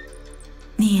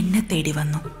 നീ എന്നെ തേടി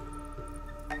വന്നു,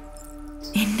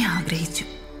 എന്നെ ആഗ്രഹിച്ചു.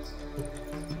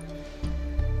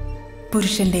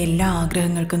 പുരുഷന്റെ എല്ലാ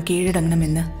ആഗ്രഹങ്ങൾക്കും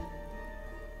കീഴടങ്ങണമെന്ന്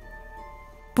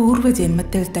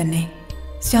പൂർവജന്മത്തിൽ തന്നെ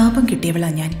ശാപം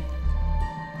കിട്ടിയവളാ ഞാൻ.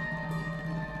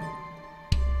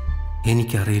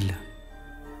 എനിക്കറിയില്ല,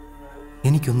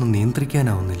 എനിക്കൊന്നും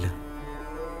നിയന്ത്രിക്കാനാവുന്നില്ല.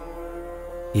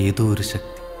 ഏതോ ഒരു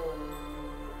ശക്തി.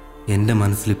 എൻ്റെ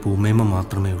മനസ്സിലിപ്പോൾ ഉമ്മേമ്മ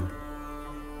മാത്രമേ ഉള്ളൂ,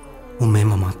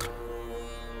 ഉമ്മേമ്മ മാത്രം.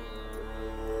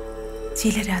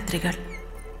 ചില രാത്രികൾ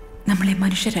നമ്മളെ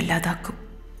മനുഷ്യരല്ലാതാക്കും.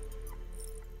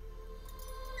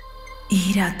 ഈ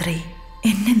രാത്രി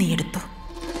എന്നെ നീ എടുത്തു,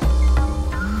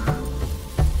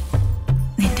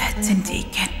 നിന്റെ അച്ഛൻ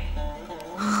ജയിക്കാൻ.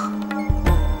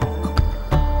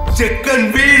 ചെക്കൻ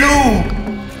വീണു,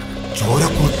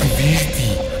 ചോരക്കുത്തി വീഴ്ത്തി.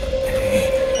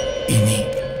 ഇനി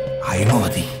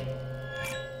ഹൈമവതി,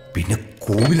 പിന്നെ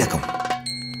കോവിലകം,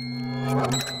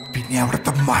 പിന്നെ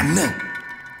അവിടുത്തെ മണ്ണ്.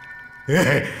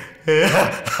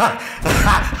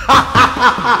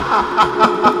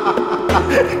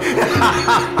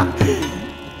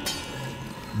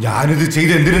 ഞാനിത്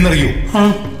ചെയ്ത് എന്തിനെന്നറിയോ?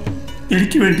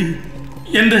 എനിക്ക് വേണ്ടി,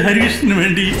 എന്റെ ഹരീഷിന്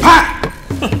വേണ്ടി.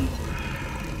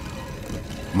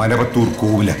 മനവത്തൂർ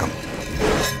കോവിലകം,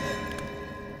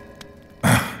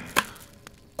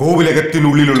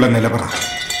 കോവിലകത്തിനുള്ളിലുള്ള നിലവറ,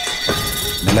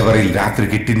 നിലവറയിൽ രാത്രി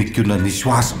കെട്ടി നിൽക്കുന്ന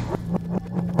നിശ്വാസം,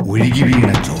 ഒഴുകി വീണ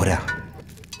ചോര,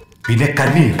 പിന്നെ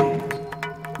കണ്ണീർ,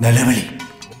 നിലവിളി.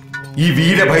 ഈ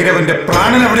വീരഭൈരവന്റെ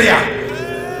പ്രാണൻ എവിടെയാ?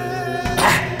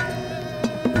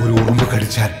 ഒരു ഉറുമ്പ്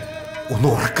കടിച്ചാൽ ഒന്ന്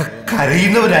ഉറക്ക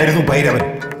കരയുന്നവനായിരുന്നു ഭൈരവൻ.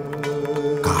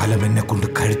 കാലം എന്നെ കൊണ്ട്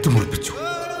കഴുത്തു മുറിപ്പിച്ചു,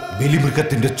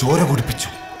 ബലിമൃഗത്തിന്റെ ചോര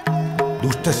കുടിപ്പിച്ചു.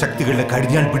 ദുഷ്ടശക്തികളുടെ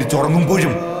കടിഞ്ഞാൻ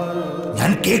പിടിച്ചുറങ്ങുമ്പോഴും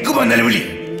ഞാൻ കേൾക്കുമോ നിലവിളി?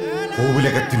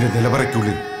 കോവിലകത്തിന്റെ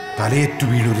നിലവറയ്ക്കുള്ളിൽ തലയേറ്റു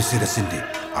വീണൊരു ശിരസിന്റെ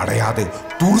അടയാതെ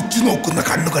തുറച്ചു നോക്കുന്ന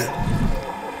കണ്ണുകൾ.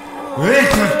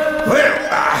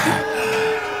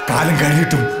 കാലം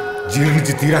കഴിഞ്ഞിട്ടും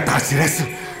ജീർണിച്ച് തീരാത്ത ആ ശിരസ്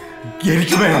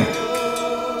എനിക്ക് വേണം.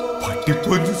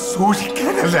 പട്ടിപ്പൊന്ന്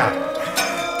സൂക്ഷിക്കാനല്ല,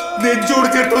 നെഞ്ചോട്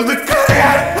ചേർത്തൊന്ന്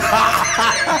കരയാൻ.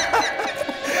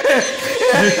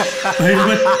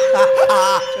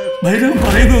 ഭൈരവൻ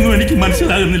പറയുന്നൊന്നും എനിക്ക്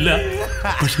മനസ്സിലാകുന്നില്ല.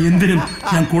 പക്ഷെ എന്തിനും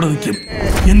ഞാൻ കൂടെ നിൽക്കും,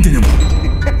 എന്തിനും.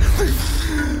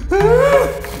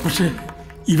 പക്ഷെ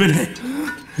ഇവനെ,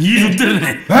 ഈ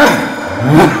രുദ്രനെ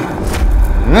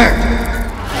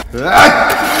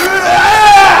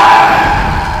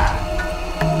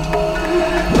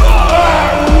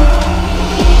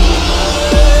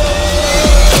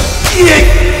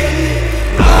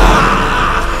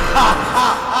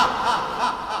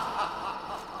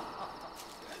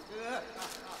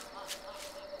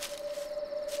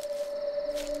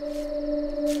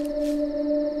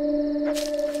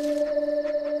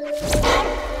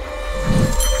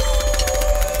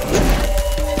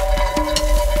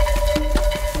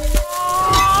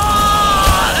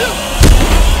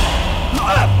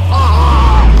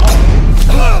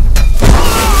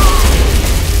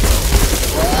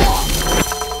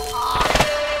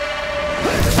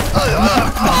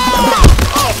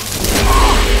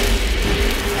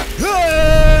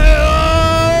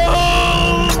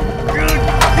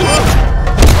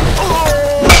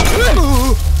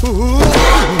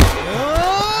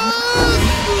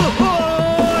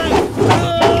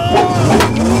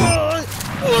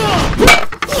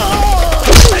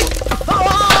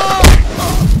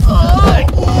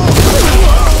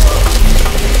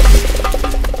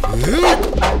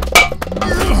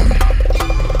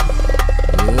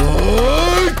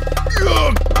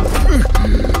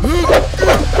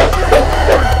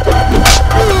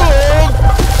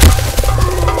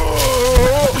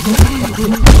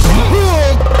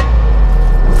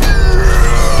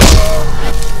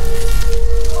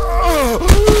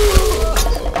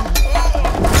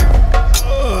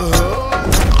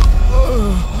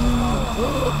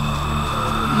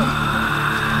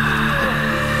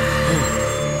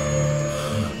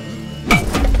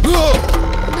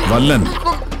വല്ലൻ,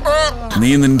 നീ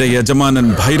നിന്റെ യജമാനൻ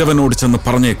ഭൈരവനോട് ചെന്ന്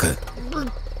പറഞ്ഞേക്ക്,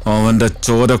 അവന്റെ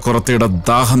ചോര കുറത്തിയുടെ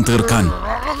ദാഹം തീർക്കാൻ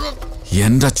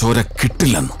എന്റെ ചോര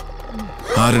കിട്ടില്ലെന്ന്.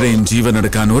 ആരുടെയും ജീവൻ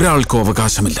എടുക്കാൻ ഒരാൾക്കും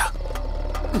അവകാശമില്ല.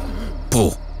 പോ.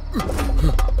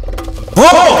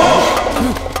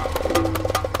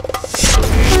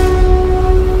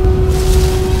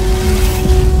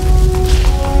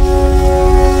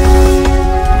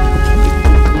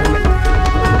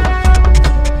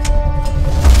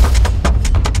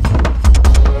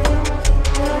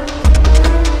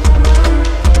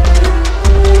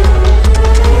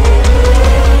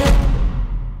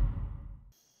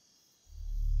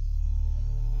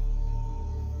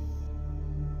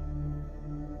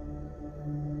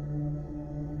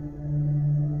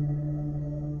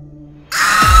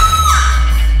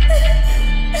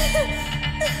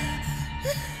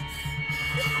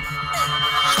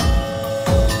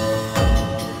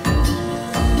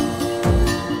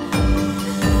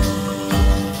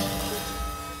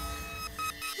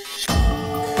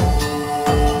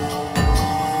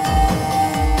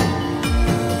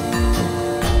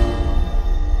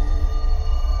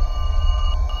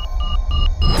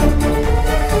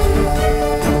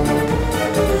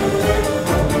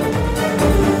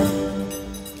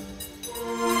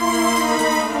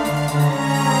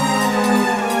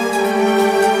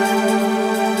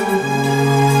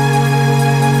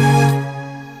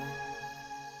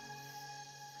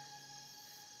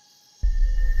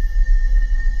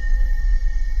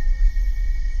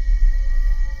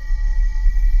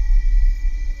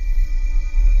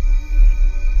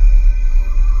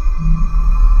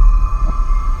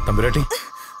 തമ്പുരാട്ടി,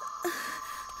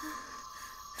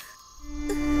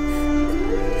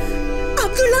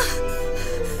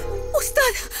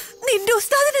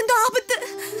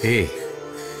 ഏയ്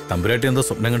തമ്പുരാട്ടി എന്തോ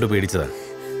സ്വപ്നം കണ്ടു പേടിച്ചതാ.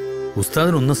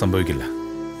 ഉസ്താദിനൊന്നും സംഭവിക്കില്ല.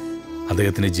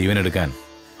 അദ്ദേഹത്തിന് ജീവൻ എടുക്കാൻ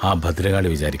ആ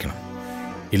ഭദ്രകാളി വിചാരിക്കണം.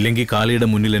 ഇല്ലെങ്കിൽ കാളിയുടെ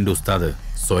മുന്നിൽ എന്റെ ഉസ്താദ്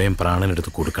സ്വയം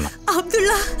പ്രാണനെടുത്ത് കൊടുക്കണം.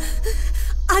 അബ്ദുള്ള,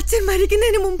 അച്ഛൻ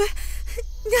മരിക്കുന്നതിന് മുമ്പ്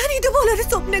ഞാൻ ഇതുപോലൊരു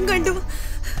സ്വപ്നം കണ്ടു.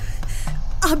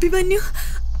 അഭിമന്യു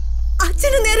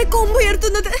അച്ഛന് നേരെ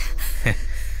കൊമ്പുയർത്തുന്നത്.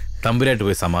 തമ്പുരായിട്ട്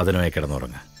പോയി സമാധാനമായി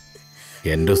കിടന്നുറങ്ങ.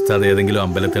 എന്റെ ഉസ്താദ് ഏതെങ്കിലും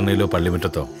അമ്പലത്തിണ്ണയിലോ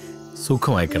പള്ളിമുറ്റത്തോ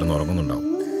സുഖമായി കിടന്നുറങ്ങുന്നുണ്ടാവും.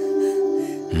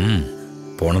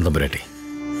 പോണം തമ്പുരാട്ടി.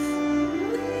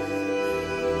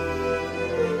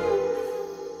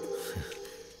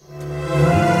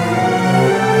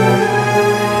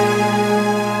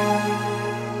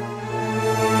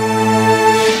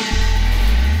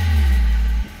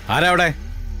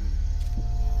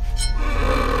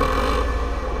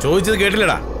 ചോദിച്ചത്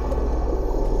കേട്ടില്ലടാ.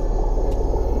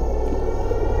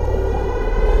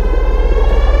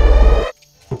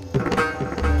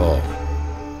 ഓ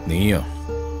നീയോ?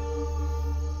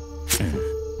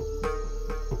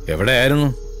 എവിടെയായിരുന്നു?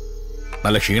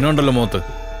 നല്ല ക്ഷീണമുണ്ടല്ലോ മുഖത്ത്.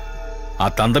 ആ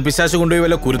തന്തപ്പിശാശ് കൊണ്ടുപോയി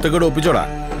വല്ല കുരുത്തക്കേട് ഒപ്പിച്ചോടാ.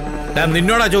 ഞാൻ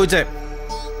നിന്നോടാ ചോദിച്ചേ.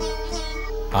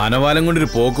 ആനവാലം കൊണ്ടൊരു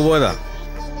പോക്ക് പോയതാ.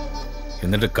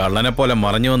 എന്നിട്ട് കള്ളനെ പോലെ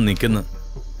മറഞ്ഞു വന്ന് നിൽക്കുന്നു.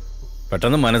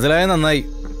 പെട്ടെന്ന് മനസ്സിലായ നന്നായി,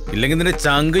 ഇല്ലെങ്കിൽ നിന്റെ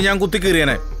ചങ്ക് ഞാൻ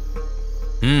കുത്തിക്കീറിയനെ.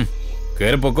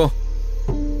 കേറിപ്പോക്കോ.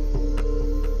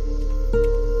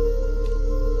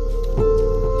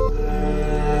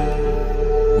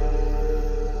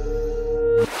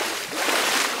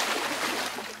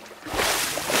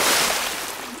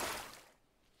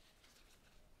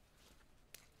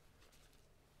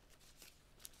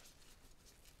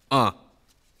 ആ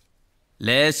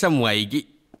ലേശം വൈകി.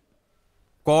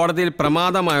 കോടതിയിൽ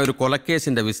പ്രമാദമായൊരു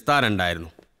കൊലക്കേസിന്റെ വിസ്താരം ഉണ്ടായിരുന്നു.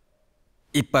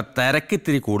 ഇപ്പൊ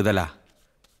തിരക്കിത്തിരി കൂടുതലാ.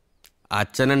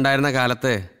 അച്ഛനുണ്ടായിരുന്ന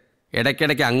കാലത്ത്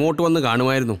ഇടയ്ക്കിടയ്ക്ക് അങ്ങോട്ട് വന്ന്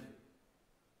കാണുമായിരുന്നു.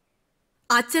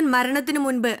 അച്ഛൻ മരണത്തിന്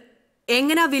മുൻപ്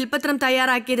എങ്ങനാ വിൽപത്രം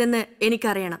തയ്യാറാക്കിയതെന്ന്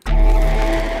എനിക്കറിയണം.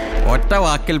 ഒറ്റ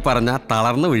വാക്കിൽ പറഞ്ഞാ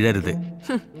തളർന്നു വീഴരുത്.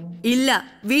 ഇല്ല,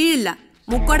 വീഴില്ല.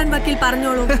 മുക്കോടൻ വക്കീൽ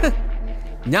പറഞ്ഞോളൂ.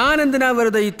 ഞാൻ എന്തിനാ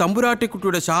വെറുതെ ഈ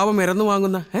തമ്പുരാട്ടിക്കുട്ടിയുടെ ശാപം ഇറന്നു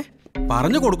വാങ്ങുന്ന?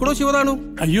 പറഞ്ഞു കൊടുക്കണോ ശിവതാണു?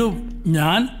 അയ്യോ,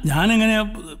 ഞാൻ എങ്ങനെയാ?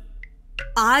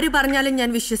 ആര് പറഞ്ഞാലും ഞാൻ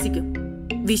വിശ്വസിക്കും.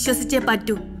 വിശ്വസിച്ചേ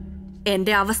പറ്റൂ.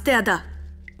 എന്റെ അവസ്ഥ അതാ.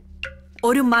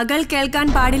 ഒരു മകൾ കേൾക്കാൻ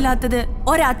പാടില്ലാത്തത്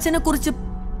ഒരച്ഛനെ കുറിച്ച്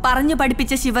പറഞ്ഞു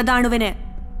പഠിപ്പിച്ച ശിവതാണുവിന്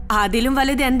അതിലും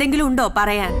വലുത് എന്തെങ്കിലും ഉണ്ടോ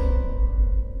പറയാൻ?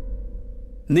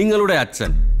 നിങ്ങളുടെ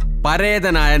അച്ഛൻ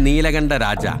പരേതനായ നീലകണ്ഠ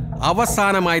രാജ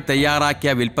അവസാനമായി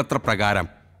തയ്യാറാക്കിയ വിൽപത്ര പ്രകാരം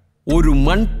ഒരു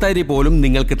മൺതരി പോലും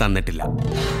നിങ്ങൾക്ക് തന്നിട്ടില്ല.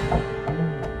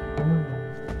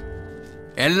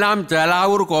 എല്ലാം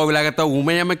ചേലാവൂർ കോവിലകത്തെ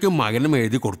ഉമയമ്മയ്ക്കും മകനും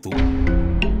എഴുതി കൊടുത്തു.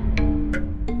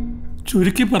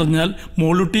 ചുരുക്കി പറഞ്ഞാൽ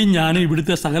മോളുട്ടിയും ഞാനും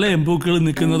ഇവിടുത്തെ സകല എംബൂക്കുകളും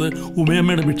നിൽക്കുന്നത്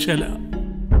ഉമയമ്മയുടെ ഭിക്ഷല.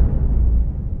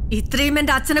 ഇത്രയും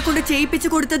എന്റെ അച്ഛനെ കൊണ്ട് ചെയ്യിപ്പിച്ചു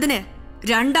കൊടുത്തതിന്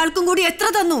രണ്ടാൾക്കും കൂടി എത്ര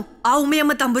തന്നു ആ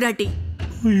ഉമയമ്മ തമ്പുരാട്ടി?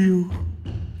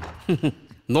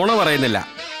 നുണ പറയുന്നില്ല.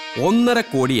 1.5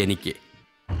 കോടി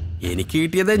എനിക്ക്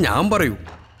കിട്ടിയത് ഞാൻ പറയൂ.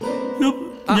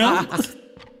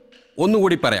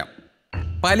 ഒന്നുകൂടി പറയാം.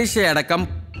 പലിശയടക്കം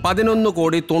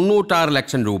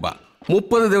 11,96,00,000 രൂപ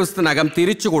 30 ദിവസത്തിനകം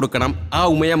തിരിച്ചു കൊടുക്കണം ആ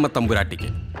ഉമയമ്മ തമ്പുരാട്ടിക്ക്.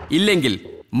 ഇല്ലെങ്കിൽ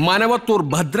മനവത്തൂർ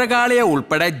ഭദ്രകാളിയെ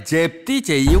ഉൾപ്പെടെ ജപ്തി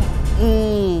ചെയ്യും.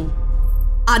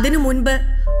 അതിനു മുൻപ്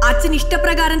അച്ഛൻ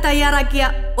ഇഷ്ടപ്രകാരം തയ്യാറാക്കിയ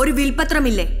ഒരു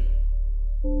വിൽപത്രമില്ലേ?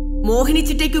 മോഹിനി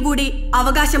ചിറ്റയ്ക്കു കൂടി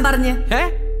അവകാശം പറഞ്ഞ്.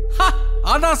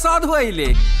 അത്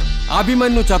അസാധുവായില്ലേ?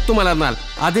 അഭിമന്യു ചത്തുമലർന്നാൽ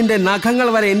അതിന്റെ നഖങ്ങൾ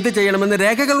വരെ എന്ത് ചെയ്യണമെന്ന്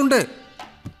രേഖകളുണ്ട്.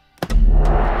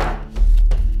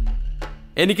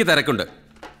 എനിക്ക് തിരക്കുണ്ട്.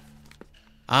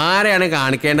 ആരെയാണ്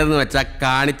കാണിക്കേണ്ടതെന്ന് വെച്ചാൽ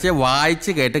കാണിച്ച്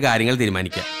വായിച്ച് കേട്ട് കാര്യങ്ങൾ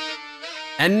തീരുമാനിക്കാം.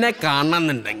 എന്നെ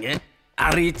കാണണമെന്നുണ്ടെങ്കിൽ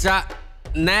അറിയിച്ച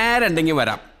നേരുണ്ടെങ്കിൽ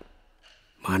വരാം,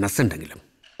 മനസ്സുണ്ടെങ്കിലും.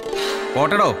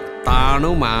 പോട്ടടോ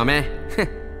താണു മാമേ.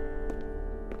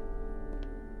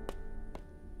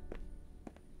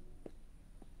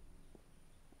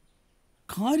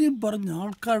 കാര്യം പറഞ്ഞ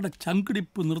ആൾക്കാരുടെ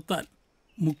ചങ്കിടിപ്പ് നിർത്താൻ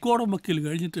മുക്കോടൻ വക്കീൽ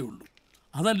കഴിഞ്ഞിട്ടേ ഉള്ളൂ.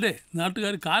 അതല്ലേ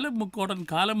നാട്ടുകാർ കാലം മുക്കോടൻ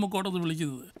എന്ന്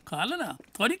വിളിക്കുന്നത്? കാലനാ,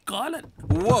 കാലൻ.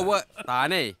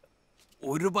 താനേ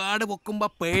ഒരുപാട് പൊക്കുമ്പോ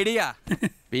പേടിയാ,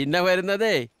 പിന്നെ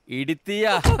വരുന്നതേ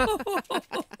ഇടിത്തിയാ.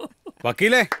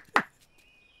 വക്കീലേ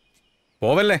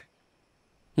പോവല്ലേ?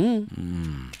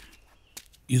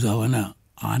 ഇതവനാ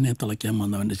ആനയെ തിളയ്ക്കാൻ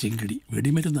വന്നവന്റെ ചിങ്കിടി.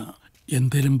 വെടിമരുന്ന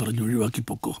എന്തേലും പറഞ്ഞ് ഒഴിവാക്കി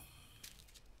പൊക്കോ.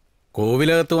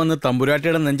 കോവിലകത്ത് വന്ന്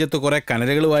തമ്പുരാട്ടിയുടെ നെഞ്ചത്ത് കുറെ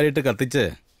കനലുകൾ വാരിയിട്ട് കത്തിച്ച്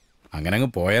അങ്ങനെ അങ്ങ്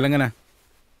പോയാലെങ്ങനെ?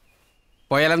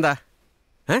 പോയാലെന്താ?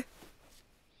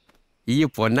 ഈ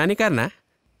പൊന്നാനിക്കാരനാ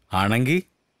ആണെങ്കി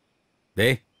ദേ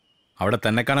അവിടെ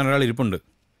തന്നെ കാണാൻ ഒരാൾ ഇരിപ്പുണ്ട്,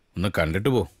 ഒന്ന് കണ്ടിട്ട്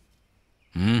പോ.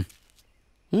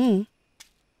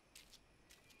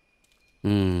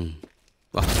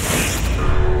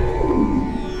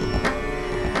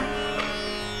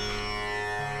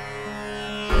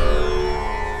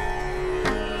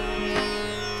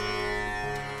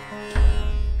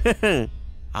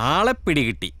 ആളെ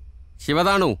പിടികിട്ടി.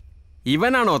 ശിവതാണു,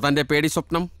 ഇവനാണോ തന്റെ പേടി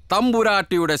സ്വപ്നം?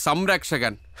 തമ്പുരാട്ടിയുടെ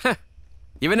സംരക്ഷകൻ.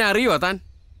 ഇവനെ അറിയോ താൻ?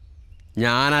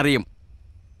 ഞാനറിയും.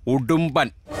 ഉടുമ്പൻ.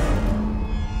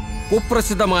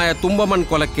 കുപ്രസിദ്ധമായ തുമ്പമൺ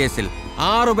കൊലക്കേസിൽ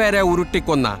 6 പേരെ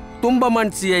ഉരുട്ടിക്കൊന്ന തുമ്പമൺ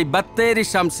CI ബത്തേരി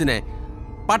ഷംസിനെ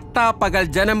പട്ടാപ്പകൽ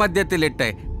ജനമധ്യത്തിലിട്ട്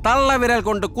തള്ളവിരൽ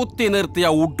കൊണ്ട് കുത്തി നിർത്തിയ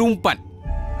ഉടുമ്പൻ.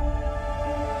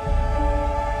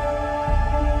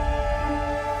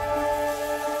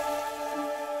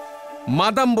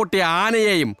 മതം പൊട്ടിയ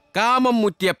ആനയെയും കാമം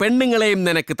മുറ്റിയ പെണ്ണുങ്ങളെയും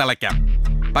നിനക്ക് തളയ്ക്കാം.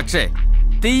 പക്ഷേ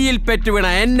തീയിൽ പെറ്റുവീണ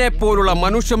എന്നെ പോലുള്ള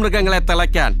മനുഷ്യമൃഗങ്ങളെ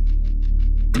തിളയ്ക്കാൻ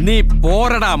നീ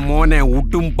പോരടാ മോനെ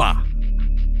ഉടുമ്പ.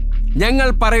 ഞങ്ങൾ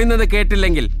പറയുന്നത്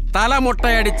കേട്ടില്ലെങ്കിൽ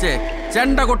തലമുട്ടയടിച്ച്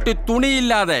ചെണ്ട കൊട്ടി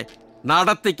തുണിയില്ലാതെ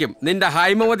നടത്തിക്കും നിന്റെ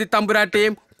ഹൈമവതി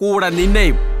തമ്പുരാട്ടിയും കൂടെ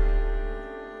നിന്നെയും.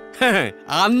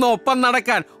 അന്ന് ഒപ്പം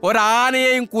നടക്കാൻ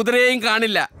ഒരാനയെയും കുതിരയെയും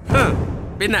കാണില്ല.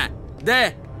 പിന്നെ ദേ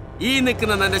ഈ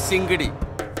നിൽക്കുന്ന നിന്റെ ശിങ്കിടി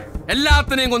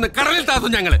എല്ലാത്തിനെയും കൊന്ന് കടലിൽ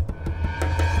താത്തും ഞങ്ങള്.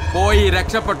 പോയി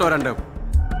രക്ഷപ്പെട്ടോരണ്ട്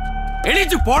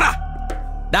എണീച്ചു പോടാ.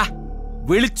 ഡാ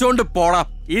വിളിച്ചോണ്ട് പോടാ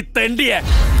ഈ തെണ്ടിയെ.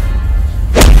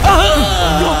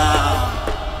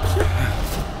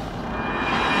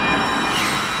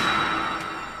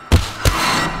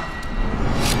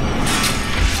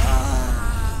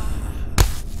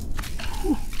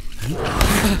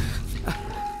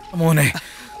 മോനെ,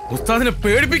 ഉസ്താദിനെ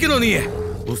പേടിപ്പിക്കുന്നു നീയെ.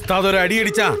 ഉസ്താദ് ഒരു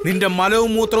അടിയടിച്ചാ നിന്റെ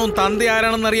മലവും മൂത്രവും തന്ത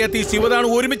ആരാണെന്നറിയാത്ത ഈ ശിവതാണ്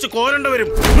ഒരുമിച്ച് കോരേണ്ടവരും.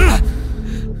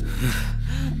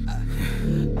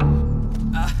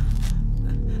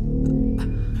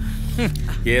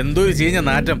 എന്തൊരു ചീഞ്ഞ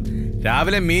നാറ്റം.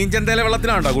 രാവിലെ മീൻചന്തയിലെ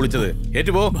വെള്ളത്തിലാണോ കുളിച്ചത്?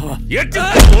 ഏറ്റുപോ.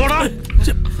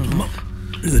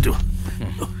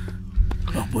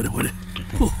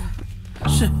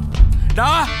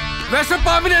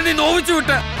 വിഷപ്പാമ്പിനെ നീ നോവിച്ചു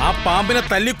വിട്ട്. ആ പാമ്പിനെ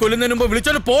തല്ലി കൊല്ലുന്നതിന് മുമ്പ്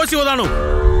വിളിച്ചോണ്ട് പോ ശിവതാണു.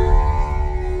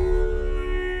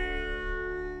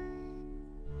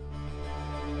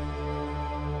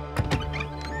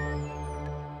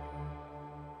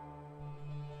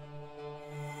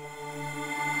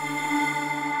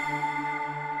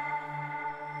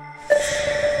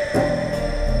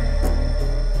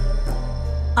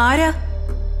 ആരാ?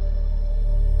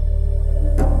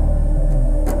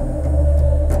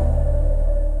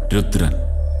 രുദ്രൻ,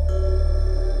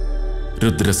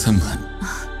 രുദ്രസിംഹൻ.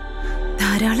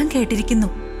 ധാരാളം കേട്ടിരിക്കുന്നു.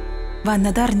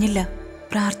 വന്നതറിഞ്ഞില്ല.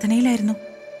 പ്രാർത്ഥനയിലായിരുന്നു.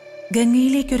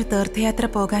 ഗംഗയിലേക്കൊരു തീർത്ഥയാത്ര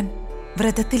പോകാൻ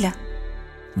വ്രതത്തില.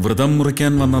 വ്രതം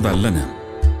മുറിക്കാൻ വന്നതല്ല ഞാൻ.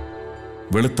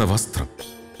 വെളുത്ത വസ്ത്രം,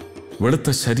 വെളുത്ത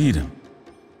ശരീരം,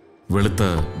 വെളുത്ത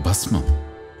ഭസ്മം.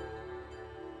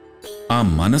 ആ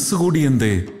മനസ്സുകൂടി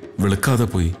എന്തേ വെളുക്കാതെ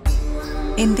പോയി?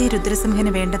 എന്തേ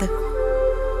രുദ്രസിംഹന് വേണ്ടത്?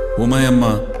 ഉമയമ്മ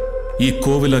ഈ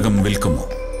കോവിലകം വിൽക്കുമോ?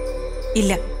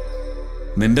 ഇല്ല.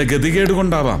 നിന്റെ ഗതികേട്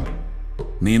കൊണ്ടാവാം.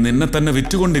 നീ നിന്നെ തന്നെ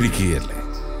വിറ്റുകൊണ്ടിരിക്കുകയല്ലേ.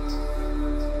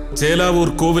 ചേലാവൂർ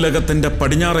കോവിലകത്തിന്റെ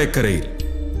പടിഞ്ഞാറേക്കരയിൽ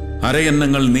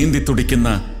അരയന്നങ്ങൾ നീന്തി തുടിക്കുന്ന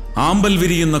ആമ്പൽ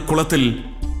വിരിയുന്ന കുളത്തിൽ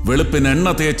വെളുപ്പിന് എണ്ണ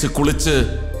തേച്ച് കുളിച്ച്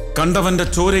കണ്ടവന്റെ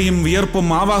ചോരയും വിയർപ്പും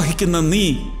ആവാഹിക്കുന്ന നീ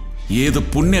ഏത്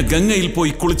പുണ്യ ഗംഗയിൽ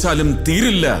പോയി കുളിച്ചാലും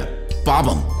തീരില്ല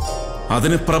പാപം.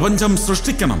 അതിന് പ്രപഞ്ചം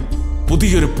സൃഷ്ടിക്കണം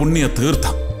പുതിയൊരു പുണ്യ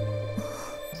തീർത്ഥം.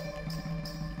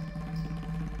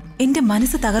 എന്റെ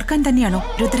മനസ്സ് തകർക്കാൻ തന്നെയാണോ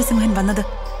രുദ്രസിംഹൻ വന്നത്?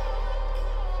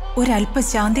 ഒരല്പ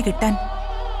ശാന്തി കിട്ടാൻ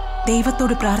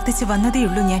ദൈവത്തോട് പ്രാർത്ഥിച്ച്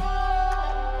വന്നതേയുള്ളൂ ഞാൻ.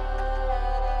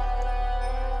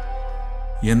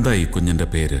 എന്താ ഈ കുഞ്ഞിന്റെ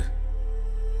പേര്?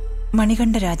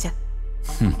 മണികണ്ഠരാജ.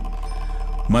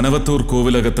 മനവത്തൂർ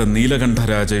കോവിലകത്തെ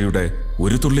നീലകണ്ഠരാജയുടെ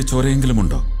ഒരു തുള്ളി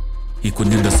ചോരയെങ്കിലുമുണ്ടോ ഈ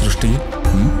കുഞ്ഞിന്റെ സൃഷ്ടിയിൽ?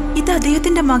 ഇത്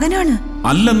അദ്ദേഹത്തിന്റെ മകനാണ്.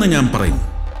 അല്ലെന്ന് ഞാൻ പറയും.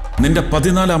 നിന്റെ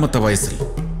 14ാമത്തെ വയസ്സിൽ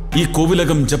ഈ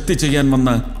കോവിലകം ജപ്തി ചെയ്യാൻ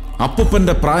വന്ന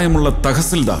അപ്പൂപ്പന്റെ പ്രായമുള്ള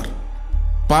തഹസിൽദാർ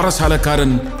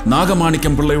പാറശാലക്കാരൻ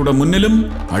നാഗമാണിക്യം പിള്ളയുടെ മുന്നിലും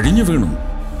അഴിഞ്ഞു വീണു.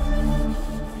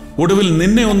 ഒടുവിൽ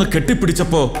നിന്നെ ഒന്ന്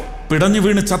കെട്ടിപ്പിടിച്ചപ്പോ പിടഞ്ഞു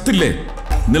വീണ് ചത്തില്ലേ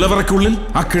നിലവറയ്ക്കുള്ളിൽ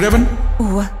ആ കിഴവൻ?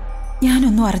 ഉവ്വ,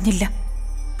 ഞാനൊന്നും അറിഞ്ഞില്ല.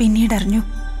 പിന്നീടറിഞ്ഞു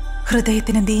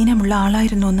ഹൃദയത്തിന് ദീനമുള്ള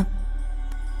ആളായിരുന്നു എന്ന്.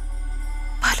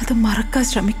 പലതും മറക്കാൻ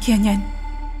ശ്രമിക്കുക ഞാൻ.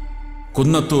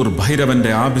 കുന്നത്തൂർ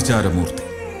ഭൈരവന്റെ ആഭിചാരമൂർത്തി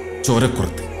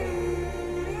ചോരക്കുറത്തി.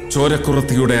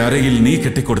 ചോരക്കുറത്തിയുടെ അരയിൽ നീ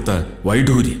കെട്ടിക്കൊടുത്ത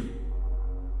വൈഡൂര്യം.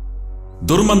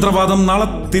 ദുർമന്ത്രവാദം നാളെ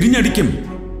തിരിഞ്ഞടിക്കും.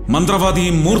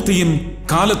 മന്ത്രവാദിയും മൂർത്തിയും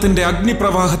കാലത്തിന്റെ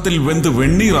അഗ്നിപ്രവാഹത്തിൽ വെന്ത്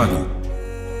വെണ്ണീറാകും.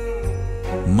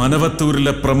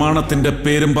 മനവത്തൂരിലെ പ്രമാണത്തിന്റെ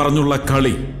പേരും പറഞ്ഞുള്ള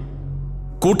കളി,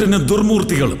 കൂട്ടിന്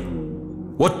ദുർമൂർത്തികളും.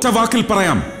 ഒറ്റ വാക്കിൽ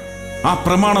പറയാം, ആ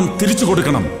പ്രമാണം തിരിച്ചു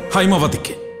കൊടുക്കണം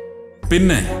ഹൈമവതിക്ക്.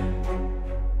 പിന്നെ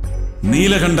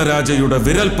നീലകണ്ഠരാജയുടെ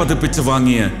വിരൽ പതിപ്പിച്ച്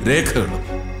വാങ്ങിയ രേഖകളും.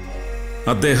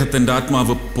 അദ്ദേഹത്തിന്റെ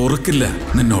ആത്മാവ് പൊറുക്കില്ല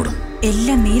നിന്നോട്.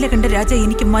 എല്ലാം നീലകണ്ഠരാജ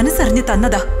എനിക്ക് മനസ്സറിഞ്ഞ്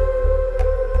തന്നതാ.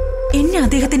 എന്നെ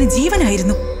അദ്ദേഹത്തിന്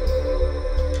ജീവനായിരുന്നു.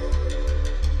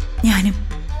 ഞാനും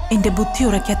എന്റെ ബുദ്ധി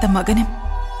ഉറയ്ക്കാത്ത മകനും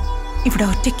ഇവിടെ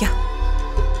ഒറ്റയ്ക്ക.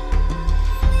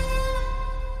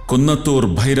 കുന്നത്തൂർ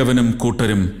ഭൈരവനും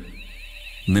കൂട്ടരും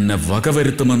നിന്നെ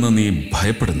വകവരുത്തുമെന്ന് നീ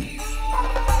ഭയപ്പെടുന്നു.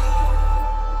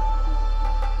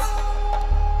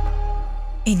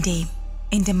 എന്റെയും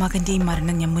എന്റെ മകന്റെയും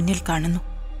മരണം ഞാൻ മുന്നിൽ കാണുന്നു.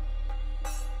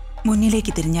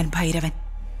 മുന്നിലേക്ക് തിരിഞ്ഞാൽ ഭൈരവൻ,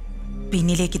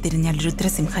 പിന്നിലേക്ക് തിരിഞ്ഞാൽ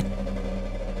രുദ്രസിംഹൻ.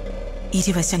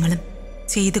 ഇരുവശങ്ങളും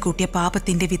ചെയ്തു കൂട്ടിയ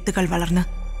പാപത്തിന്റെ വിത്തുകൾ വളർന്ന്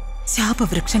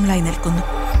ശാപവൃക്ഷങ്ങളായി നിൽക്കുന്നു.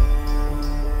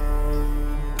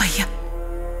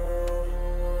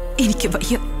 എനിക്ക്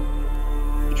വയ്യ.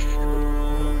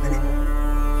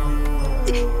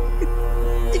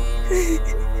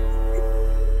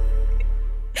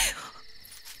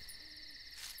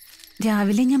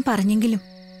 രാവിലെ ഞാൻ പറഞ്ഞെങ്കിലും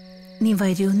നീ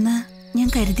വരൂന്ന് ഞാൻ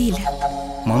കരുതിയില്ല.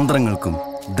 മന്ത്രങ്ങൾക്കും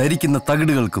ധരിക്കുന്ന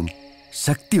തകിടുകൾക്കും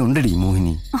ശക്തി ഉണ്ടടി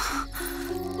മോഹിനി.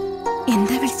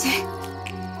 എന്താ വിളിച്ചേ?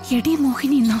 എടി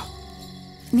മോഹിനിന്നോ?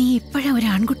 നീ ഇപ്പോഴാ ഒരു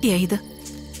ആൺകുട്ടിയായത്.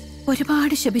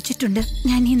 ഒരുപാട് ശപിച്ചിട്ടുണ്ട്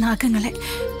ഞാൻ ഈ നാഗങ്ങളെ.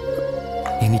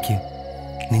 എനിക്ക്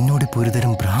നിന്നോടിപ്പോ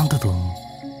ഒരുതരം ഭ്രാന്ത് തോന്നുന്നു.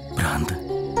 ഭ്രാന്ത്.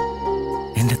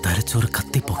 എന്റെ തലച്ചോറ്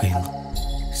കത്തിപ്പുകയുന്നു.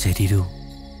 ശരീരവും.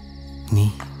 നീ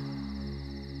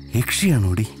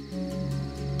യക്ഷിയാണോടി?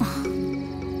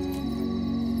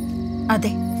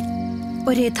 അതെ,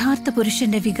 ഒരു യഥാർത്ഥ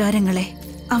പുരുഷന്റെ വികാരങ്ങളെ,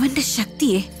 അവന്റെ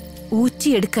ശക്തിയെ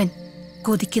ഊറ്റിയെടുക്കാൻ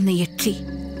കൊതിക്കുന്ന യക്ഷി.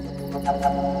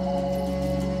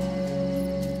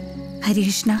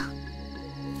 ഹരികൃഷ്ണ,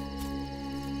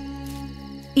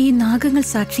 ഈ നാഗങ്ങൾ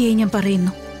സാക്ഷിയായി ഞാൻ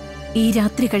പറയുന്നു, ഈ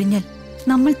രാത്രി കഴിഞ്ഞാൽ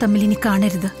നമ്മൾ തമ്മിൽ ഇനി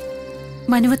കാണരുത്.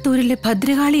 മനവത്തൂരിലെ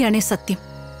ഭദ്രകാളിയാണേ സത്യം.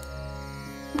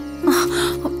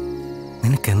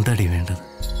 നിനക്ക് എന്താടി വേണ്ടത്?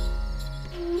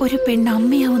 ഒരു പെണ്ണ്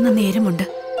അമ്മയാവുന്ന നേരമുണ്ട്.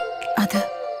 അത്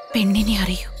പെണ്ണിനെ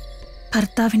അറിയൂ.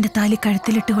 ഭർത്താവിന്റെ താലി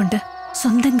കഴുത്തിലിട്ടുകൊണ്ട്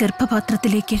സ്വന്തം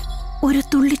ഗർഭപാത്രത്തിലേക്ക് ഒരു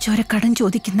തുള്ളി ചോര കടം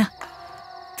ചോദിക്കുന്ന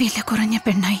വില കുറഞ്ഞ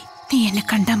പെണ്ണായി നീ എന്നെ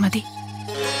കണ്ടാ മതി.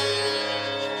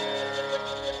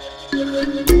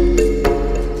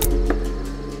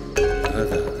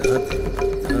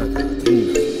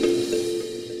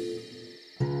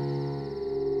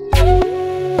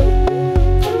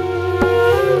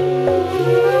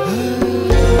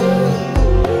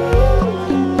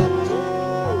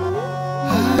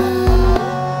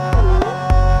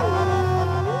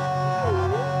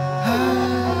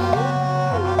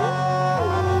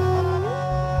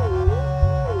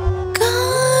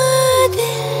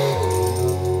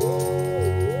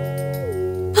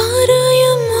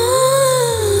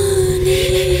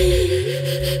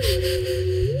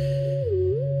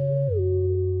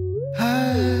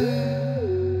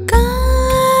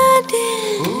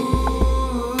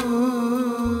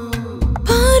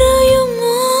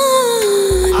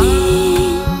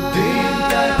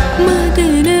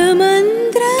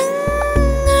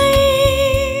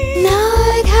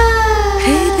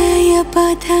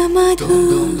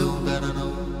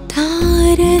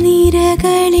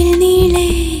 താരനിരകളിൽ നീളെ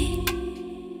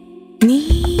നീ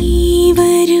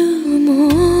വരുമോ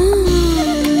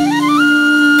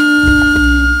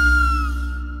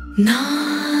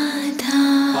നാഥാ?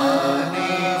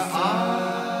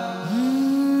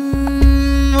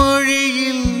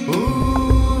 മൊഴിയിൽ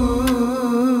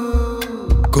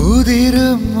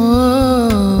കുതിരുമോ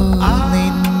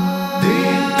നിൻ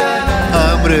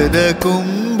അമൃത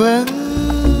കുംഭങ്ങൾ?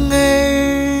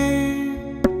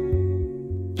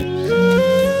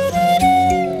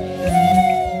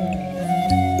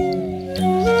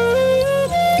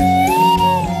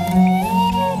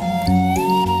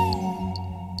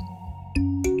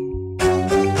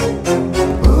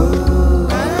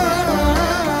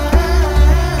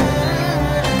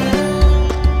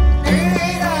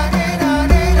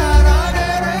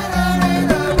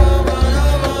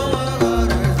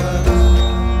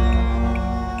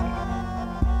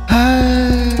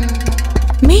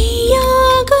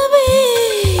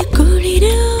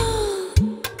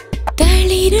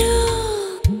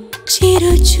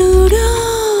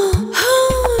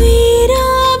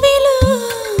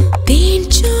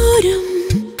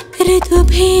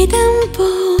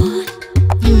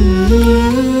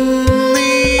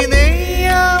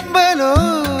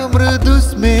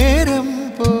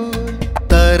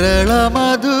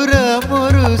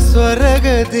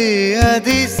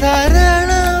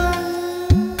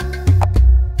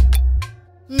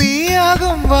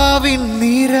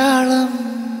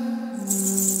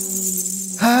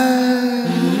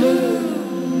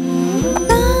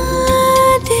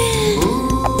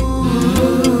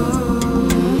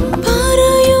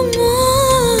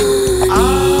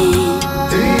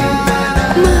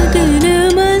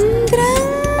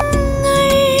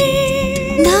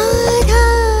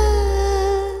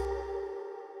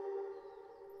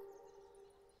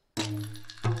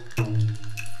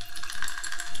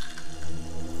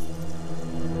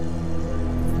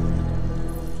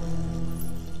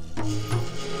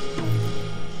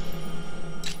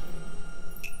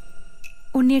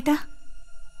 ഉണ്ണിയേട്ടാ,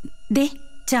 ദേ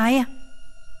ചായ.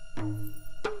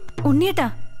 ഉണ്ണിയേട്ടാ,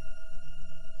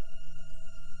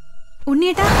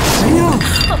 ഉണ്ണിയേട്ടാ.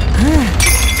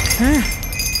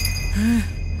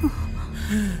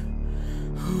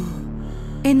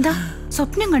 എന്താ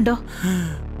സ്വപ്നം കണ്ടോ?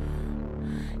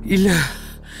 ഇല്ല,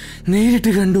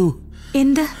 നേരിട്ട് കണ്ടു.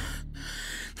 എന്ത്?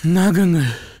 നാഗങ്ങൾ,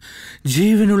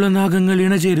 ജീവനുള്ള നാഗങ്ങൾ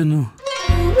ഇണചേരുന്നു.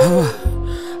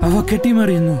 അവ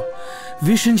കെട്ടിമറിയുന്നു,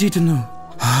 വിഷം ചീറ്റുന്നു.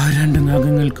 ആ 2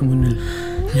 നാഗങ്ങൾക്ക് മുന്നിൽ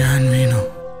ഞാൻ വീണു.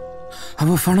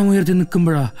 അവ ഫണമുയർത്തി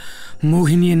നിൽക്കുമ്പോഴാ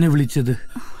മോഹിനി എന്നെ വിളിച്ചത്.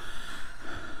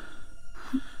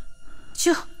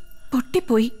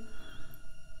 പൊട്ടിപ്പോയി.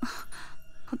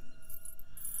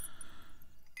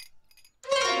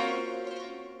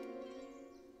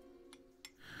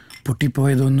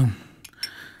 പൊട്ടിപ്പോയതൊന്നും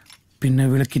പിന്നെ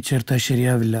വിളക്കി ചേർത്താൽ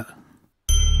ശരിയാവില്ല.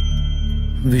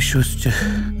 വിശ്വസിച്ച്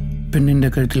പെണ്ണിന്റെ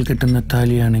കഴുത്തിൽ കെട്ടുന്ന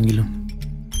താലിയാണെങ്കിലും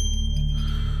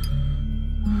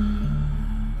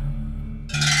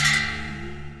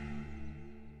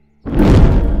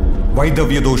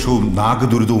വൈദവ്യദോഷവും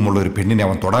നാഗദുരിതവുമുള്ള ഒരു പെണ്ണിനെ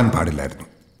അവൻ തൊടാൻ പാടില്ലായിരുന്നു.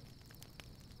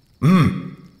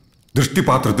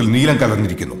 ദൃഷ്ടിപാത്രത്തിൽ നീലം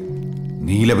കലർന്നിരിക്കുന്നു.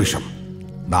 നീലവിഷം,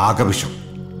 നാഗവിഷം,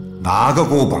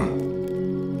 നാഗകോപം.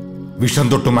 വിഷം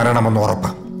തൊട്ട് മരണമെന്ന്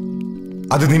ഉറപ്പ്.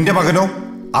 അത് നിന്റെ മകനോ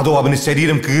അതോ അവന്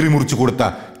ശരീരം കീറി മുറിച്ചു കൊടുത്ത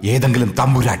ഏതെങ്കിലും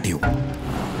തമ്പുരാട്ടിയോ?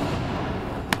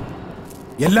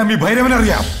 എല്ലാം ഈ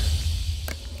ഭൈരവനറിയാം.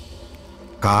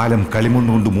 കാലം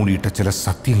കളിമണ്ണുകൊണ്ട് മൂടിയിട്ട ചില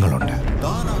സത്യങ്ങളുണ്ട്.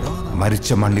 മരിച്ച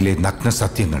മണ്ണിലെ നഗ്ന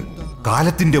സത്യങ്ങൾ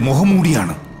കാലത്തിന്റെ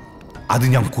മുഖംമൂടിയാണ്. അത്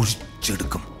ഞാൻ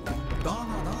കുഴിച്ചെടുക്കും.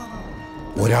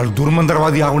 ഒരാൾ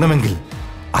ദുർമന്ത്രവാദിയാവണമെങ്കിൽ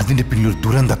അതിന്റെ പിന്നിൽ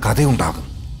ദുരന്ത കഥയുണ്ടാകും.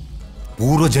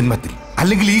 പൂർവജന്മത്തിൽ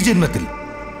അല്ലെങ്കിൽ ഈ ജന്മത്തിൽ.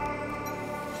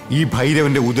 ഈ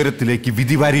ഭൈരവന്റെ ഉദരത്തിലേക്ക്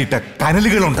വിധിവാരിയിട്ട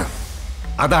കനലുകളുണ്ട്.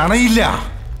 അത് അണയില്ല.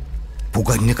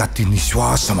 പുകഞ്ഞു കത്തി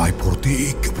നിശ്വാസമായി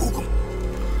പുറത്തേക്ക് പോകും.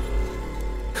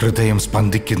 ഹൃദയം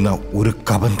സ്പന്ദിക്കുന്ന ഒരു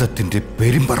കബന്ധത്തിന്റെ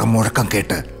പെരുമ്പറ മുഴക്കം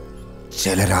കേട്ട്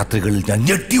ചില രാത്രികളിൽ ഞാൻ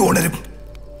ഞെട്ടി ഉണരും.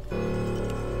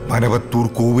 മനവത്തൂർ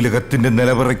കോവിലകത്തിന്റെ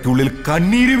നിലവറയ്ക്കുള്ളിൽ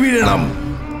കണ്ണീര് വീഴണം.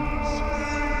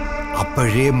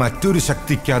 അപ്പോഴേ മറ്റൊരു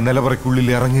ശക്തിക്ക് ആ നിലവറയ്ക്കുള്ളിൽ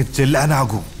ഇറങ്ങി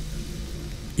ചെല്ലാനാകൂ.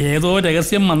 ഏതോ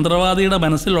രഹസ്യം മന്ത്രവാദിയുടെ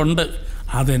മനസ്സിലുണ്ട്.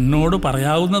 അതെന്നോട്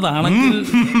പറയാവുന്നതാണെങ്കിൽ.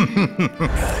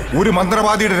 ഒരു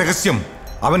മന്ത്രവാദിയുടെ രഹസ്യം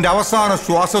അവന്റെ അവസാന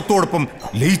ശ്വാസത്തോടൊപ്പം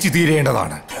ലയിച്ചു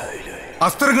തീരേണ്ടതാണ്.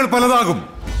 അസ്ത്രങ്ങൾ പലതാകും,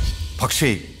 പക്ഷേ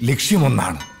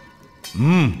ലക്ഷ്യമൊന്നാണ്.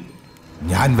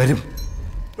 ഞാൻ വരും.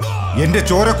 എന്റെ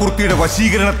ചോരക്കുർത്തിയുടെ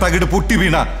വശീകരണ തകിട് പൊട്ടി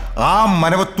വീണ ആ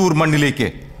മനവത്തൂർ മണ്ണിലേക്ക്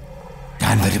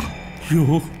ഞാൻ വരും.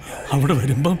 അവിടെ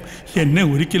വരുമ്പം എന്നെ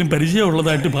ഒരിക്കലും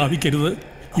പരിചയമുള്ളതായിട്ട് ഭാവിക്കരുത്.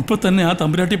 ഇപ്പൊ തന്നെ ആ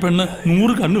തമ്പുരാട്ടി പെണ്ണ്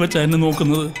 100 കണ്ണു വെച്ചാ എന്നെ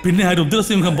നോക്കുന്നത്. പിന്നെ ആ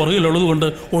രുദ്രസിംഹം പുറകിലുള്ളത് കൊണ്ട്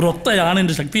ഒരൊത്തയാണ്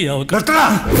എന്റെ ശക്തിയാവും.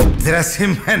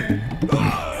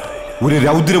 ഒരു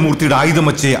രൗദ്രമൂർത്തിയുടെ ആയുധം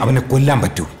വെച്ചേ അവനെ കൊല്ലാൻ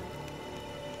പറ്റൂ.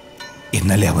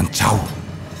 എന്നാലേ അവൻ ചാവൂ.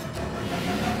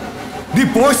 നീ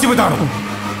പോശിവതാണോ?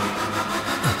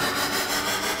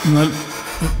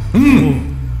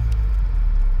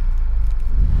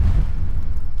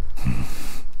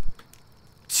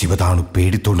 ശിവതാണു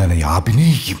പേടിത്തൊണ്ടനെ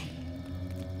അഭിനയിക്കും.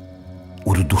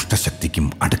 ഒരു ദുഷ്ടശക്തിക്കും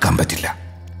അടുക്കാൻ പറ്റില്ല.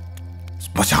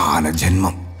 ശ്മശാന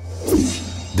ജന്മം,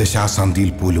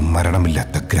 ദശാസന്ധിയിൽ പോലും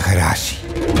മരണമില്ലാത്ത ഗ്രഹരാശി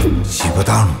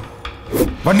ശിവതാണു.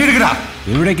 വണ്ടിയെടുക്കടാ.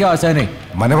 എവിടേക്കാ ആശാനെ?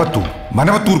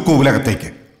 മനവത്തൂർ കോവിലകത്തേക്ക്.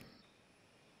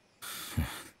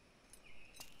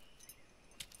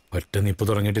 ഒറ്റ നിപ്പ്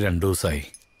തുടങ്ങിയിട്ട് 2 ദിവസമായി.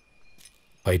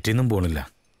 വയറ്റിന്നും പോണില്ല.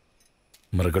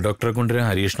 മൃഗഡോക്ടറെ കൊണ്ടുവരാൻ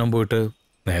ഹരീഷ്ണം പോയിട്ട്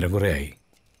നേരം കുറേ ആയി.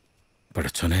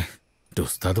 പടച്ചോനെ,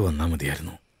 ഉസ്താദ് വന്നാൽ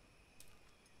മതിയായിരുന്നു.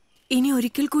 ഇനി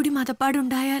ഒരിക്കൽ കൂടി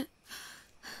മതപ്പാടുണ്ടായാൽ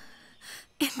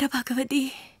എന്റെ ഭഗവതി.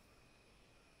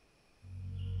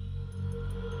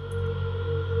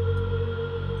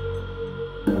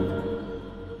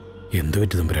 എന്തു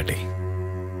പറ്റി തമ്പുരാട്ടെ?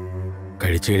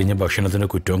 കഴിച്ചു കഴിഞ്ഞ ഭക്ഷണത്തിന്റെ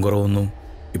കുറ്റവും കുറവൊന്നും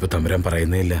ഇപ്പൊ തമ്പുരാൻ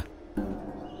പറയുന്നേയില്ല.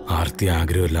 ആർത്തി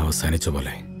ആഗ്രഹമെല്ലാം അവസാനിച്ച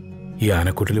പോലെ ഈ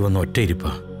ആനക്കൂട്ടിൽ വന്ന് ഒറ്റ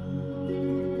ഇരിപ്പാ.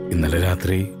 ഇന്നലെ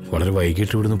രാത്രി വളരെ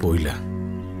വൈകിട്ട് ഇവിടുന്ന് പോയില്ല.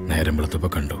 നേരം വെളുത്തപ്പോ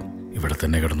കണ്ടു ഇവിടെ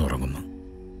തന്നെ കിടന്നുറങ്ങുന്നു.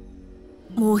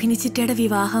 മോഹിനി ചിറ്റയുടെ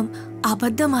വിവാഹം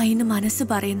അബദ്ധമായിന്ന് മനസ്സ്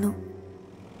പറയുന്നു.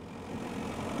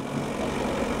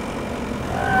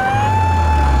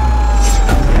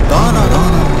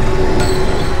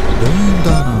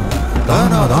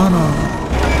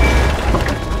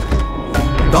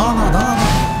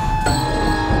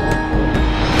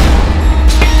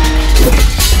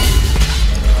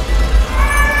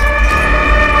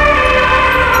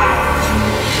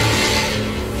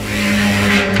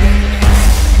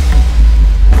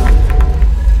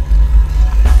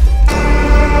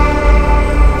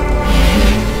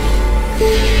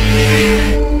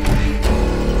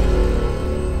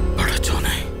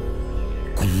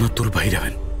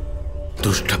 ഭൈരവൻ,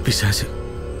 ദുഷ്ടപിശാച്,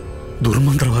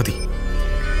 ദുർമന്ത്രവാദി.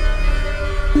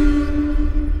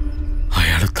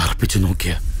 അയാളെ തറപ്പിച്ചു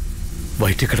നോക്കിയ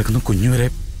വയറ്റിൽ കിടക്കുന്ന കുഞ്ഞുവരെ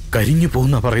കരിഞ്ഞു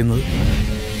പോകുന്ന പറയുന്നത്.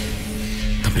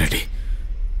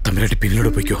 തമ്പുരാട്ടി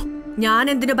പിന്നിലൂടെ പൊയ്ക്കോ. ഞാൻ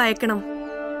എന്തിനു ഭയക്കണം?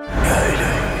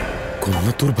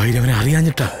 കുന്നത്തൂർ ഭൈരവനെ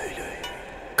അറിയാഞ്ഞിട്ടാ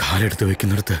കാലെടുത്ത്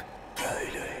വെക്കുന്നിടത്ത്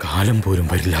കാലം പോലും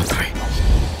വരില്ലാത്രേ.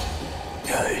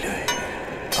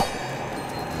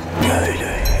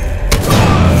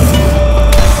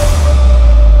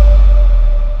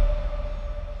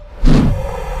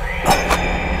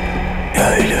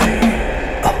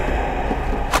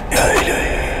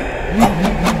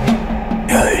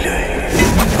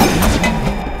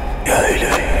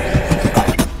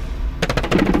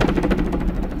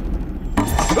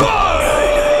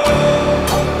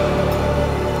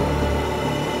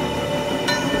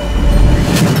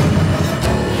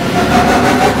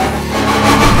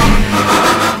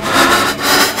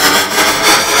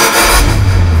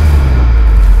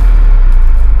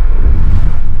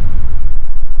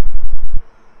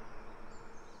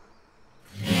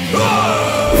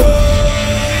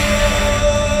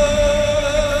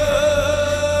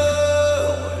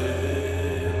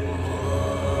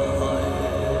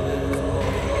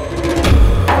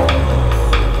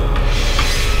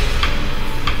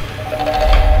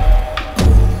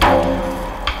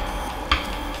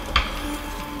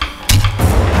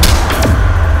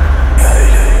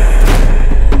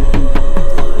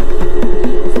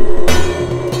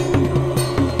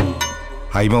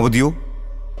 ഹൈമവതിയോ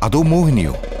അതോ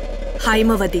മോഹിനിയോ?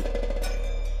 ഹൈമവതി.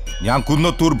 ഞാൻ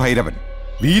കുന്നത്തൂർ ഭൈരവൻ,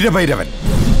 വീരഭൈരവൻ.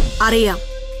 അറിയാം.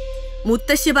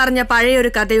 മുത്തശ്ശി പറഞ്ഞ പഴയൊരു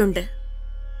കഥയുണ്ട്.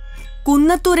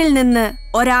 കുന്നത്തൂരിൽ നിന്ന്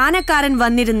ഒരാനക്കാരൻ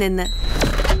വന്നിരുന്നെന്ന്.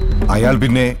 അയാൾ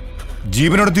പിന്നെ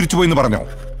ജീവനോടെ തിരിച്ചുപോയിന്ന് പറഞ്ഞോ?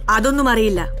 അതൊന്നും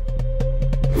അറിയില്ല.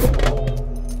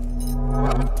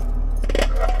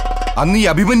 അന്ന് ഈ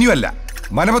അഭിമന്യു അല്ല,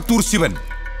 മനവത്തൂർ ശിവൻ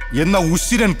എന്ന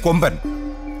ഉശിരൻ കൊമ്പൻ.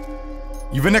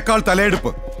 ഇവനേക്കാൾ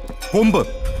തലയെടുപ്പ്, കൊമ്പ്,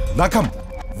 നഖം,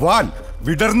 വാൽ,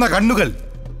 വിടർന്ന കണ്ണുകൾ.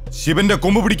 ശിവന്റെ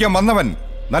കൊമ്പ് പിടിക്കാൻ വന്നവൻ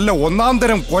നല്ല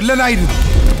ഒന്നാന്തരം കൊല്ലനായിരുന്നു.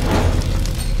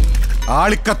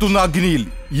 ആളിക്കത്തുന്ന അഗ്നിയിൽ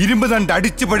ഇരുമ്പ് തണ്ട്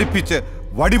അടിച്ചു പഠിപ്പിച്ച്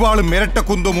വടിവാളും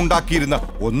മിരട്ടക്കുന്തവും ഉണ്ടാക്കിയിരുന്ന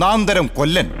ഒന്നാന്തരം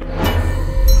കൊല്ലൻ.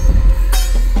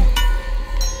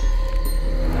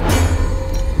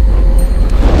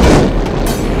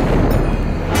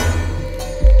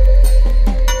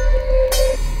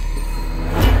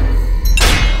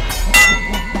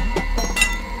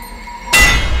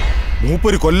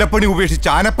 മൂപ്പൊരു കൊല്ലപ്പണി ഉപേക്ഷിച്ച്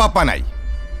ആനപ്പാപ്പാനായി.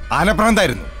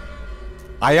 ആനഭ്രാന്തായിരുന്നു.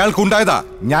 അയാൾക്കുണ്ടായതാ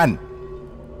ഞാൻ.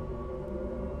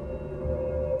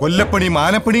 കൊല്ലപ്പണിയും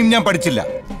ആനപ്പണിയും ഞാൻ പഠിച്ചില്ല.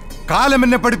 കാലം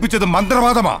എന്നെ പഠിപ്പിച്ചത്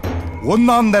മന്ത്രവാദമാ,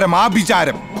 ഒന്നാന്തരം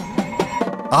ആഭിചാരം.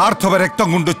 ആർത്തവ രക്തം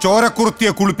കൊണ്ട്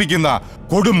ചോരക്കുറുത്തിയെ കുളിപ്പിക്കുന്ന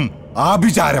കൊടും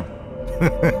ആഭിചാരം.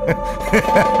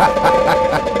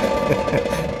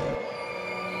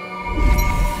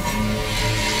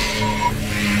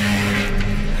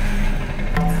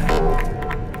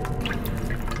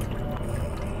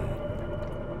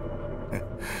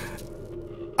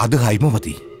 അത്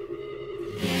ഹൈമവതി.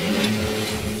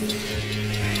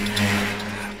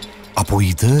 അപ്പോ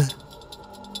ഇത്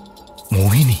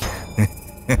മോഹിനി.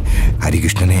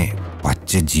 ഹരികൃഷ്ണനെ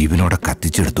പച്ച ജീവനോടെ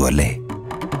കത്തിച്ചെടുത്തു അല്ലേ?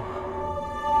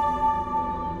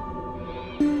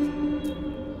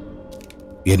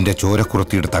 എന്റെ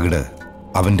ചോരക്കുറത്തിയുടെ തകിട്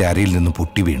അവന്റെ അരയിൽ നിന്ന്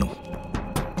പൊട്ടി വീണു.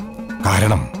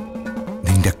 കാരണം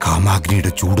നിന്റെ കാമാഗ്നിയുടെ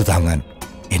ചൂട് താങ്ങാൻ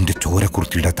എന്റെ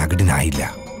ചോരക്കുർത്തിയുടെ തകിടിനായില്ല.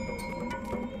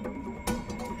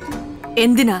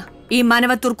 എന്തിനാ ഈ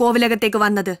മനവത്തൂർ കോവിലകത്തേക്ക്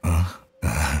വന്നത്?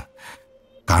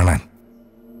 കാണാൻ,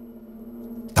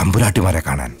 തമ്പുരാട്ടിമാരെ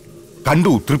കാണാൻ.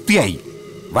 കണ്ടു, തൃപ്തിയായി.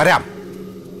 വരാം.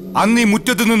 അന്ന് ഈ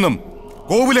മുറ്റത്ത് നിന്നും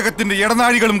കോവിലകത്തിന്റെ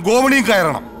ഇടനാഴികളും ഗോവണിയും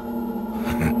കയറണം.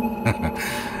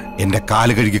 എന്റെ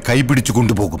കാല് കഴുകി കൈപിടിച്ചു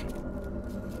കൊണ്ടുപോകും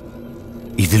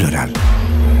ഇതിലൊരാൾ.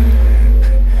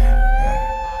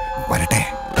 വരട്ടെ.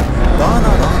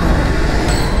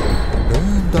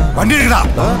 വണ്ടി എടുക്കടാ.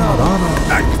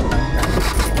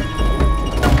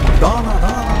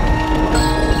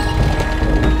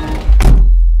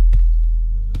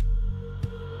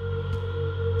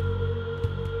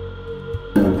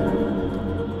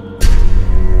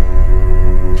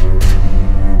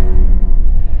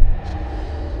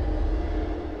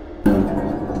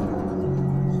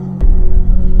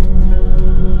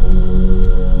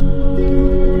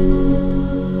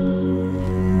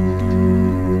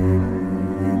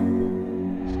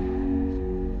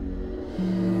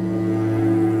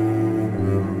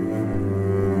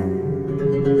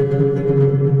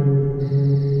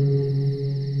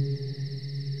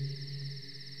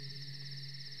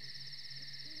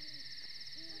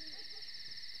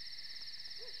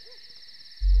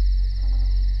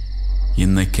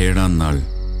 ഇന്ന് കേടാൻ നാൾ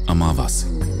അമാവാസി.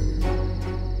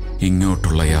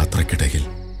 ഇങ്ങോട്ടുള്ള യാത്രക്കിടയിൽ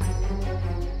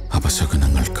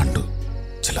അപശകുനങ്ങൾ കണ്ടു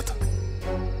ചിലത്.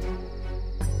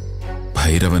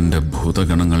 ഭൈരവന്റെ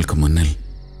ഭൂതഗണങ്ങൾക്ക് മുന്നിൽ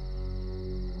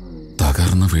തകർന്നു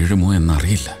തകർന്നു വീഴുമോ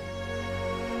എന്നറിയില്ല.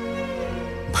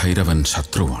 ഭൈരവൻ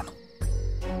ശത്രുവാണ്.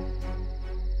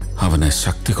 അവനെ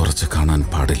ശക്തി കുറച്ച് കാണാൻ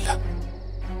പാടില്ല.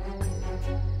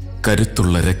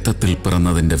 കരുത്തുള്ള രക്തത്തിൽ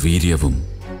പിറന്നതിന്റെ വീര്യവും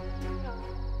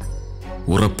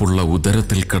ഉറപ്പുള്ള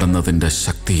ഉദരത്തിൽ കിടന്നതിന്റെ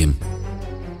ശക്തിയും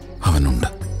അവനുണ്ട്.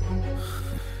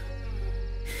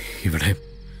 ഇവിടെ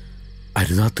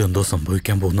അരുതാത്ത എന്തോ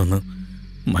സംഭവിക്കാൻ പോകുന്നെന്ന്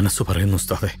മനസ്സ് പറയുന്നു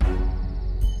ഉസ്താദേ.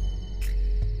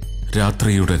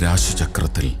 രാത്രിയുടെ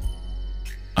രാശിചക്രത്തിൽ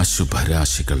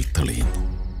അശുഭരാശികൾ തെളിയുന്നു.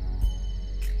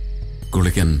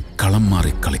 ഗുളികൻ കളം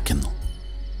മാറി കളിക്കുന്നു.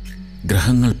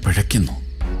 ഗ്രഹങ്ങൾ പിഴയ്ക്കുന്നു.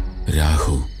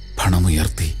 രാഹു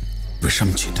പണമുയർത്തി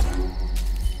വിഷം ചീറ്റുന്നു.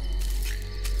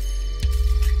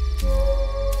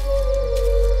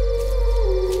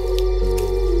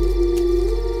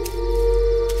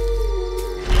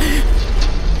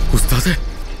 ഉസ്താദേ,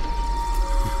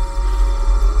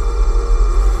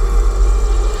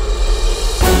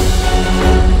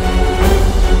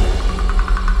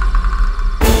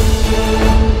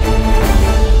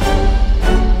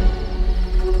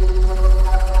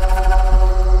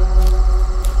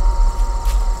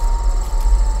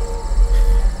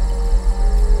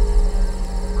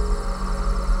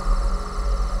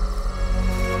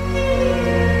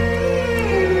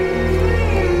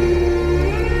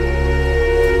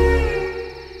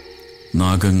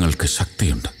 നാഗങ്ങൾക്ക്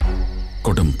ശക്തിയുണ്ട്,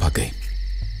 കൊടും പകയും.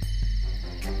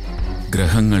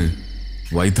 ഗ്രഹങ്ങൾ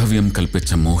വൈധവ്യം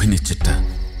കൽപ്പിച്ച മോഹിനിച്ചിട്ട്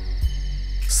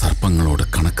സർപ്പങ്ങളോട്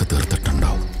കണക്ക്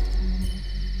തീർത്തിട്ടുണ്ടാവും.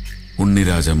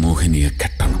 ഉണ്ണിരാജ മോഹിനിയെ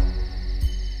കെട്ടണം.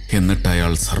 എന്നിട്ട്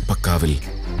അയാൾ സർപ്പക്കാവിൽ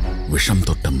വിഷം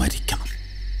തൊട്ട് മരിക്കണം.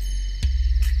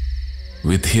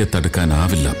 വിധിയെ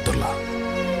തടുക്കാനാവില്ല അബ്ദുള്ള.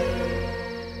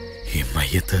 ഈ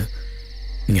മയ്യത്ത്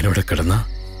ഇങ്ങനെ ഇവിടെ കിടന്ന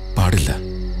പാടില്ല.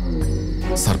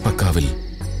 സർപ്പക്കാവിൽ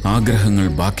ആഗ്രഹങ്ങൾ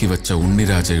ബാക്കി വച്ച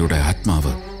ഉണ്ണിരാജയുടെ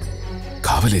ആത്മാവ്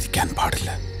കാവലിരിക്കാൻ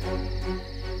പാടില്ല.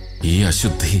 ഈ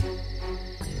അശുദ്ധി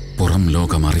പുറം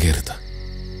ലോകം അറിയരുത്.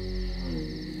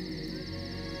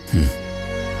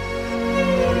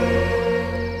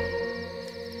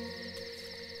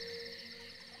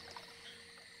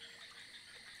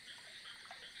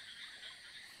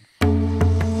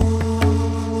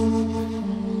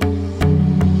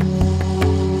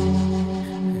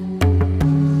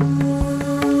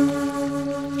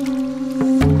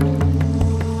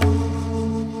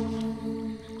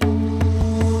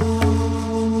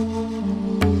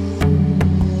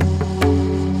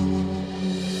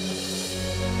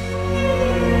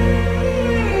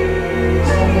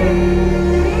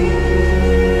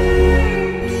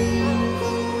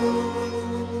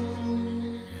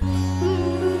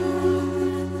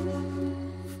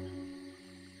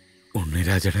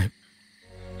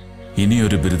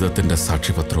 ഇനിയൊരു ബിരുദത്തിന്റെ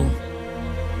സാക്ഷിപത്രവും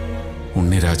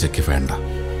ഉണ്ണിരാജയ്ക്ക് വേണ്ട.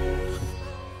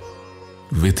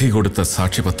 വിധി കൊടുത്ത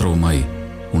സാക്ഷിപത്രവുമായി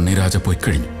ഉണ്ണിരാജ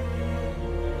പോയിക്കഴിഞ്ഞു.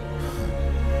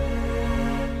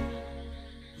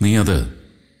 നീ അത്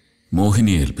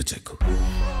മോഹിനിയെ ഏൽപ്പിച്ചേക്കൂ.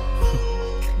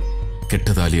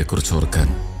 കെട്ടുതാലിയെക്കുറിച്ച് ഓർക്കാൻ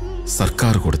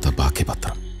സർക്കാർ കൊടുത്ത ബാക്കി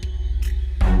പത്രം.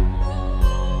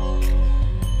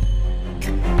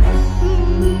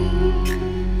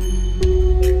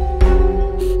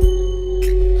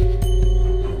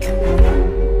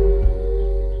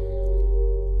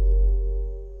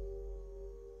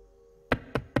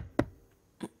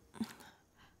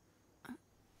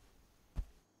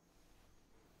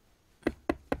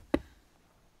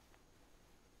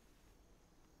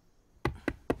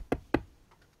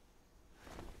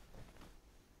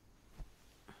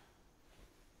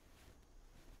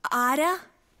 ആരാ?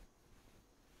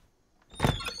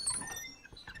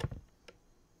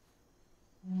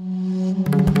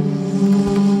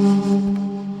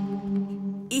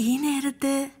 ഈ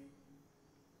നേരത്ത്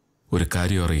ഒരു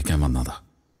കാര്യം അറിയിക്കാൻ വന്നതാ.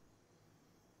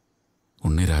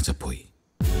 ഉണ്ണിരാജ പോയി.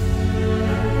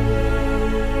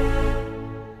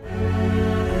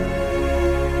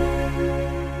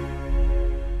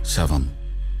 ശവം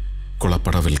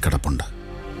കുളപ്പടവിൽ കിടപ്പുണ്ട്.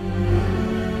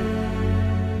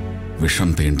 വിഷം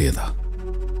തീണ്ടിയതാ.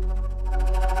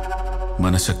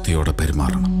 മനഃശക്തിയോടെ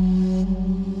പെരുമാറണം.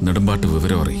 നെടുമ്പാട്ട്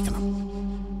വിവരം അറിയിക്കണം.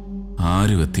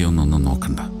 ആരും എത്തിയൊന്നൊന്നും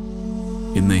നോക്കണ്ട.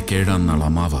 ഇന്നേക്ക് 7-ാം നാൾ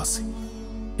അമാവാസി.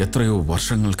 എത്രയോ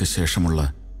വർഷങ്ങൾക്ക് ശേഷമുള്ള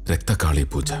രക്തകാളി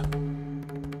പൂജ.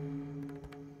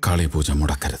 കാളിപൂജ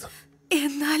മുടക്കരുത്.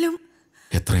 എന്നാലും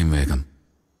എത്രയും വേഗം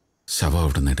ശവം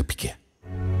അവിടെ നിന്ന് എടുപ്പിക്കുക.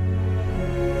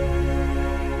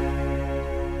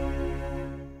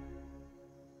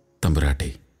 തമ്പുരാട്ടി,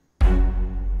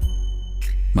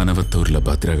 മനവത്തൂരിലെ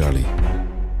ഭദ്രകാളി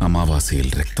അമാവാസിയിൽ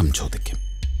രക്തം ചോദിക്കും.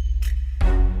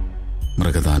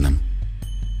 മൃഗദാനം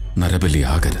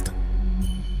നരബലിയാകരുത്.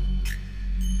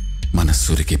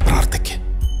 മനസ്സുരുക്കി പ്രാർത്ഥിക്കുക.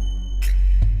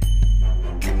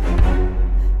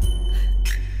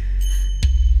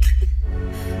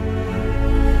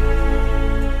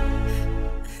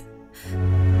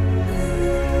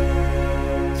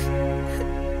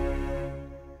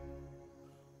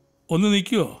 ഒന്ന്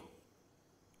നിൽക്കുവോ?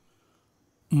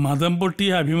 മതം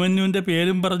പൊട്ടിയ അഭിമന്യുവിൻ്റെ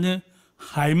പേരും പറഞ്ഞ്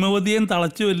ഹൈമവതിയും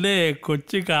തളച്ചുവല്ലേ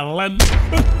കൊച്ചു കള്ളൻ.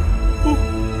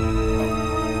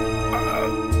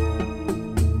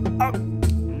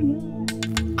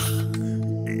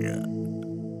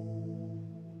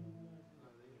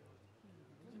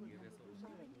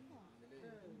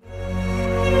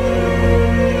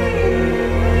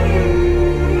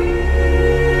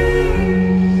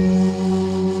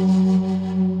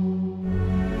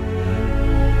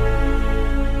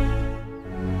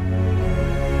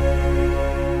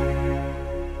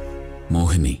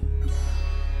 മോഹിനി,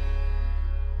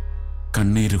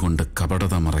 കണ്ണീരുകൊണ്ട്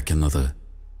കപടത മറയ്ക്കുന്നത്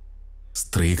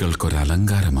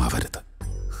സ്ത്രീകൾക്കൊരലങ്കാരമാവരുത്.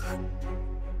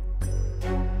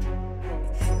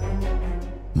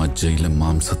 മജ്ജയിലും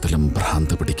മാംസത്തിലും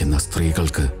ഭ്രാന്ത് പിടിക്കുന്ന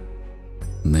സ്ത്രീകൾക്ക്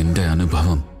നിന്റെ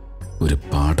അനുഭവം ഒരു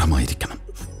പാഠമായിരിക്കണം.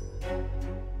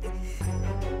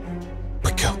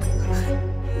 വയ്ക്കോ.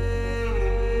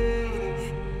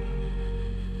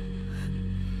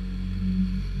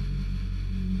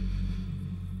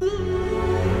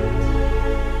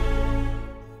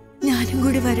 ഞാനും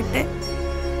കൂടി വരട്ടെ?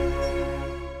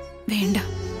 വേണ്ട,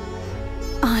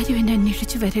 ആരും എന്നെ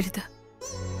അന്വേഷിച്ചു വരരുത്.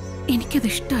 എനിക്കത്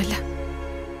ഇഷ്ടമല്ല.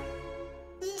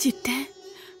 ചിറ്റേ,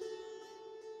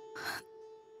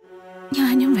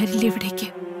 ഞാനും വരില്ല ഇവിടേക്ക്.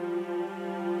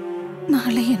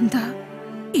 നാളെ എന്താ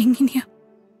എങ്ങനെയാ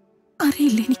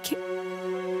അറിയില്ല എനിക്ക്.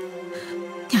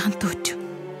 ഞാൻ തോറ്റു,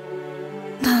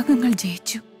 നാഗങ്ങൾ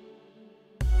ജയിച്ചു.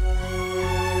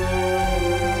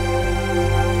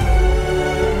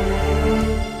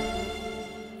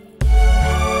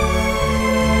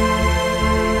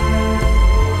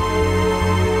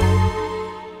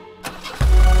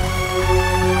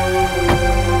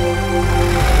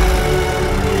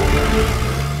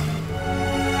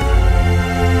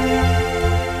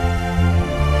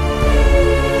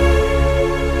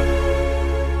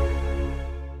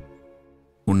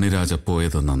 ഉണ്ണിരാജ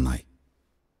പോയത് നന്നായി.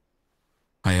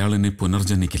 അയാളിനി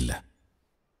പുനർജനിക്കില്ല.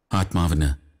 ആത്മാവിന്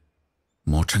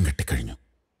മോക്ഷം കിട്ടിക്കഴിഞ്ഞു.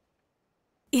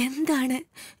 എന്താണ്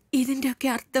ഇതിൻ്റെയൊക്കെ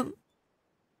അർത്ഥം?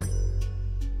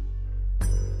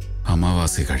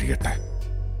 അമാവാസി കഴിയട്ടെ,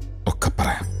 ഒക്കെ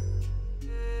പറയാം.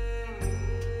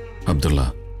 അബ്ദുള്ള,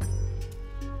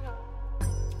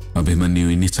 അഭിമന്യു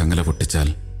ഇനി ചങ്ങല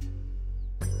പൊട്ടിച്ചാൽ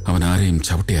അവൻ ആരെയും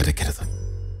ചവിട്ടി അരയ്ക്കരുത്.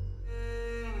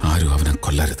 ആരും അവനെ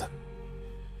കൊല്ലരുത്.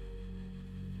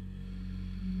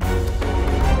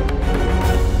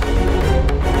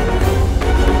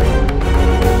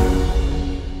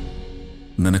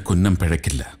 നിനക്കുന്നം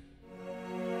പിഴയ്ക്കില്ല.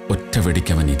 ഒറ്റ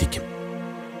വെടിക്കവൻ ഇരിക്കും,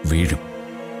 വീഴും.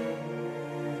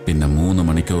 പിന്നെ 3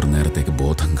 മണിക്കൂർ നേരത്തേക്ക്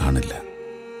ബോധം കാണില്ല.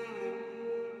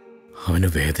 അവന്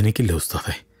വേദനിക്കില്ല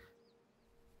ഉസ്താദേ?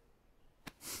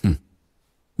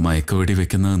 മയക്കുവെടി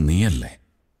വെക്കുന്നത് നീയല്ലേ?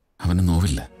 അവന്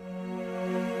നോവില്ല.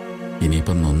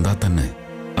 ഇനിയിപ്പം നൊന്താ തന്നെ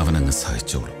അവനങ്ങ്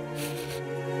സഹിച്ചോളും.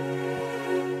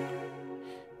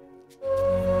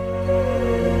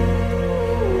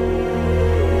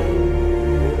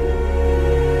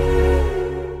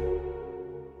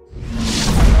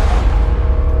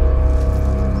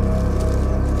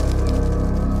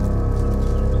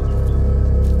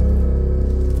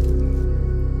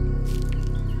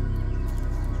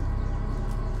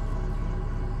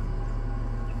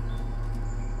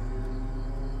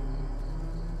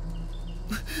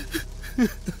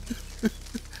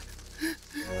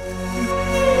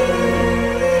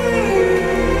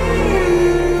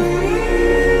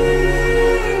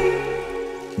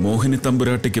 മോഹിനി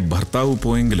തമ്പുരാട്ടിക്ക് ഭർത്താവ്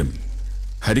പോയെങ്കിലും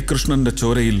ഹരികൃഷ്ണന്റെ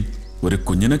ചോരയിൽ ഒരു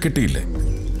കുഞ്ഞിനെ കിട്ടിയില്ലേ?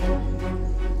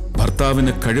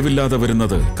 ഭർത്താവിന് കഴിവില്ലാതെ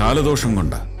വരുന്നത് കാലദോഷം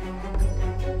കൊണ്ട.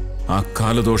 ആ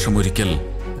കാലദോഷം ഒരിക്കൽ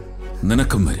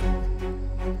നിനക്കും വരും.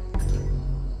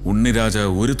 ഉണ്ണിരാജ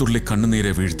ഒരു തുള്ളി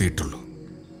കണ്ണുനീരെ വീഴ്ത്തിയിട്ടുള്ളൂ.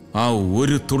 ആ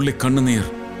ഒരു തുള്ളി കണ്ണുനീർ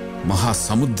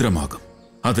മഹാസമുദ്രമാകും.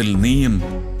 അതിൽ നീയും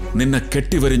നിന്നെ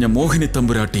കെട്ടിവരിഞ്ഞ മോഹിനി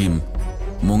തമ്പുരാട്ടിയും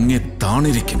മുങ്ങി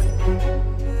താണിരിക്കും.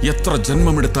 എത്ര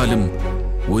ജന്മമെടുത്താലും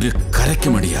ഒരു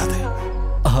കരയ്ക്കുമടിയാതെ.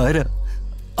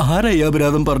 ആരാ ഈ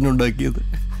അപരാധം പറഞ്ഞുണ്ടാക്കിയത്?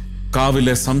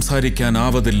 കാവിലെ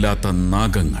സംസാരിക്കാനാവതില്ലാത്ത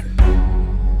നാഗങ്ങൾ.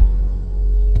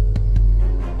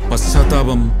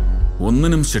 പശ്ചാത്താപം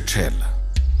ഒന്നിനും ശിക്ഷയല്ല.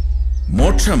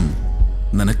 മോക്ഷം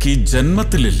നിനക്ക് ഈ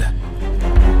ജന്മത്തിലില്ല.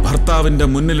 ഭർത്താവിന്റെ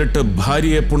മുന്നിലിട്ട്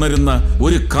ഭാര്യയെ പുണരുന്ന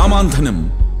ഒരു കാമാന്ധനും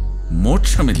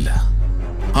മോക്ഷമില്ല.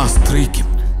 ആ സ്ത്രീക്കും.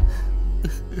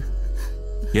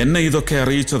 എന്നെ ഇതൊക്കെ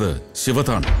അറിയിച്ചത്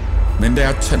ശിവതാണ്, നിന്റെ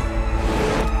അച്ഛൻ.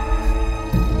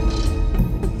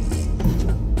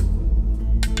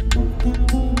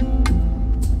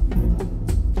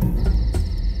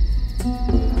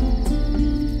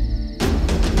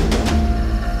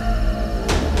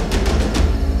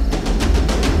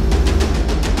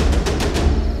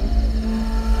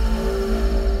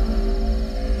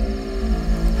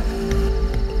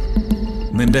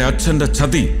 എന്റെ അച്ഛന്റെ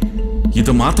ചതി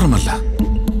ഇത് മാത്രമല്ല.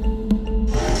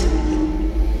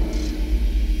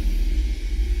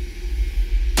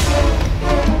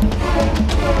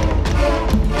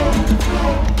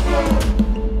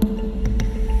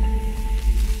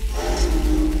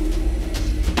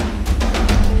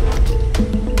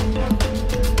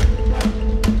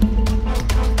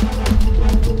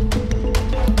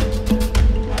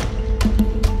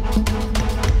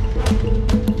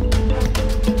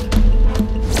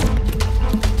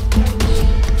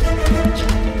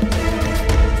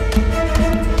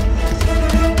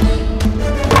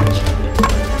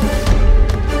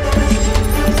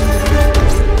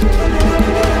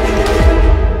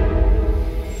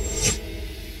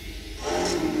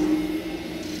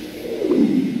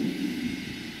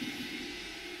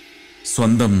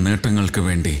 സ്വന്തം നേട്ടങ്ങൾക്ക്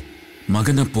വേണ്ടി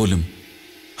മകനെ പോലും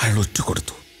അയാൾ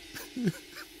ഒറ്റുകൊടുത്തു.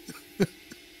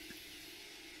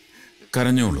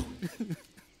 കരഞ്ഞോളൂ.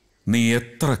 നീ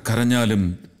എത്ര കരഞ്ഞാലും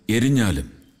എരിഞ്ഞാലും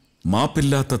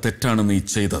മാപ്പില്ലാത്ത തെറ്റാണ് നീ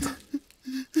ചെയ്തത്.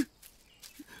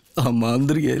 ആ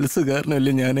മാന്ത്രിക എൽസ്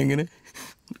കാരണമല്ലേ ഞാനെങ്ങനെ?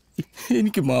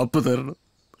 എനിക്ക് മാപ്പ് തരണം.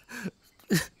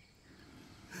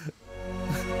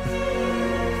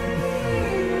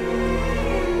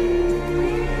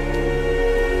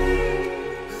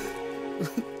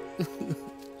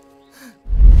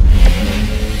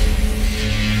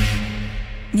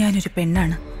 ഞാനൊരു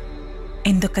പെണ്ണാണ്.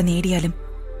 എന്തൊക്കെ നേടിയാലും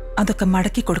അതൊക്കെ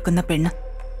മടക്കി കൊടുക്കുന്ന പെണ്ണ്.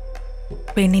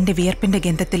 പെണ്ണിന്റെ വിയർപ്പിന്റെ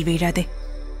ഗന്ധത്തിൽ വീഴാതെ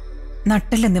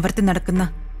നട്ടെല്ല് നിവർത്തി നടക്കുന്ന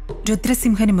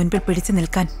രുദ്രസിംഹന് മുൻപിൽ പിടിച്ചു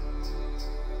നിൽക്കാൻ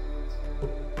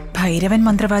ഭൈരവൻ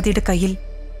മന്ത്രവാദിയുടെ കയ്യിൽ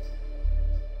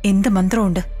എന്ത്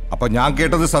മന്ത്രമുണ്ട്? അപ്പൊ ഞാൻ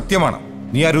കേട്ടത് സത്യമാണ്.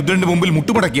 നീ ആ രുദ്രന്റെ മുമ്പിൽ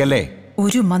മുട്ടുമടക്കിയല്ലേ?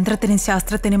 ഒരു മന്ത്രത്തിനും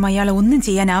ശാസ്ത്രത്തിനും അയാളെ ഒന്നും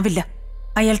ചെയ്യാനാവില്ല.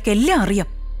 അയാൾക്കെല്ലാം അറിയാം.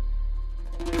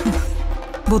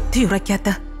 ബുദ്ധിയുറയ്ക്കാത്ത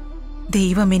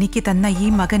ദൈവം എനിക്ക് തന്ന ഈ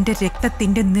മകന്റെ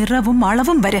രക്തത്തിന്റെ നിറവും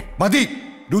അളവും വരെ മതി.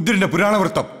 രുദ്രന്റെ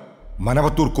പുരാണവൃത്തം.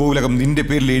 മനവത്തൂർ കോവിലകം നിന്റെ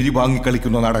പേരിൽ എഴുതി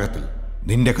വാങ്ങിക്കളിക്കുന്ന നാടകത്തിൽ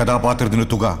നിന്റെ കഥാപാത്രത്തിന്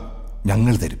തുക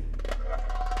ഞങ്ങൾ തരും.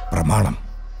 പ്രമാണം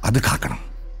അത് കാക്കണം.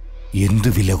 എന്ത്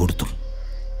വില കൊടുത്തും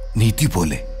നീതി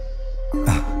പോലെ.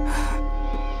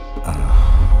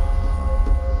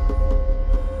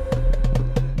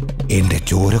 എന്റെ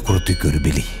ചോരക്കുളത്തേക്കൊരു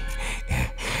ബലി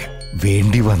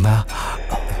വേണ്ടി വന്ന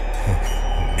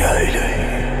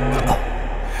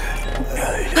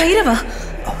ഭൈരവ,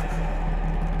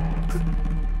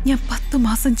 ഞാൻ 10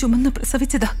 മാസം ചുമന്ന്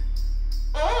പ്രസവിച്ചതാ.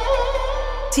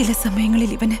 ചില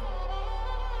സമയങ്ങളിൽ ഇവന്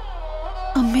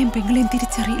അമ്മയും പെങ്ങളെയും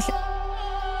തിരിച്ചറിയില്ല.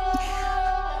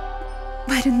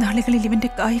 വരും നാളുകളിൽ ഇവന്റെ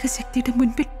കായിക ശക്തിയുടെ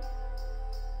മുൻപിൽ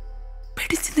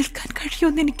പിടിച്ചു നിൽക്കാൻ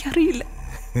കഴിയുമെന്ന് എനിക്കറിയില്ല.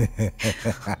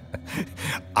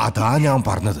 അതാ ഞാൻ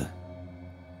പറഞ്ഞത്,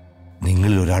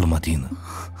 നിങ്ങളിൽ ഒരാൾ മതിയെന്ന്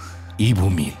ഈ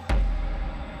ഭൂമിയിൽ.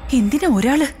 എന്തിനാ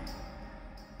ഒരാള്?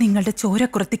 നിങ്ങളുടെ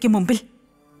ചോരക്കുറത്തിക്ക് മുമ്പിൽ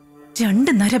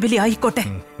 2 നരബലി ആയിക്കോട്ടെ.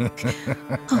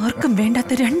 ആർക്കും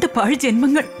വേണ്ടാത്ത 2 പാഴ്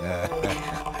ജന്മങ്ങൾ.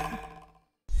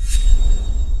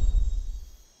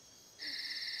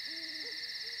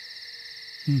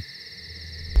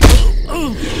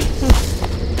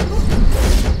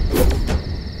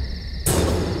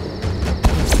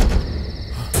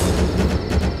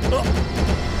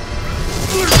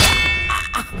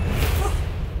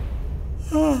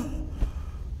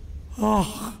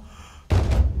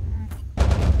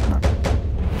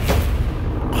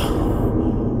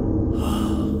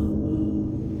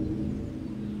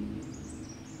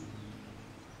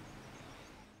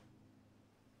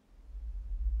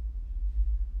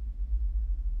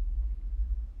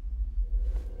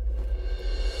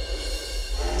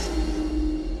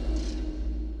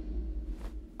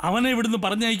 അവനെ ഇവിടുന്ന്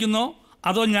പറഞ്ഞയക്കുന്നോ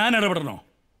അതോ ഞാൻ ഇടപെടണോ?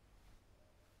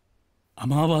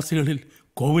 അമാവാസികളിൽ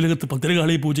കോവിലകത്ത്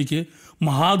ഭദ്രകാളി പൂജയ്ക്ക്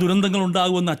മഹാദുരന്തങ്ങൾ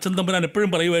ഉണ്ടാകുമെന്ന് അച്ഛൻ തമ്പുരാൻ എപ്പോഴും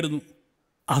പറയുമായിരുന്നു.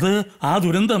 അത് ആ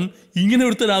ദുരന്തം ഇങ്ങനെ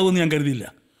ഒരുത്തരാകുമെന്ന് ഞാൻ കരുതിയില്ല.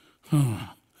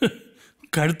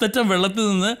 കഴുത്തറ്റം വെള്ളത്തിൽ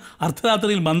നിന്ന്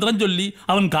അർദ്ധരാത്രിയിൽ മന്ത്രം ചൊല്ലി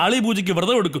അവൻ കാളി പൂജയ്ക്ക്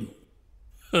വ്രതം എടുക്കുന്നു.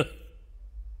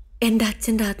 എന്റെ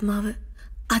അച്ഛന്റെ ആത്മാവ്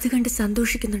അത് കണ്ട്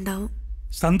സന്തോഷിക്കുന്നുണ്ടാവും.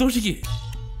 സന്തോഷിക്കേ.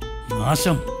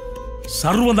 നാശം,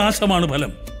 സർവനാശമാണ്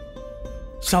ഫലം.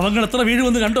 ശവങ്ങൾ എത്ര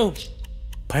വീഴുമെന്ന് കണ്ടോ?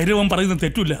 ഭൈരവൻ പറയുന്നത്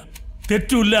തെറ്റില്ല.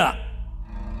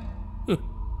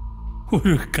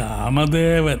 ഒരു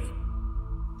കാമദേവൻ.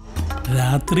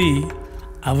 രാത്രി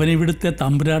അവനിവിടുത്തെ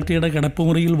തമ്പുരാട്ടിയുടെ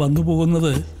കിടപ്പുമുറിയിൽ വന്നു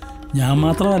പോകുന്നത് ഞാൻ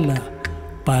മാത്രമല്ല,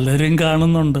 പലരും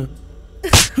കാണുന്നുണ്ട്.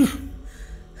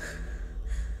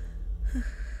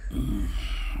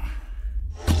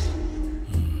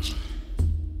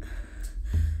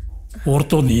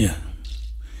 ഓർത്തോ നീ,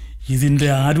 ഇതിൻ്റെ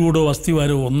ആരൂടോ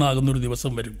അസ്ഥിവാരോ ഒന്നാകുന്നൊരു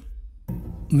ദിവസം വരും.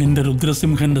 നിന്റെ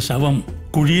രുദ്രസിംഹന്റെ ശവം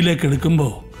കുഴിയിലേക്ക്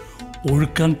എടുക്കുമ്പോൾ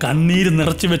ഒഴുക്കാൻ കണ്ണീര്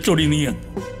നിറച്ചു വെച്ചോടി നീ.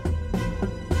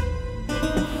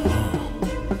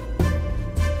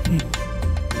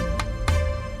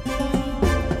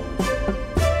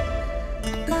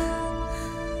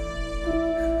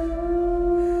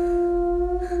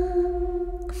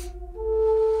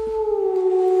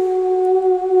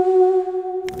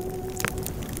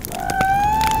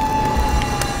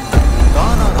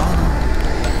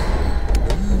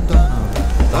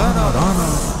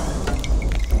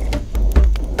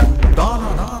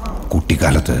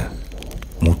 കുട്ടിക്കാലത്ത്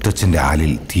മുത്തച്ഛൻ്റെ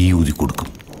ആലിൽ തീ ഊതി കൊടുക്കും.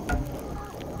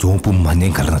 ചുവപ്പും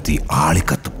മഞ്ഞയും കലർന്ന തീ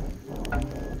ആളിക്കത്തും.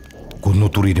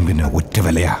 കുന്നത്തൂർ ഇരുമ്പിന് ഒറ്റ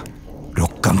വിലയാ,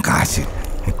 രൊക്കം കാശ്.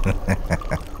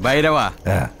 ഭൈരവ,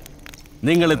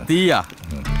 നിങ്ങൾ തീയാ.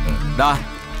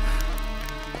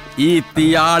 ഈ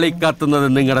തീയാളിക്കത്തുന്നത്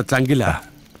നിങ്ങളുടെ ചങ്കില.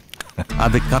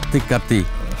 അത് കത്തി കത്തി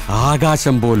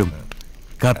ആകാശം പോലും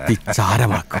കത്തി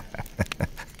ചാരമാക്കും.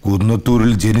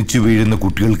 കുന്നത്തൂരിൽ ജനിച്ചു വീഴുന്ന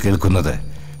കുട്ടികൾ കേൾക്കുന്നത്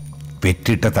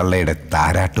പെറ്റിട്ട തള്ളയുടെ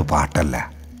താരാട്ടു പാട്ടല്ല,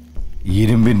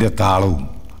 ഇരുമ്പിന്റെ താളവും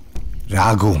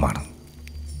രാഗവുമാണ്.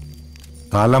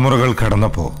 തലമുറകൾ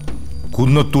കടന്നപ്പോ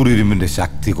കുന്നത്തൂർ ഇരുമ്പിന്റെ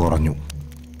ശക്തി കുറഞ്ഞു.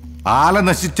 ആല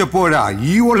നശിച്ചപ്പോഴാ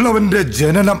ഈ ഉള്ളവന്റെ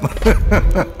ജനനം.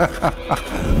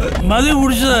 മതി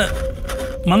കുടിച്ചത്.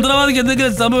 മന്ത്രവാദിക്ക്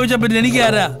എന്തെങ്കിലും സംഭവിച്ച പിന്നെ എനിക്ക്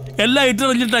ആരാ? എല്ലാം ഇട്ട്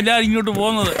വെച്ചിട്ടാ ഞാൻ ഇങ്ങോട്ട്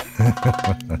പോകുന്നത്.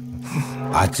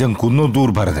 അച്ഛൻ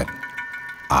കുന്നത്തൂർ ഭരതൻ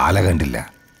ആല കണ്ടില്ല,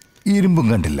 ഇരുമ്പും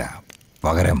കണ്ടില്ല.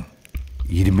 പകരം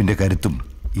ഇരുമ്പിന്റെ കരുത്തും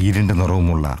ഇരുണ്ട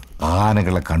നിറവുമുള്ള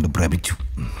ആനകളെ കണ്ട് ഭ്രമിച്ചു.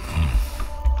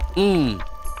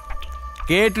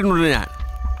 കേട്ടിട്ടുണ്ട് ഞാൻ.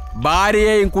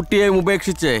 ഭാര്യയെയും കുട്ടിയെയും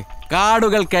ഉപേക്ഷിച്ച്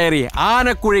കാടുകൾ കയറി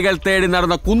ആനക്കുഴികൾ തേടി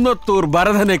നടന്ന കുന്നത്തൂർ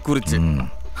ഭരതനെ കുറിച്ച്.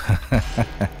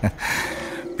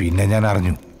 പിന്നെ ഞാൻ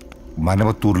അറിഞ്ഞു,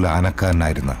 മനവത്തൂരിൽ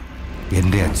ആനക്കാരനായിരുന്ന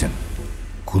എൻ്റെ അച്ഛൻ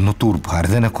കുന്നത്തൂർ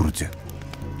ഭരതനെ കുറിച്ച്.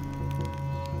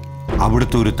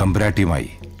 അവിടുത്തെ ഒരു തമ്പുരാട്ടിയുമായി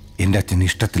എൻ്റെ അച്ഛൻ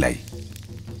ഇഷ്ടത്തിലായി.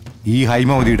 ഈ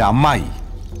ഹൈമവതിയുടെ അമ്മായി.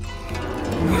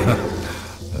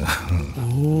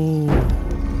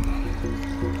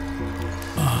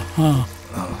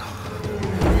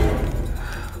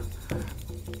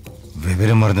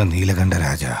 വിവരമറിഞ്ഞ നീലകണ്ഠ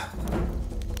രാജ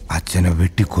അച്ഛനെ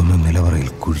വെട്ടിക്കൊന്ന് നിലവറയിൽ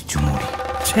കുഴിച്ചു മൂടി.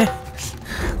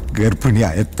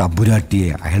 ഗർഭിണിയായ തമ്പുരാട്ടിയെ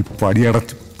അയാൾ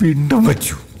പടിയടച്ച് പിണ്ടം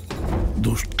വച്ചു.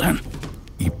 ദുഷ്ടൻ.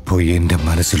 ഇപ്പൊ എന്റെ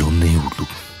മനസ്സിൽ ഒന്നേ ഉള്ളൂ,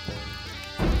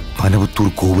 പനവത്തൂർ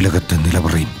കോവിലകത്തെ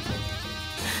നിലവറയും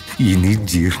ഇനി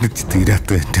ജീർണിച്ച് തീരാത്ത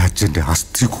എന്റെ അച്ഛന്റെ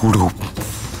അസ്ഥി കൂടവും.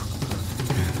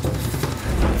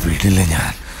 വിടില്ല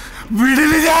ഞാൻ,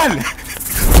 വിടില്ല ഞാൻ,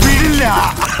 വിടില്ല.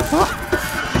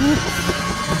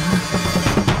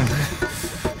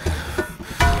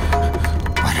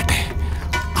 വരട്ടെ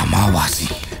അമാവാസി,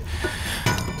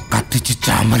 കത്തിച്ച്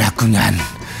ചാമ്പലാക്കും ഞാൻ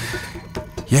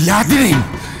എല്ലാത്തിനെയും,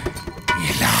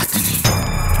 എല്ലാത്തിനെയും.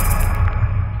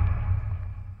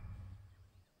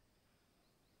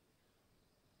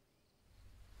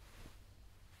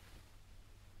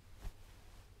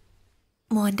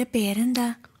 മോന്റെ പേരെന്താ?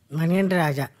 മണിയന്റെ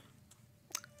രാജ.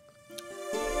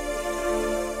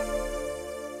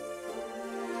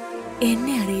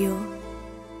 എന്നെ അറിയോ?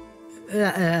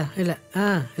 ഇല്ല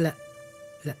ഇല്ല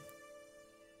ഇല്ല.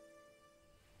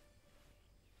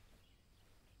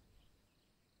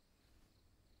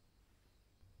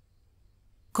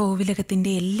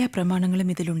 കോവിലകത്തിന്റെ എല്ലാ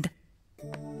പ്രമാണങ്ങളും ഇതിലുണ്ട്.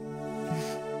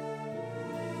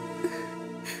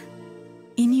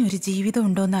 ഇനിയൊരു ജീവിതം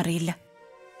ഉണ്ടോന്ന് അറിയില്ല.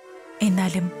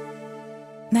 എന്നാലും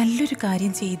നല്ലൊരു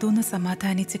കാര്യം ചെയ്തു എന്ന്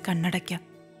സമാധാനിച്ച് കണ്ണടയ്ക്കാം.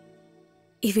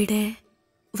 ഇവിടെ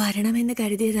വരണമെന്ന്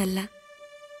കരുതിയതല്ല,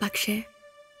 പക്ഷേ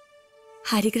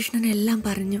ഹരികൃഷ്ണൻ എല്ലാം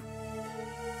പറഞ്ഞു.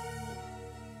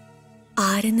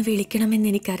 ആരെന്ന് വിളിക്കണമെന്ന്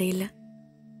എനിക്കറിയില്ല.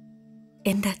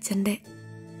 എൻ്റെ അച്ഛൻ്റെ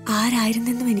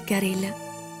ആരായിരുന്നെന്നും എനിക്കറിയില്ല.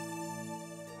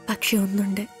 പക്ഷെ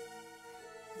ഒന്നുണ്ട്,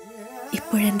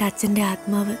 ഇപ്പോഴെൻ്റെ അച്ഛൻ്റെ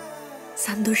ആത്മാവ്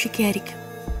സന്തോഷിക്കുകയായിരിക്കും.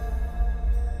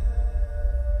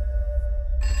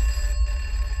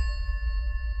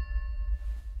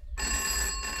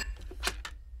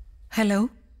 ഹലോ,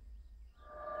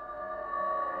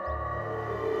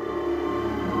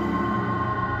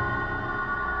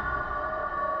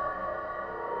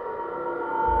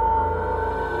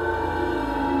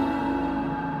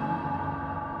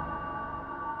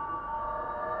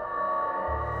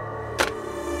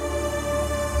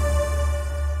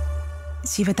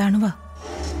 ശിവതാണുവാ.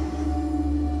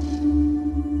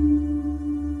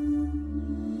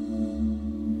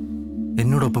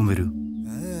 എന്നോടൊപ്പം വരൂ.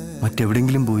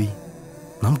 മറ്റെവിടെങ്കിലും പോയി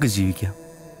നമുക്ക് ജീവിക്കാം.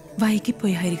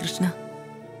 വൈകിപ്പോയി ഹരികൃഷ്ണ.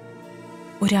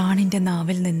 ഒരാണിന്റെ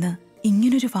നാവിൽ നിന്ന്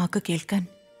ഇങ്ങനൊരു വാക്ക് കേൾക്കാൻ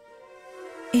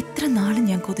എത്ര നാള്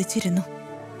ഞാൻ കൊതിച്ചിരുന്നു.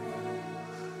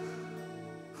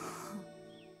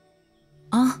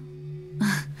 ആ,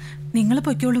 നിങ്ങൾ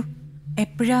പൊയ്ക്കോളൂ.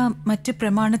 എപ്പോഴാ മറ്റ്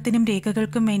പ്രമാണത്തിനും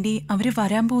രേഖകൾക്കും വേണ്ടി അവര്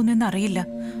വരാൻ പോകുന്നെന്ന് അറിയില്ല.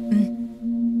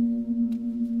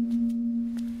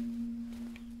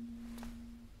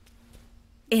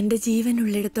 എന്റെ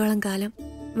ജീവനുള്ളിടത്തോളം കാലം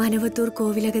മനവത്തൂർ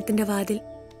കോവിലകത്തിന്റെ വാതിൽ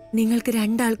നിങ്ങൾക്ക്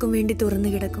രണ്ടാൾക്കും വേണ്ടി തുറന്നു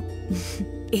കിടക്കും.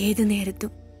 ഏതു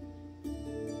നേരത്തും.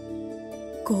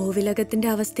 കോവിലകത്തിന്റെ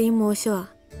അവസ്ഥയും മോശമാ.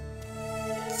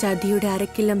 ചതിയുടെ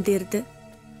അരക്കില്ലം തീർത്ത്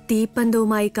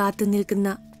തീപ്പന്തവുമായി കാത്തു നിൽക്കുന്ന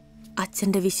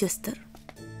അച്ഛന്റെ വിശ്വസ്തർ.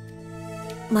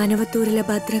 മനവത്തൂരിലെ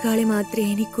ഭദ്രകാളി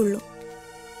മാത്രമേ എനിക്കുള്ളൂ.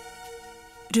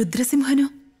 രുദ്രസിംഹനോ?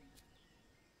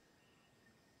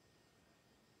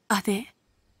 അതെ,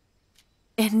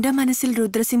 എന്റെ മനസ്സിൽ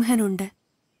രുദ്രസിംഹനുണ്ട്.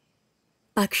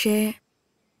 പക്ഷേ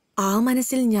ആ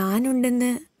മനസ്സിൽ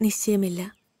ഞാനുണ്ടെന്ന് നിശ്ചയമില്ല.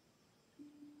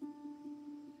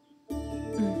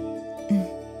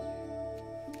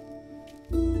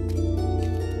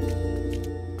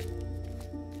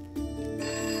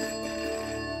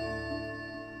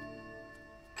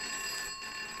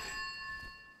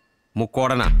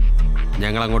 മുക്കോടന,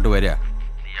 ഞങ്ങൾ അങ്ങോട്ട് വരിക.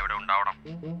 നീ എവിടെ ഉണ്ടാവണം?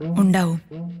 ഉണ്ടാവും.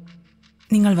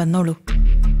 നിങ്ങൾ വന്നോളൂ.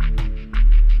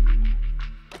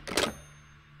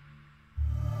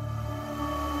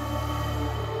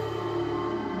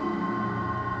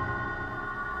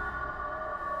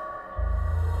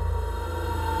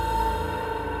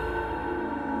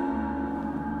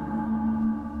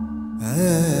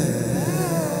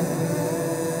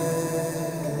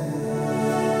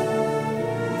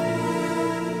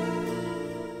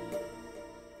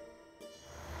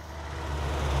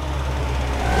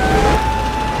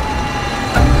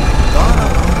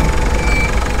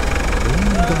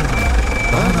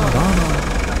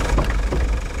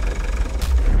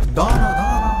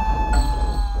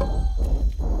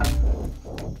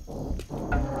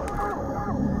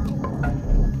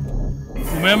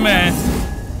 ഉമേമ്മേ,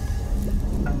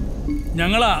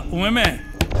 ഞങ്ങളാ ഉമേമ്മേ.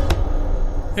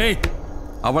 ഏയ്,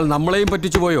 അവൾ നമ്മളെയും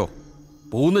പറ്റിച്ചു പോയോ?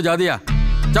 പോകുന്ന ജാതിയാ,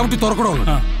 ചവിട്ടി തുറക്കണോ?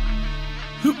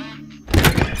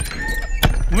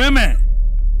 ഉമേമ്മേ,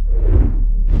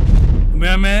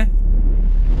 ഉമേമ്മേ,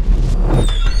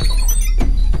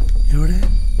 എവിടെ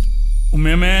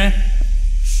ഉമേമ്മേ?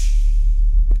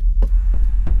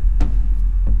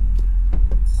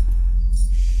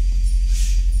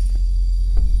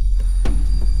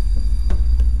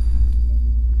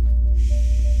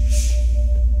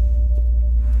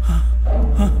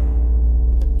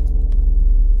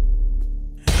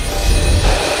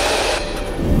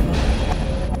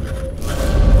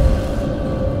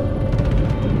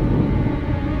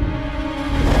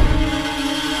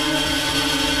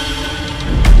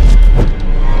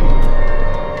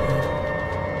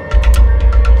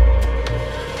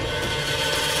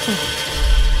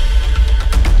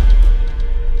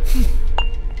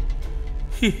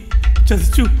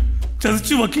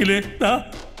 ചതിച്ചു വക്കീലേ.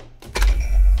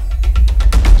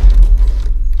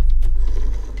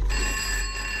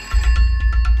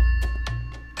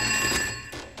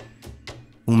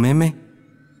 ഉമ്മേമ്മേ,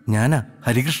 ഞാനാ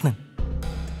ഹരികൃഷ്ണൻ.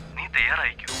 നീ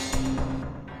തയ്യാറായിക്കോ?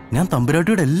 ഞാൻ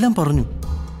തമ്പുരാട്ടിയോട് എല്ലാം പറഞ്ഞു.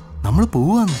 നമ്മൾ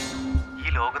പോവാന്ന്.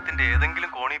 ഈ ലോകത്തിന്റെ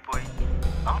ഏതെങ്കിലും കോണിൽ പോയി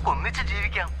നമുക്ക് ഒന്നിച്ച്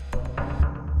ജീവിക്കാം.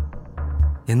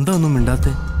 എന്താ ഒന്നും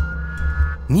മിണ്ടാത്തെ?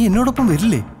 നീ എന്നോടൊപ്പം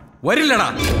വരില്ലേ? വരില്ലടാ.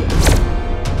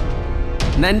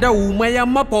 നിന്റെ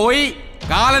ഉമയമ്മ പോയി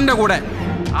കാലന്റെ കൂടെ.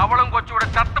 അവളും കൊച്ചൂടെ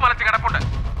ചത്ത് മലച്ച് കിടപ്പുണ്ട്.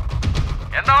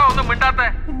 എന്താണോ ഒന്നും മിണ്ടാത്തെ?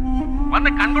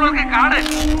 വന്ന് കൺകുളർക്ക് കാട്.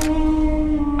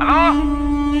 ഹലോ,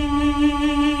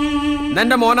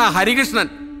 നിന്റെ മോന ഹരികൃഷ്ണൻ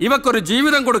ഇവക്കൊരു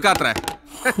ജീവിതം കൊടുക്കാത്രേ.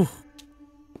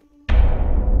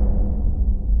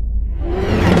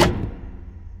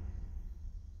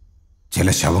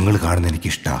 ചില ശവങ്ങൾ കാണുന്ന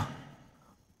എനിക്കിഷ്ട.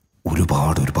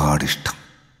 ഒരുപാട് ഇഷ്ടം.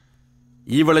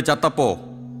 ഇവള് ചത്തപ്പോ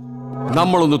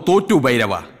നമ്മളൊന്ന് തോറ്റു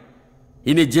ഭൈരവ.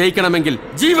 ഇനി ജയിക്കണമെങ്കിൽ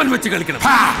ജീവൻ വെച്ച് കളിക്കണം.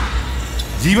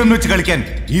 ജീവൻ വെച്ച് കളിക്കാൻ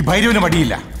ഈ ഭൈരവന്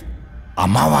മടിയില്ല.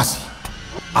 അമാവാസി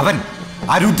അവൻ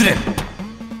ആ രുദ്രൻ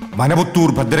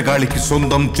മനവത്തൂർ ഭദ്രകാളിക്ക്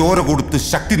സ്വന്തം ചോര കൊടുത്ത്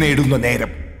ശക്തി നേടുന്ന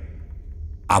നേരം.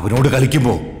 അവനോട്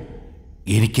കളിക്കുമ്പോ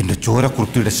എനിക്ക് എന്റെ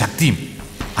ചോരക്കുർത്തിയുടെ ശക്തിയും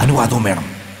അനുവാദവും വേണം.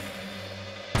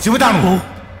 ശിവതാണോ?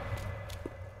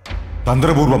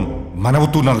 തന്ത്രപൂർവം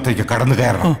മനവത്തൂരിനകത്തേക്ക് കടന്നു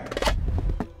കയറണം.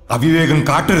 അവിവേകം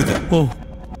കാട്ടരുത്.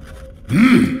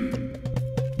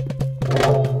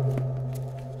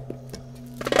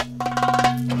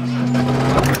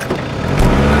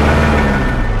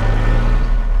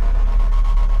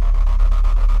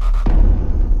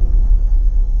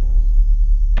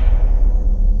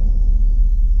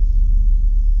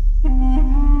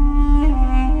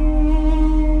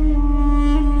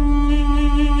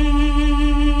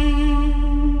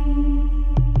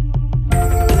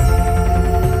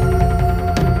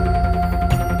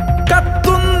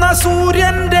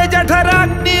 സൂര്യന്റെ ജഠരാ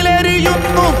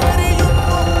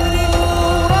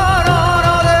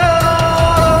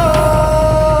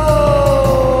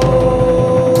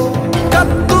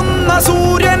കത്തുന്ന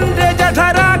സൂര്യന്റെ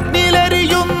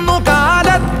ജഠരാഗ്നിലെരിയുന്നു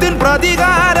കാലത്തിൻ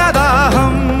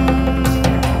പ്രതികാരദാഹം.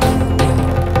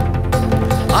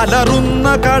 അലറുന്ന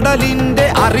കടലിന്റെ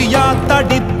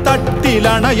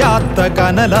അറിയാത്തടിത്തട്ടിലണയാത്ത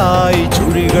കനലായി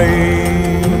ചുഴികൾ.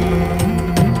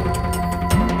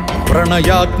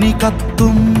 പ്രണയാഗ്നി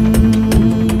കത്തും,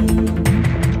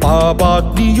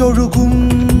 പാപാഗ്നിയൊഴുകും.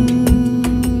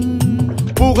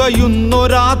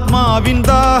 പുകയുന്നൊരാത്മാവിൻ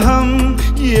ദാഹം,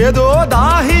 ഏതോ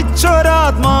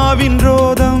ദാഹിച്ചൊരാത്മാവിൻ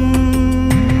രോദം.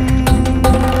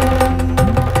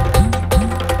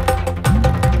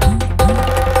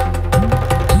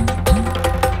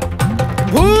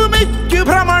 ഭൂമിക്ക്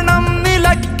ഭ്രമണം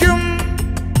നിലയ്ക്കും,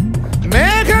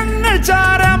 മേഘങ്ങൾ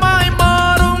ചാരമായി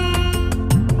മാറും.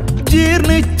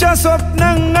 ജീർണിച്ച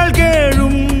സ്വപ്നങ്ങൾ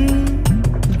കേഴും,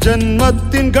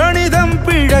 ജന്മത്തിൻ ഗണിതം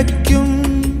പിഴയ്ക്കും.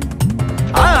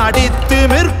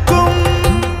 ആടിത്തിമിർക്കും,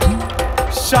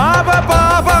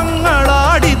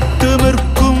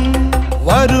 ശാപപാപങ്ങളാടിത്തിമിർക്കും.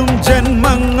 വരും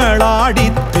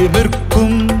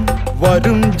ജന്മങ്ങളാടിത്തിമിർക്കും,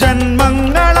 വരും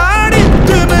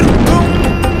ജന്മങ്ങളാടിത്തിമിർക്കും.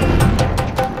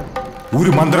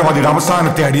 ഒരു മന്ത്രവാദിയുടെ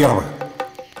അവസാനത്തെ അടിയറവ്.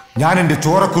 ഞാൻ എന്റെ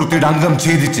ചോരക്കുർത്തിയുടെ അംഗം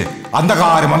ഛേദിച്ച്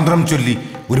അന്ധകാര മന്ത്രം ചൊല്ലി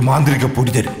ഒരു മാന്ത്രിക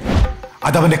പൊടി തരും.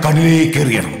 അതവന്റെ കണ്ണിലേക്ക്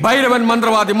എറിയണം. ഭൈരവൻ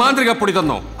മന്ത്രവാദി മാന്ത്രിക പൊടി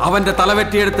തന്നോ? അവന്റെ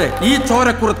തലവെട്ടിയെടുത്ത് ഈ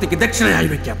ചോരക്കുറത്തിക്ക് ദക്ഷിണയായി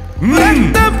വെക്കാം.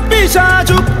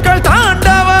 പിശാചുക്കൾ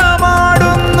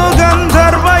താണ്ഡവമാടുന്നു,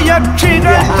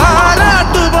 ഗന്ധർവയക്ഷികൾ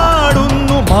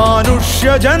താരാട്ടുപാടുന്നു. മാനുഷ്യ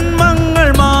ജന്മങ്ങൾ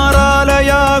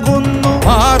മാറാലയാകുന്നു,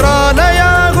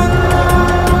 മാറാലയാകുന്നു.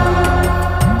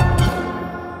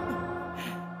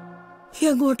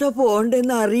 എങ്ങോട്ടാ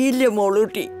പോണ്ടെന്ന് അറിയില്ല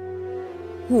മോളൂട്ടി.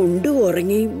 ഉണ്ട്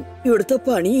ഉറങ്ങിയും ഇവിടുത്തെ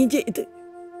പണിയും ചെയ്ത്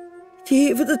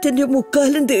ജീവിതത്തിന്റെ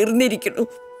മുക്കാലും തീർന്നിരിക്കുന്നു.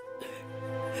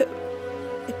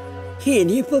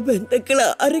 ഇനിയിപ്പോ ബന്ധുക്കൾ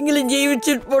ആരെങ്കിലും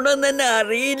ജീവിച്ചിട്ട് പോണെന്ന് തന്നെ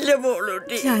അറിയില്ല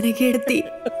മോളൂട്ടി. ജാനകിയെടുത്തി,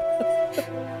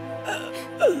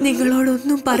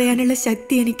 നിങ്ങളോടൊന്നും പറയാനുള്ള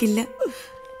ശക്തി എനിക്കില്ല.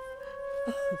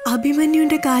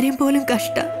 അഭിമന്യുവിന്റെ കാര്യം പോലും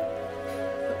കഷ്ട.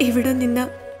 ഇവിടെ നിന്ന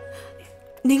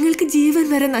നിങ്ങൾക്ക് ജീവൻ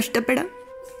വരെ നഷ്ടപ്പെടാം.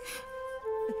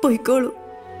 പൊയ്ക്കോളൂ.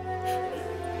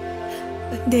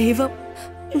 ദൈവം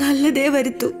നല്ലതേ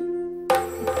വരുത്തൂ.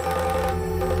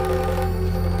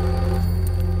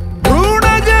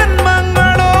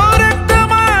 ഭ്രൂണജന്മങ്ങളോ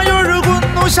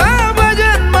രക്തമായൊഴുകുന്നു,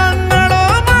 ശാപജന്മങ്ങളോ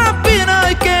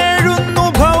മാപ്പിനായി കേഴുന്നു.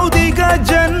 ഭൗതിക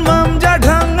ജന്മം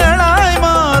ജഡങ്ങളായി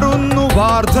മാറുന്നു,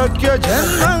 വാർദ്ധക്യ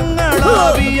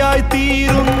ജന്മങ്ങളാവിയായി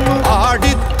തീരുന്നു.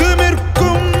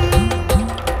 ആടിത്തുമിർക്കും,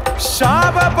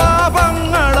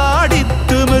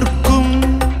 ശാപപാപങ്ങളാടിത്തുമിർക്കും.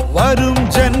 വരും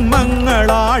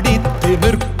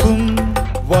ജന്മങ്ങളാടിത്തുമിർക്കും,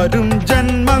 വരും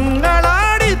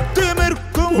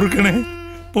ജന്മങ്ങളാടിത്തുമിർക്കും. പൊറുക്കണേ,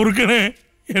 പൊറുക്കണേ,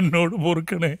 എന്നോട്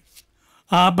പൊറുക്കണേ.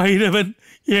 ആ ഭൈരവൻ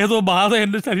ഏതോ ബാധ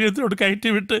എൻ്റെ ശരീരത്തിലോട്ട്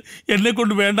കയറ്റിവിട്ട് എന്നെ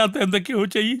കൊണ്ട് വേണ്ടാത്ത എന്തൊക്കെയോ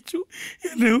ചെയ്യിച്ചു.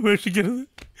 എന്നെ ഉപേക്ഷിക്കരുത്,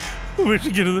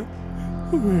 ഉപേക്ഷിക്കരുത്,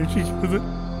 ഉപേക്ഷിക്കരുത്.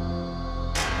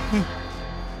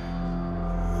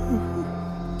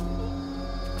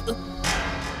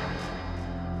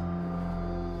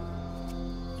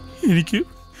 എനിക്ക്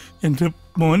എൻ്റെ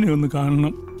മോനെ ഒന്ന്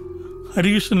കാണണം.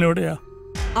 ഹരികൃഷ്ണൻ എവിടെയാ?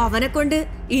 അവനെ കൊണ്ട്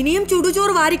ഇനിയും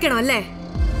ചുടുചോറ് വാരിക്കണം അല്ലേ?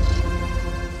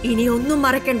 ഇനി ഒന്നും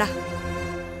മറക്കണ്ട.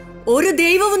 ഒരു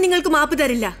ദൈവവും നിങ്ങൾക്ക് മാപ്പ്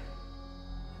തരില്ല.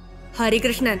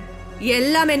 ഹരികൃഷ്ണൻ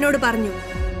എല്ലാം എന്നോട് പറഞ്ഞു.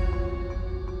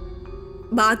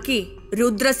 ബാക്കി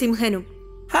രുദ്രസിംഹനും.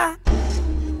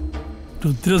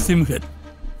 രുദ്രസിംഹൻ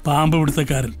പാമ്പ്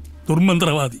പിടുത്തക്കാരൻ,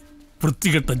 ദുർമന്ത്രവാദി,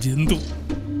 വൃത്തികെട്ട ജന്തു.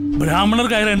 ബ്രാഹ്മണർ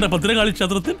കയറേണ്ട ഭദ്രകാളി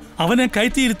ക്ഷേത്രത്തിൽ അവനെ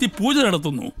കയറ്റിയിരുത്തി പൂജ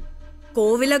നടത്തുന്നു.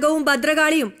 കോവിലകവും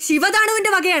ഭദ്രകാളിയും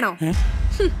ശിവതാണുവിന്റെ വകയാണോ?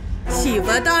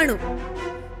 ശിവതാണു,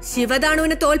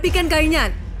 ശിവതാണുവിനെ തോൽപ്പിക്കാൻ കഴിഞ്ഞാൽ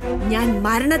ഞാൻ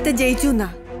മരണത്തെ ജയിച്ചു എന്നാ.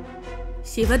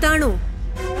 ശിവതാണു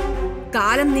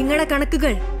കാലം നിങ്ങളുടെ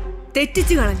കണക്കുകൾ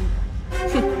തെറ്റിച്ചു കളഞ്ഞു.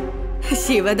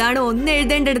 ശിവതാണു 1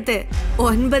 എഴുതേണ്ടടുത്ത്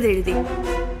 9 എഴുതി,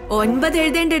 9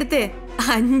 എഴുതേണ്ടടുത്ത്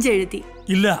 5 എഴുതി.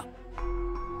 ഇല്ല,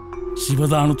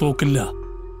 ശിവതാണു തോക്കില്ല.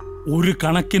 ഒരു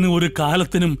കണക്കിന് ഒരു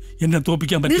കാലത്തിനും എന്നെ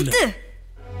തോൽപ്പിക്കാൻ പറ്റില്ല.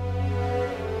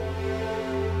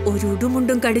 ഒരു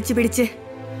ഉടുമുണ്ടും കടിച്ചു പിടിച്ച്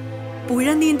പുഴ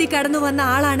നീന്തി കടന്നു വന്ന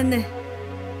ആളാണെന്ന്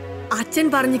അച്ഛൻ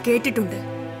പറഞ്ഞു കേട്ടിട്ടുണ്ട്.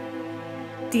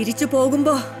 തിരിച്ചു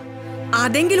പോകുമ്പോ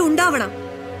അതെങ്കിലും ഉണ്ടാവണം.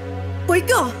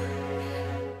 പൊയ്ക്കോ,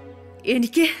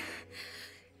 എനിക്ക്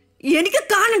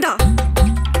കാണണ്ട.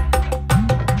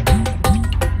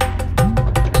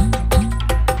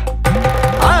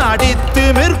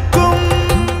 ആടിത്തുമിർക്കും,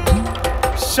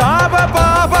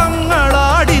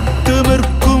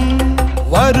 ശാപപാപങ്ങളാടിത്തുമിർക്കും.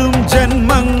 വരും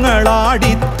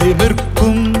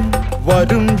ജന്മങ്ങളാടിത്തുമിർക്കും,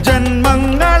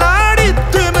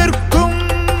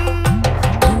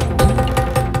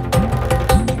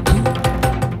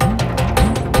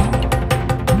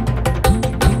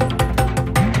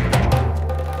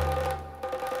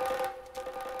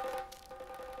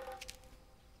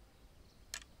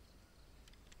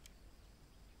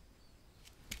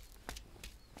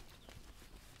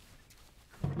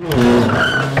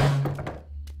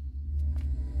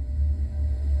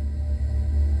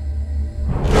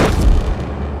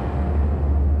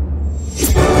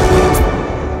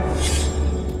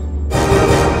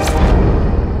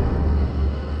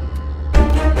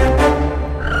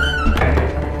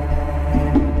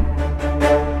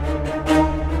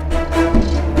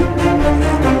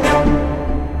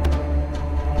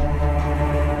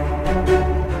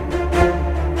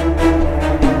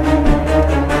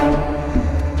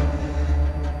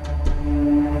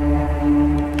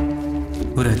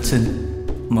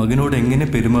 മകനോട് എങ്ങനെ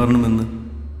പെരുമാറണമെന്ന്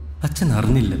അച്ഛൻ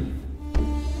അറിഞ്ഞില്ല.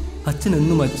 അച്ഛൻ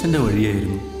എന്നും അച്ഛൻ്റെ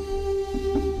വഴിയായിരുന്നു.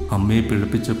 അമ്മയെ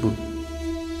പിഴപ്പിച്ചപ്പോൾ,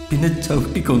 പിന്നെ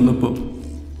ചവിട്ടിക്കൊന്നപ്പോൾ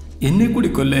എന്നെ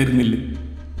കൂടി കൊല്ലായിരുന്നില്ലേ?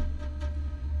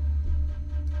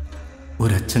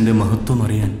 ഒരച്ഛൻ്റെ മഹത്വം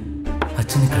അറിയാൻ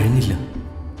അച്ഛന് കഴിഞ്ഞില്ല.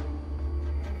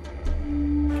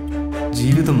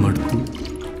 ജീവിതം മടുത്തു.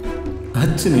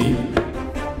 അച്ഛനെയും.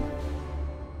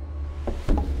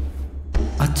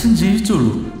 അച്ഛൻ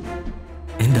ജീവിച്ചോളൂ,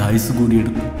 എൻ്റെ ആയുസ് കൂടി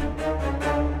എടുക്കും.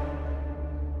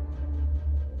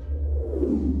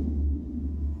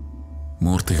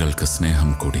 മൂർത്തികൾക്ക് സ്നേഹം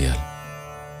കൂടിയാൽ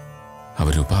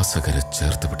അവരുപാസകരെ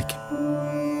ചേർത്ത് പിടിക്കും,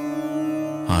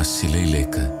 ആ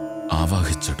ശിലയിലേക്ക്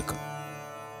ആവാഹിച്ചെടുക്കും.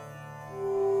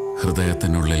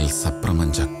 ഹൃദയത്തിനുള്ളിൽ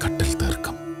സപ്രമഞ്ച കട്ടിൽ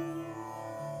തീർക്കും.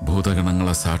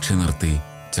 ഭൂതഗണങ്ങളെ സാക്ഷി നിർത്തി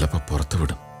ചിലപ്പോൾ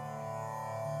പുറത്തുവിടും.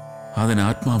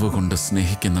 അതിനാത്മാവ് കൊണ്ട്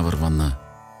സ്നേഹിക്കുന്നവർ വന്ന്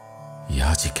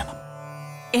യാചിക്കണം.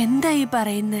 എന്താ ഈ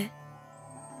പറയുന്നേ?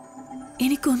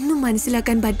 എനിക്കൊന്നും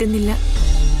മനസ്സിലാക്കാൻ പറ്റുന്നില്ല.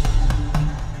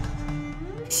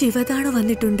 ശിവതാണു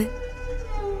വന്നിട്ടുണ്ട്.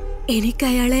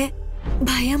 എനിക്കയാളെ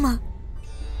ഭയമാ.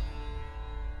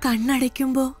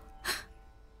 കണ്ണടയ്ക്കുമ്പോ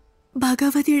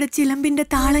ഭഗവതിയുടെ ചിലമ്പിന്റെ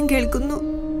താളം കേൾക്കുന്നു.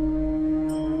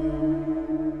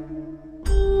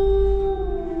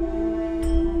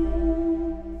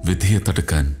 വിധിയെ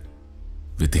തടുക്കാൻ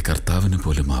വിധികർത്താവിന്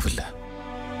പോലും ആവില്ല.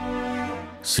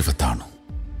 ശിവതാണു,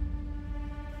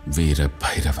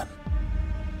 വീരഭൈരവൻ,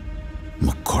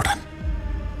 മുക്കോടൻ.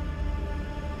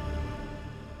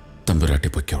 തമ്പുരാട്ടി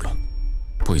പൊയ്ക്കോളൂ,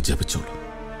 പോയി ജപിച്ചോളൂ,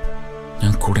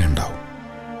 ഞാൻ കൂടെ ഉണ്ടാവും.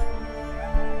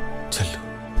 ചെല്ലു.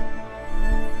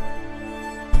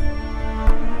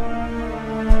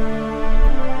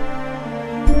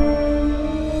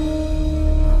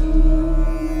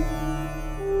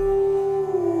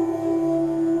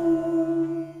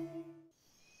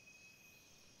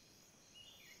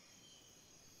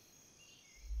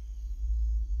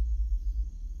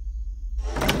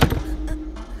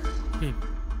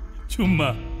 ചുമ്മാ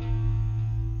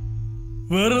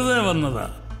വെറുതെ വന്നതാ.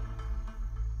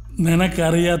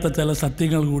 നിനക്കറിയാത്ത ചില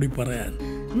സത്യങ്ങൾ കൂടി പറയാൻ.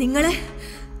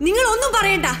 നിങ്ങളൊന്നും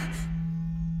പറയണ്ട.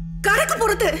 കടക്ക്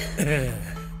പുറത്ത്.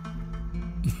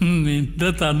 നിന്റെ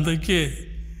തന്തയ്ക്ക്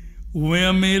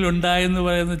ഉമയമ്മയിലുണ്ടായെന്ന്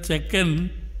പറയുന്ന ചെക്കൻ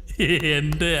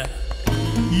എൻ്റെ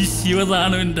ഈ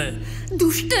ശിവതാണുവിൻ്റെ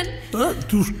ദുഷ്ടൻ.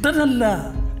 ദുഷ്ടനല്ല,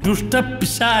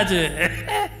 ദുഷ്ടപിശാച്.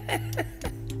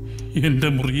 എൻ്റെ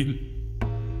മുറിയിൽ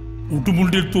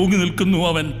ഉടുമുണ്ടിൽ തൂങ്ങി നിൽക്കുന്നു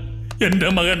അവൻ, എൻ്റെ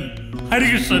മകൻ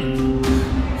ഹരികൃഷ്ണൻ.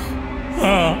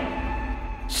 ആ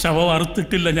ശവം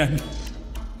അറുത്തിട്ടില്ല ഞാൻ.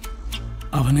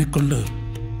 അവനെ കൊണ്ട്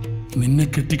നിന്നെ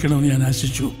കെട്ടിക്കണമെന്ന് ഞാൻ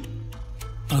ആശിച്ചു.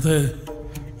 അത്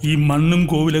ഈ മണ്ണും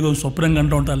കോവിലകവും സ്വപ്നം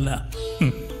കണ്ടോണ്ടല്ല,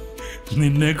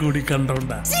 നിന്നെ കൂടി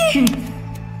കണ്ടോണ്ട.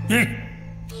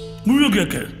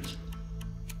 മുഴുവൊക്കെ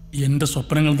എൻ്റെ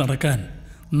സ്വപ്നങ്ങൾ നടക്കാൻ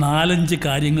 4-5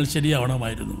 കാര്യങ്ങൾ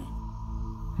ശരിയാവണമായിരുന്നു.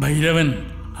 ഭൈരവൻ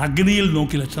അഗ്നിയിൽ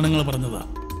നോക്കി ലക്ഷണങ്ങൾ പറഞ്ഞതാ.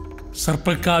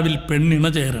 സർപ്പക്കാവിൽ പെണ്ണിണ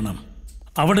ചേരണം,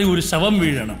 അവിടെ ഒരു ശവം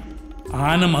വീഴണം,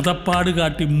 ആന മതപ്പാട്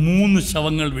കാട്ടി 3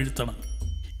 ശവങ്ങൾ വീഴ്ത്തണം,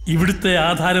 ഇവിടുത്തെ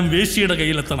ആധാരം വേശ്യയുടെ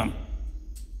കയ്യിലെത്തണം.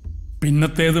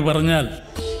 പിന്നത്തേത് പറഞ്ഞാൽ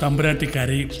തമ്പുരാട്ടി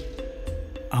കരയും.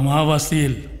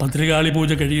 അമാവാസിയിൽ ഭദ്രകാളി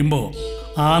പൂജ കഴിയുമ്പോൾ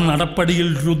ആ നടപ്പടിയിൽ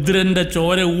രുദ്രന്റെ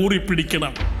ചോര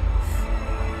ഊറിപ്പിടിക്കണം.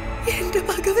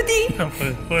 ഭഗവതി.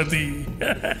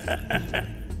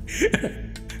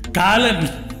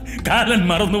 കാലൻ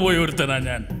മറന്നുപോയ ഒരുത്തനാ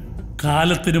ഞാൻ.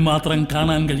 കാലത്തിന് മാത്രം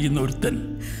കാണാൻ കഴിയുന്ന ഒരുത്തൻ.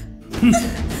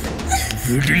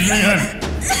 വീട്ടില്ല ഞാൻ.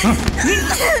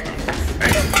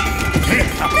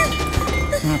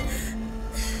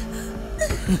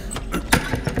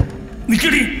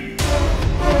 നിക്കടി.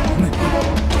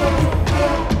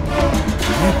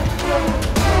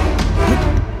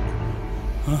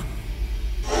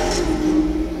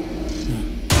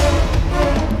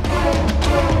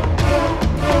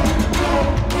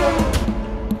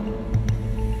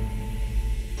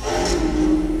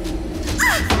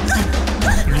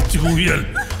 കൂടിയാൽ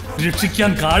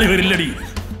രക്ഷിക്കാൻ കാളി വരില്ലടി.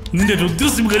 നിന്റെ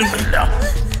രുദ്രസിംഹനും വരില്ല.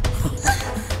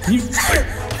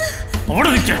 അവിടെ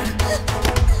നിൽക്കാൻ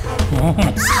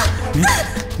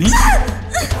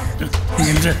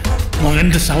എന്റെ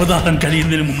മകന്റെ ശവദാഹം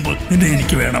കഴിയുന്നതിന് മുമ്പ് നിന്നെ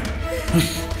എനിക്ക് വേണം.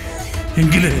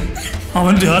 എങ്കിലേ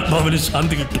അവന്റെ ആത്മാവിന്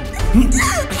ശാന്തി കിട്ടും.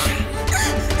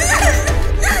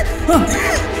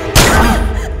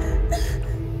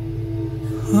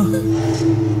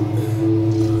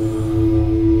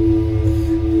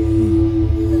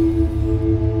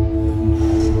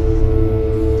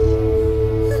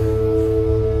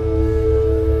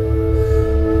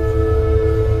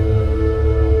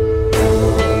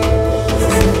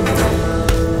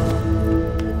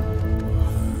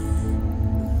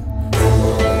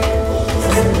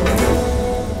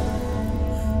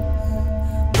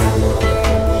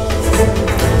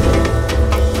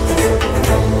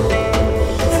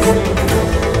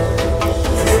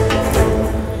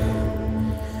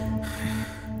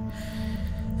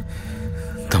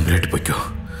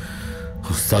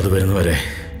 അത് വരുന്നവരെ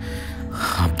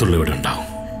അബ്ദുള്ള ഇവിടെ ഉണ്ടാവും.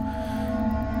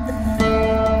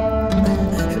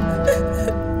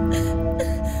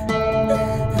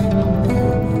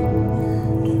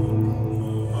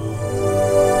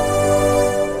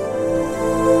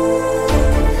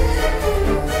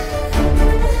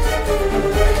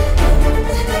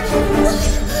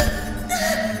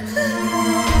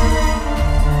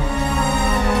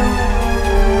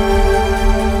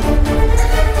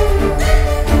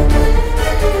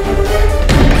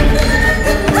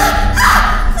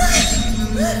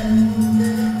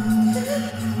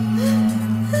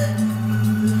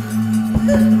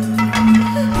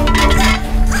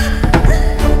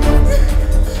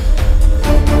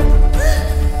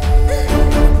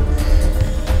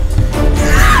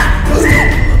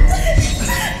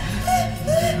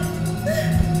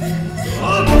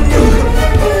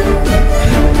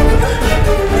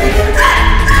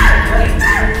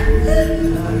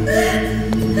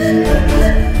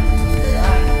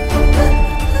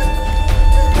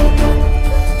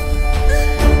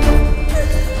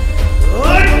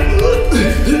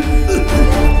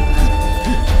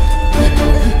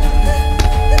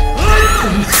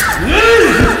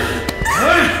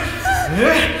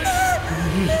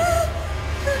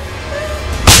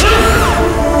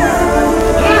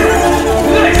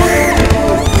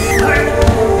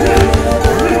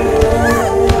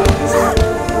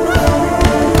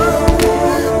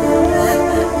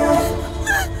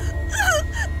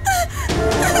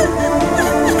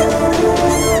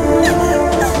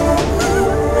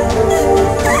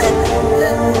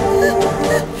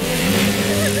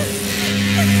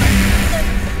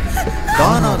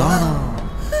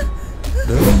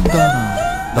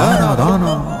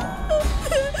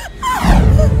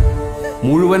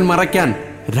 മുഴുവൻ മറയ്ക്കാൻ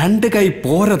 2 കൈ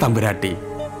പോര തമ്പുരാട്ടി.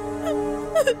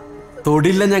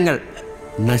 തൊടില്ല ഞങ്ങൾ.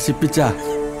 നശിപ്പിച്ച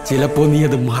ചിലപ്പോ നീ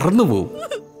അത് മറന്നുപോകും.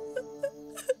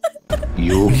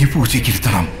 യോഗി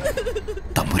പൂജയ്ക്കിരുത്തണം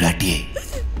തമ്പുരാട്ടിയെ.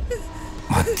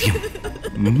 മദ്യം,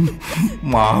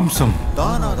 മാംസം,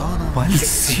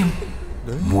 മത്സ്യം,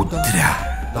 മുദ്ര,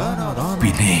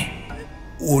 പിന്നെ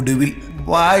ഒടുവിൽ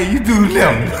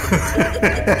വൈദൂല്യം.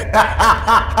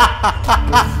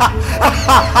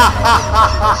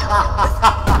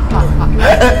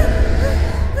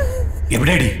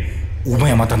 എവിടെയടി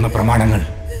ഉമയമ്മ തന്ന പ്രമാണങ്ങൾ?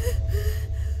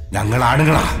 ഞങ്ങൾ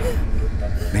ആണുങ്ങളാ.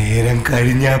 നേരം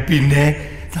കഴിഞ്ഞ പിന്നെ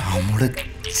നമ്മുടെ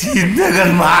ചിന്തകൾ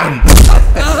മാറും.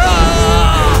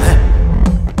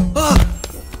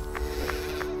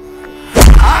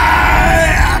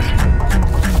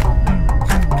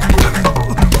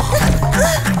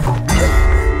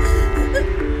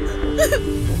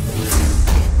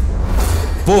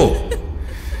 പോ,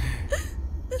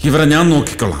 ഇവരെ ഞാൻ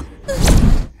നോക്കിക്കൊള്ളാം.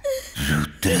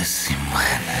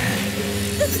 രുദ്രസിംഹൻ.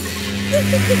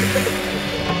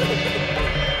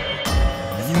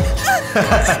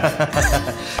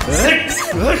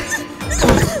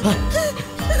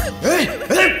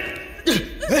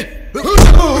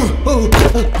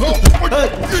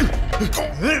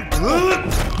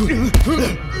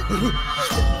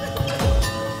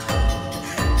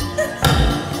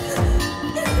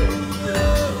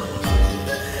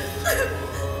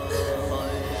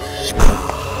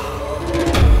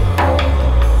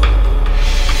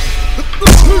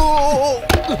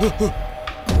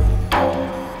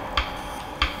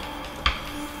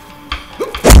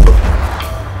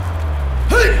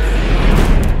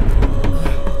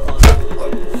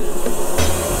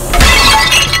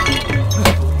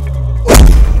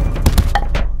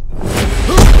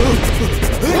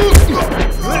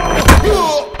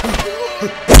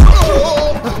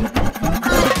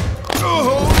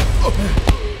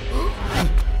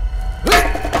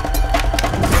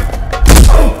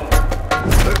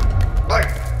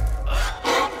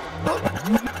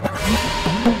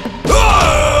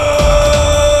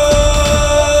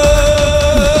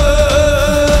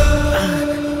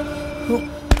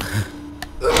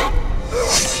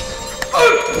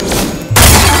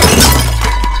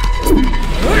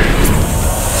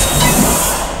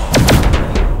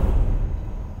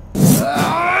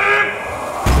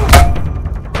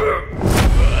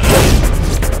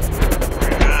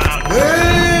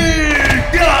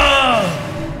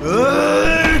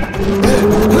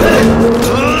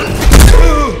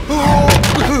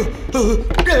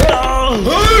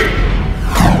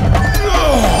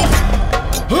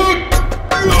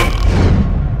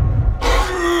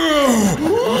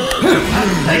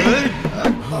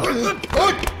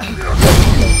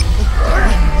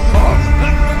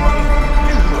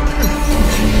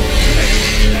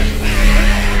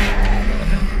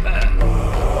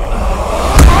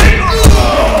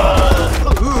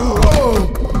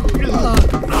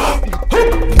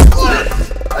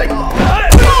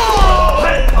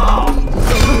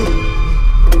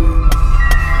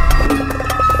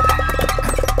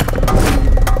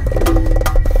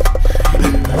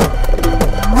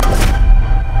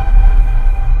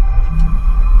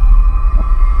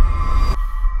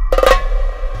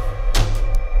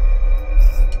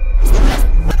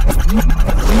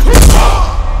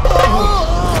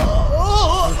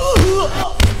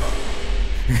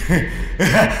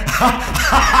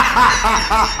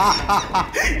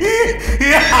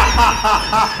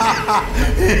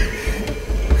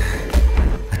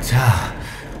 अच्छा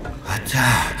अच्छा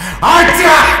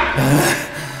अच्छा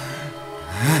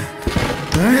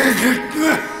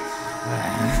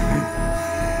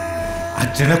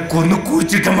അച്ഛനെ കൊന്നു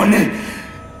കുഴിച്ചിട്ട മണ്ണിൽ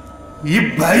ഈ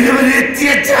ഭൈരവനെ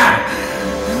എത്തിയച്ച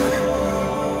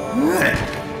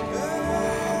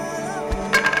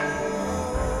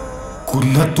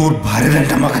കുന്നത്തൂർ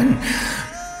ഭരതന്റെ മകൻ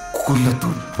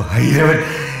കുന്നത്തൂർ ഭൈരവൻ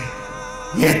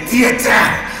എത്തിയച്ച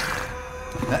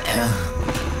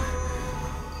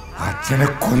അച്ഛനെ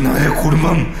കൊന്നവരെ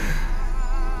കുടുംബം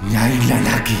ഞാൻ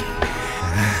ഇല്ലാണ്ടാക്കി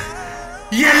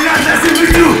എല്ലാം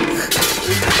നശിപ്പിച്ചു.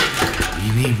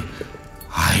 ഇനിയും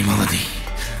ഹൈമവതി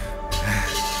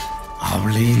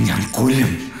അവളെയും ഞാൻ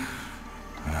കൊല്ലും.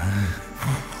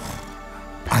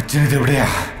 അച്ഛനിതെവിടെയാ?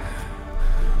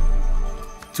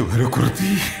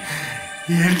 ചോരക്കുറുത്തി,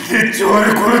 എന്റെ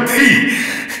ചോരക്കുറുത്തി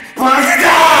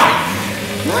പറഞ്ഞാ.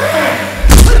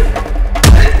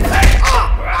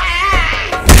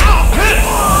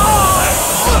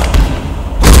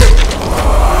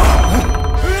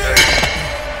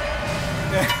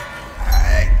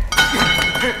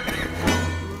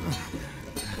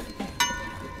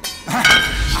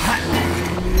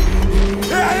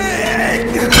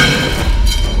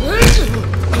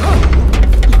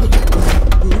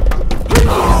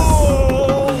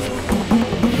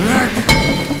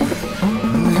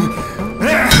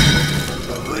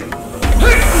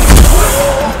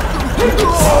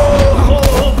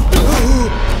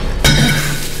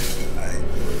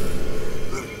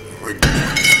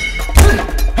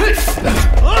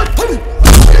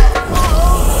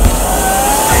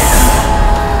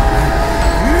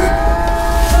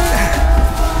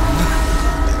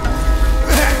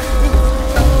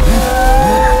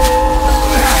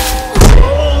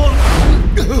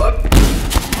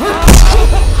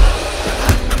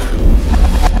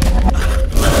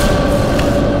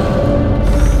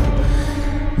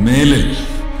 മേലിൽ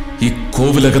ഈ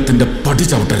കോവിലകത്തിന്റെ പടി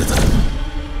ചവിട്ടരുത്.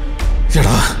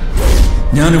 എടാ,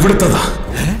 ഞാൻ ഇവിടുത്തതാ,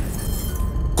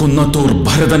 കുന്നത്തൂർ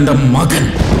ഭരതന്റെ മകൻ.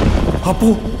 അപ്പോ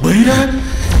ഭൈരവൻ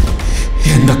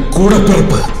എന്റെ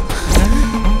കൂടപ്പിറപ്പ്.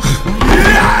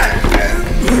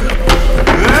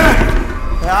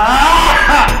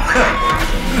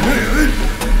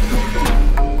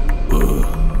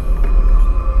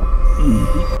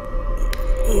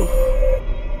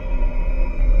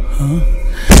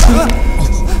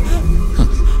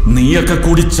 നീയൊക്കെ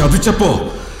കൂടി ചതിച്ചപ്പോ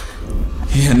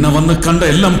എന്നെ വന്ന് കണ്ട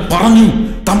എല്ലാം പറഞ്ഞു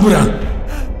തമ്പുരാൻ.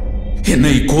 എന്നെ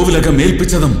ഈ കോവിലകം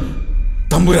ഏൽപ്പിച്ചതും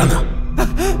തമ്പുരാനാ.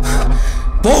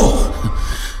 പോ,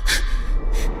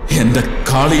 എന്റെ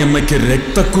കാളിയമ്മയ്ക്ക്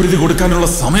രക്തക്കുരുതി കൊടുക്കാനുള്ള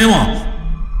സമയമാ.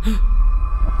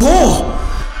 പോ.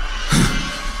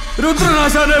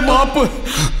 രുദ്രനാശാനെ, മാപ്പ്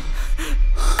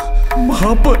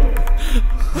മാപ്പ്.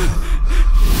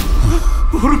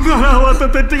 പൊറുക്കാനാവാത്ത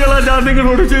തെറ്റുകളാ ഞാൻ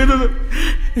നിങ്ങളോട് ചെയ്തത്.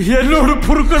 എന്നോട്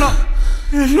പൊറുക്കണം,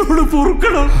 എന്നോട്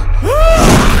പൊറുക്കണം.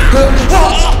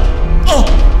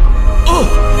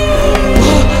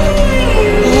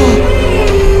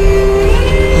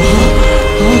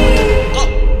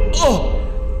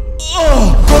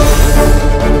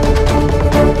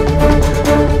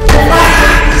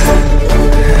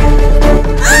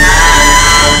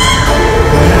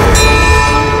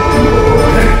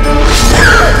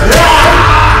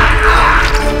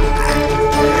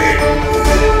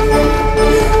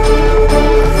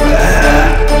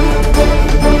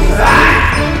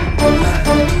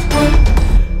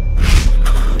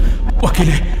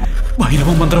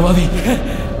 ഭൈരവ മന്ത്രവാദി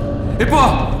ഇപ്പോ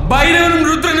ഭൈരവനും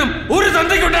രുദ്രനും ഒരു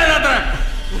തന്തയ്ക്കുണ്ടായത്ര.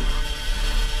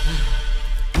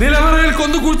 നിലവറയിൽ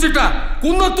കൊന്നു കുടിച്ചിട്ട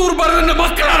കുന്നത്തൂർ ഭരതന്റെ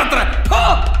മക്കളാണത്ര.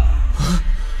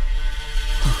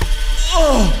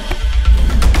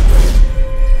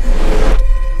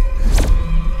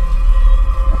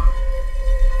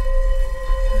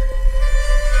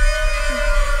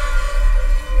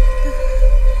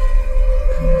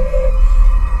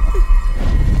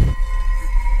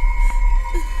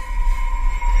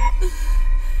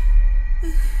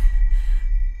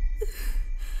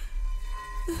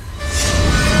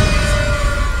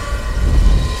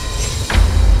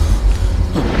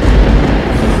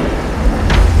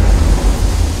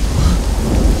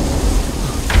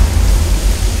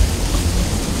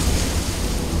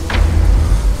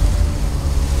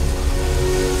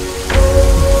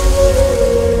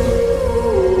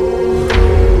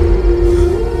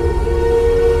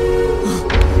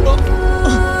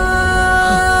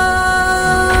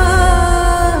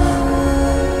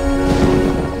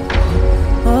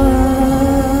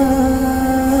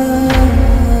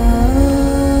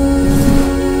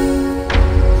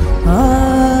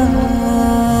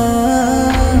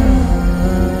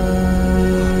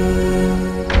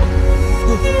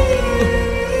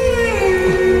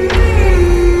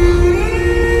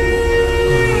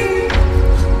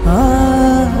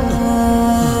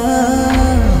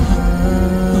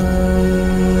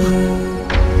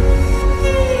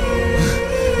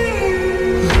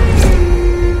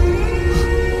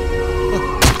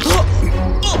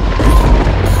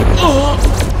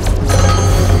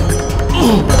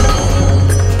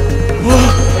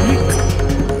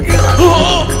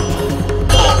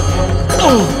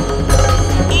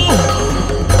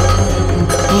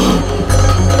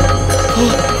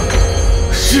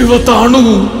 ശിവതാണു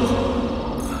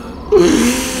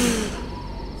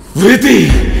വിധി,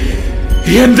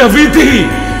 എന്റെ വിധി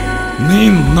നീ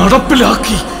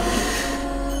നടപ്പിലാക്കി.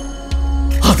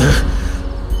 അത്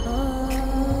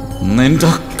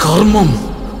നിന്റെ കർമ്മം.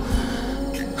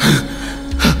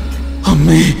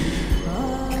 അമ്മേ,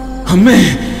 അമ്മേ,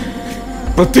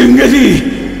 പ്രത്യങ്കരി,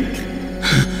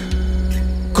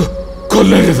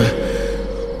 കൊല്ലരുത്,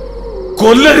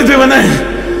 കൊല്ലരുത് ഇവനെ.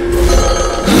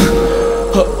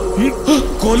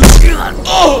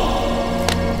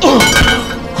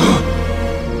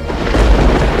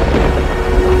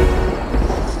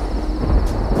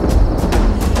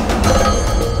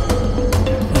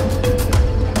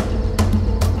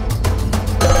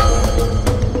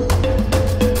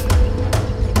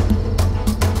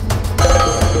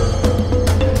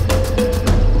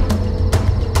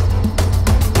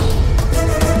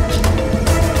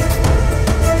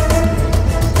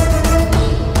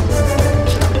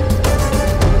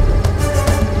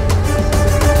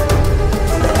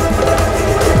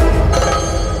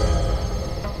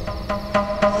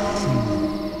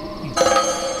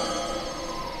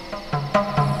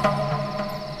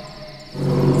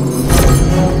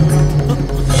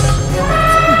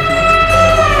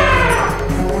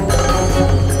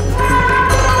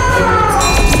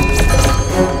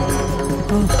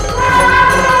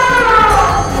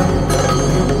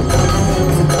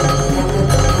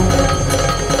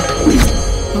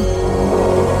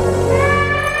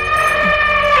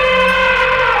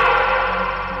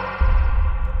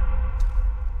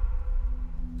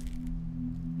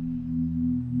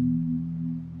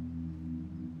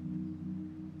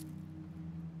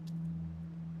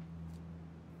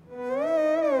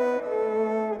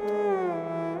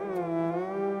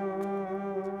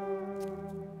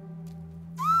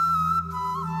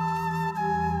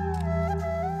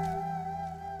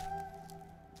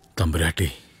 തമ്പുരാട്ടി,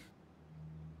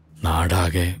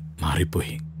 നാടാകെ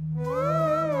മാറിപ്പോയി.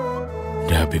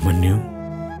 അഭിമന്യു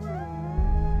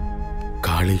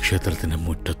കാളീക്ഷേത്രത്തിന്റെ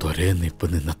മുറ്റത്തൊരേ നിപ്പ്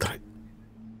നിന്നത്ര.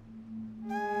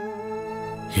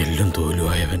 എല്ലും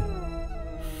തോലുവായവൻ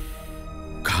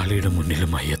കാളിയുടെ മുന്നിൽ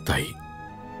മയ്യത്തായി.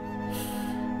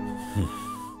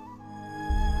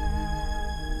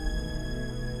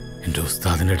 എന്റെ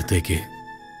ഉസ്താദിന്റെ അടുത്തേക്ക്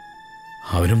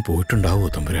അവനും പോയിട്ടുണ്ടാവോ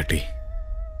തമ്പുരാട്ടി?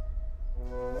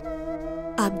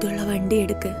 അബ്ദുള്ള വണ്ടി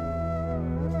എടുക്ക്,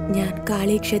 ഞാൻ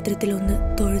കാളീക്ഷേത്രത്തിൽ ഒന്ന്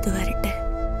തൊഴുതു വരട്ടെ.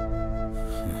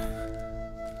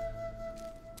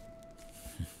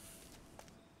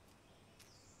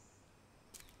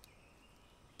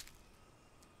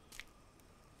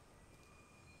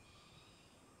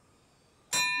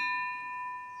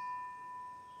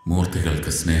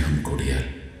 മൂർത്തികൾക്ക് സ്നേഹം കൂടിയാൽ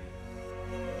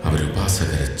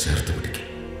അവരുപാസകരെ ചേർത്ത് പിടിക്കും,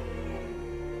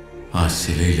 ആ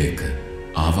ശിലയിലേക്ക്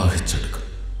ആവാഹിച്ചെടുക്കും.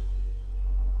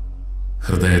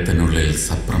 ഹൃദയത്തിനുള്ളിൽ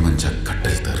സപ്രമഞ്ച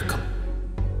കട്ടിൽ തീർക്കും.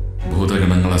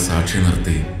 ഭൂതഗണങ്ങളെ സാക്ഷി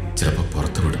നിർത്തി ചിലപ്പോൾ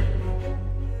പുറത്തുവിടും.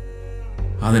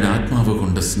 അതിനാത്മാവ്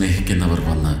കൊണ്ട് സ്നേഹിക്കുന്നവർ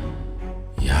വന്ന്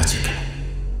യാചിക്കണം.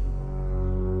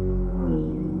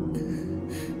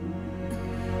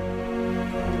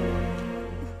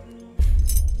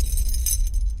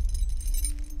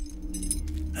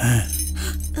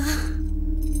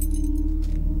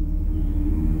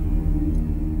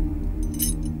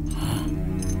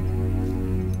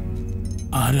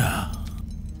 ആരാ?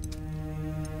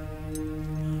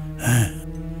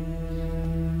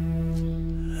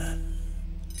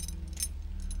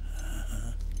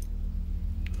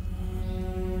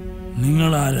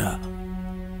 നിങ്ങളാരാ?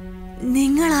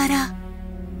 നിങ്ങളാരാ?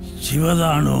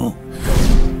 ശിവതാണോ?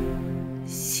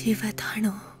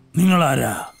 ശിവതാണോ?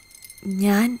 നിങ്ങളാരാ?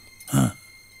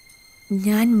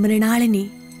 ഞാൻ മൃണാളിനി.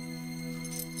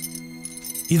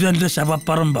 ഇതെന്റെ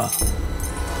ശവപ്പറമ്പ.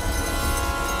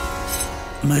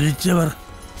 മരിച്ചവർ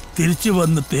തിരിച്ചു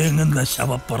വന്ന് തേങ്ങുന്ന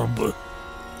ശവപ്പറമ്പ്.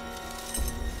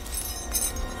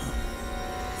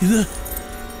 ഇത്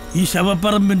ഈ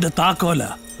ശവപ്പറമ്പിന്റെ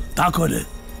താക്കോല്.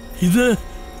 ഇത്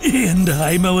എന്റെ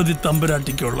ഹൈമവതി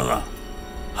തമ്പുരാട്ടിക്കുള്ളതാ.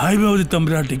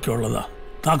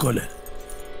 താക്കോല്.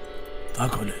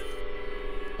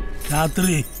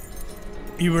 രാത്രി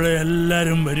ഇവിടെ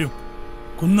എല്ലാരും വരും.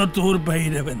 കുന്നത്തൂർ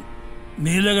ഭൈരവൻ,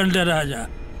 നീലകണ്ഠരാജ,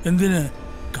 എന്തിന്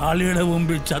കാളിയുടെ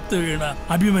മുമ്പിൽ ചത്തു വീണ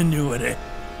അഭിമന്യു വരെ.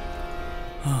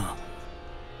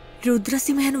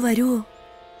 രുദ്രസിംഹൻ വരുവോ?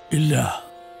 ഇല്ല.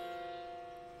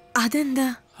 അതെന്താ?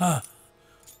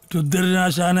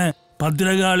 രുദ്രനാശാനെ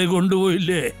ഭദ്രകാളി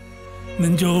കൊണ്ടുപോയില്ലേ,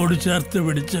 നെഞ്ചോട് ചേർത്ത്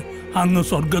പിടിച്ച് അങ്ങ്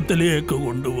സ്വർഗത്തിലേക്ക്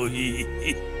കൊണ്ടുപോയി.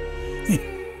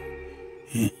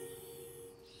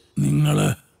 നിങ്ങള്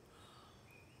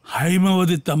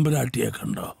ഹൈമവതി തമ്പുരാട്ടിയെ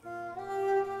കണ്ടോ?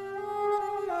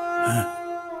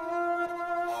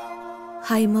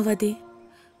 ഹൈമവതി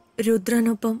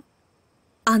രുദ്രനൊപ്പം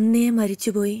അന്നേ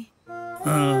മരിച്ചുപോയി.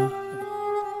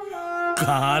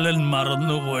 കാലൻ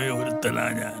മറന്നുപോയ ഒരുത്തനാ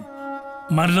ഞാൻ.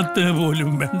 മരണത്തിന് പോലും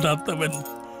വേണ്ടാത്തവൻ.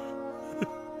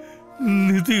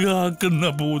 നിധി കാക്കുന്ന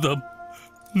ഭൂതം,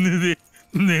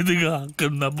 നിധി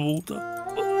കാക്കുന്ന ഭൂതം.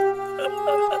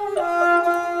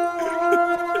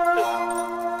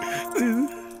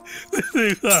 നിധി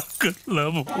കാക്കുന്ന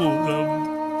ഭൂതം.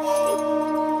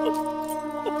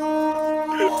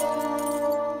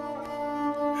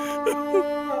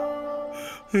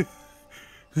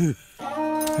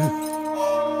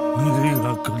 നിധി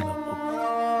കാക്കുന്ന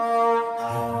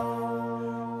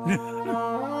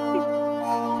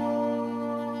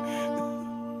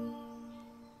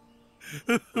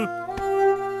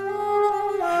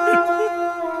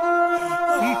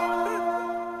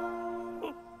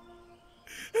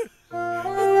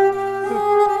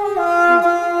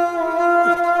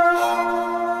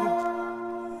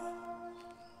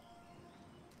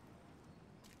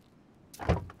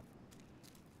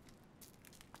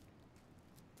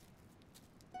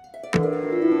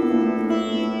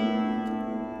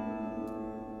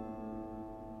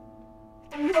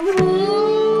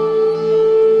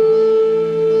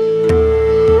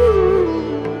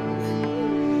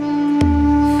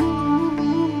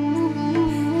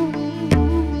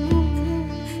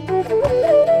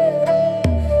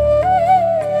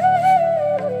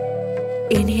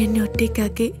ഇനി എന്നെ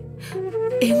ഒറ്റയ്ക്കാക്കി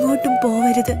എങ്ങോട്ടും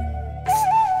പോവരുത്.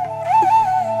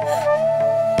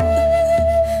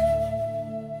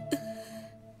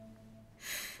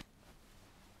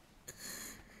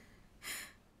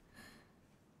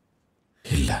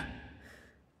 ഇല്ല,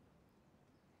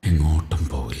 എങ്ങോട്ടും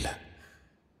പോവില്ല.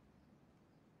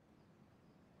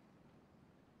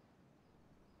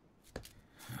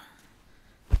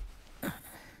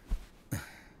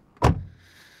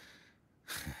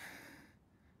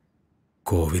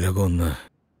 കോവിലകം ഒന്ന്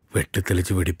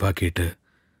വെട്ടിത്തെളിച്ച് വെടിപ്പാക്കിയിട്ട്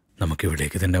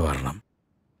നമുക്കിവിടേക്ക് തന്നെ വരണം.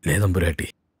 ലേ തമ്പുരാട്ടി?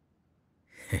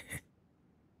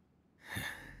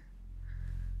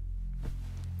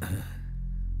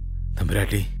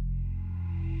 തമ്പുരാട്ടി,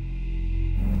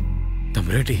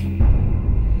 തമ്പുരാട്ടി,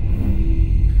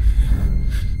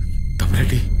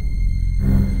 തമ്പുരാട്ടി.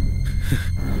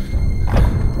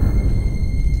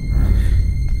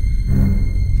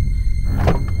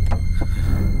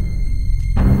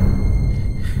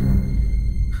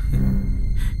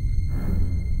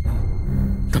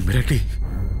 തമ്പുരാട്ടി,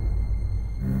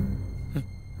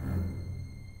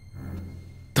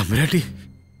 തമ്പുരാട്ടി,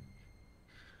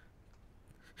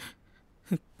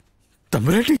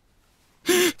 തമ്പുരാട്ടി.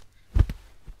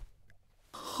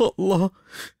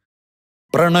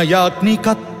 പ്രണയാഗ്നി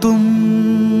കത്തും,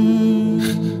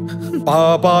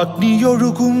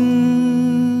 പാപാഗ്നിയൊഴുകും,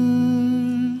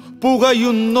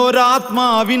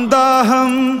 പുകയുന്നൊരാത്മാവിൻ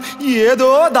ദാഹം,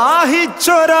 ഏതോ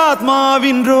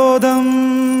ദാഹിച്ചൊരാത്മാവിൻ രോദം.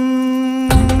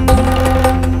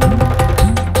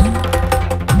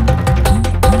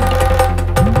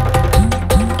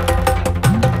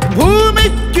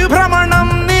 ഭൂമിക്ക് ഭ്രമണം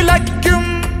നിലയ്ക്കും,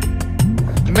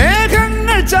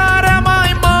 മേഘങ്ങൾ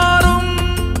ചാരമായി മാറും,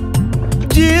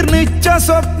 ജീർണിച്ച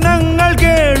സ്വപ്നങ്ങൾ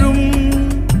കേഴും,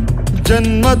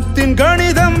 ജന്മത്തിൻ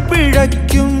ഗണിതം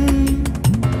പിഴയ്ക്കും,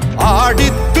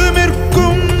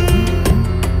 ആടിത്തുമിർക്കും.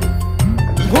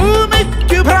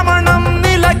 ഭൂമിക്ക് ഭ്രമണം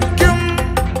നിലയ്ക്കും,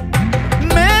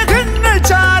 മേഘങ്ങൾ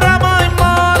ചാരമായി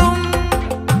മാറും,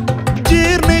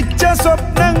 ജീർണിച്ച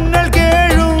സ്വപ്നങ്ങൾ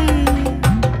കേഴും,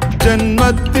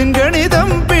 ജന്മത്തിൻ ഗണിതം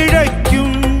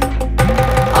പിഴയ്ക്കും,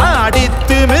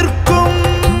 ആടിത്തുമിർക്കും.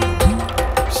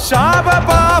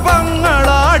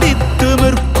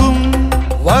 ശാപപാപങ്ങളാടിത്തുമിർക്കും,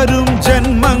 വരും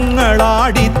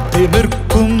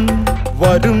ജന്മങ്ങളാടിത്തുമിർക്കും,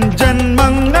 വരും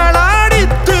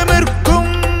ജന്മങ്ങളാടിത്തുമിർക്കും.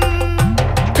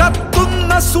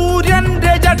 കത്തുന്ന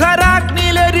സൂര്യന്റെ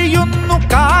ജഠരാഗ്നിയിലെരിയുന്നു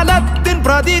കാലത്തിൻ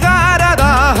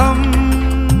പ്രതികാരദാഹം,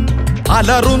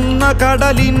 അലറുന്ന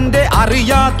കടലിന്റെ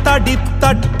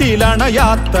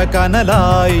അറിയാത്തടിത്തട്ടിലണയാത്ത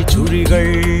കനലായി ചുഴികൾ.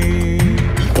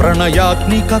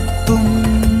 പ്രണയാഗ്നി കത്തും,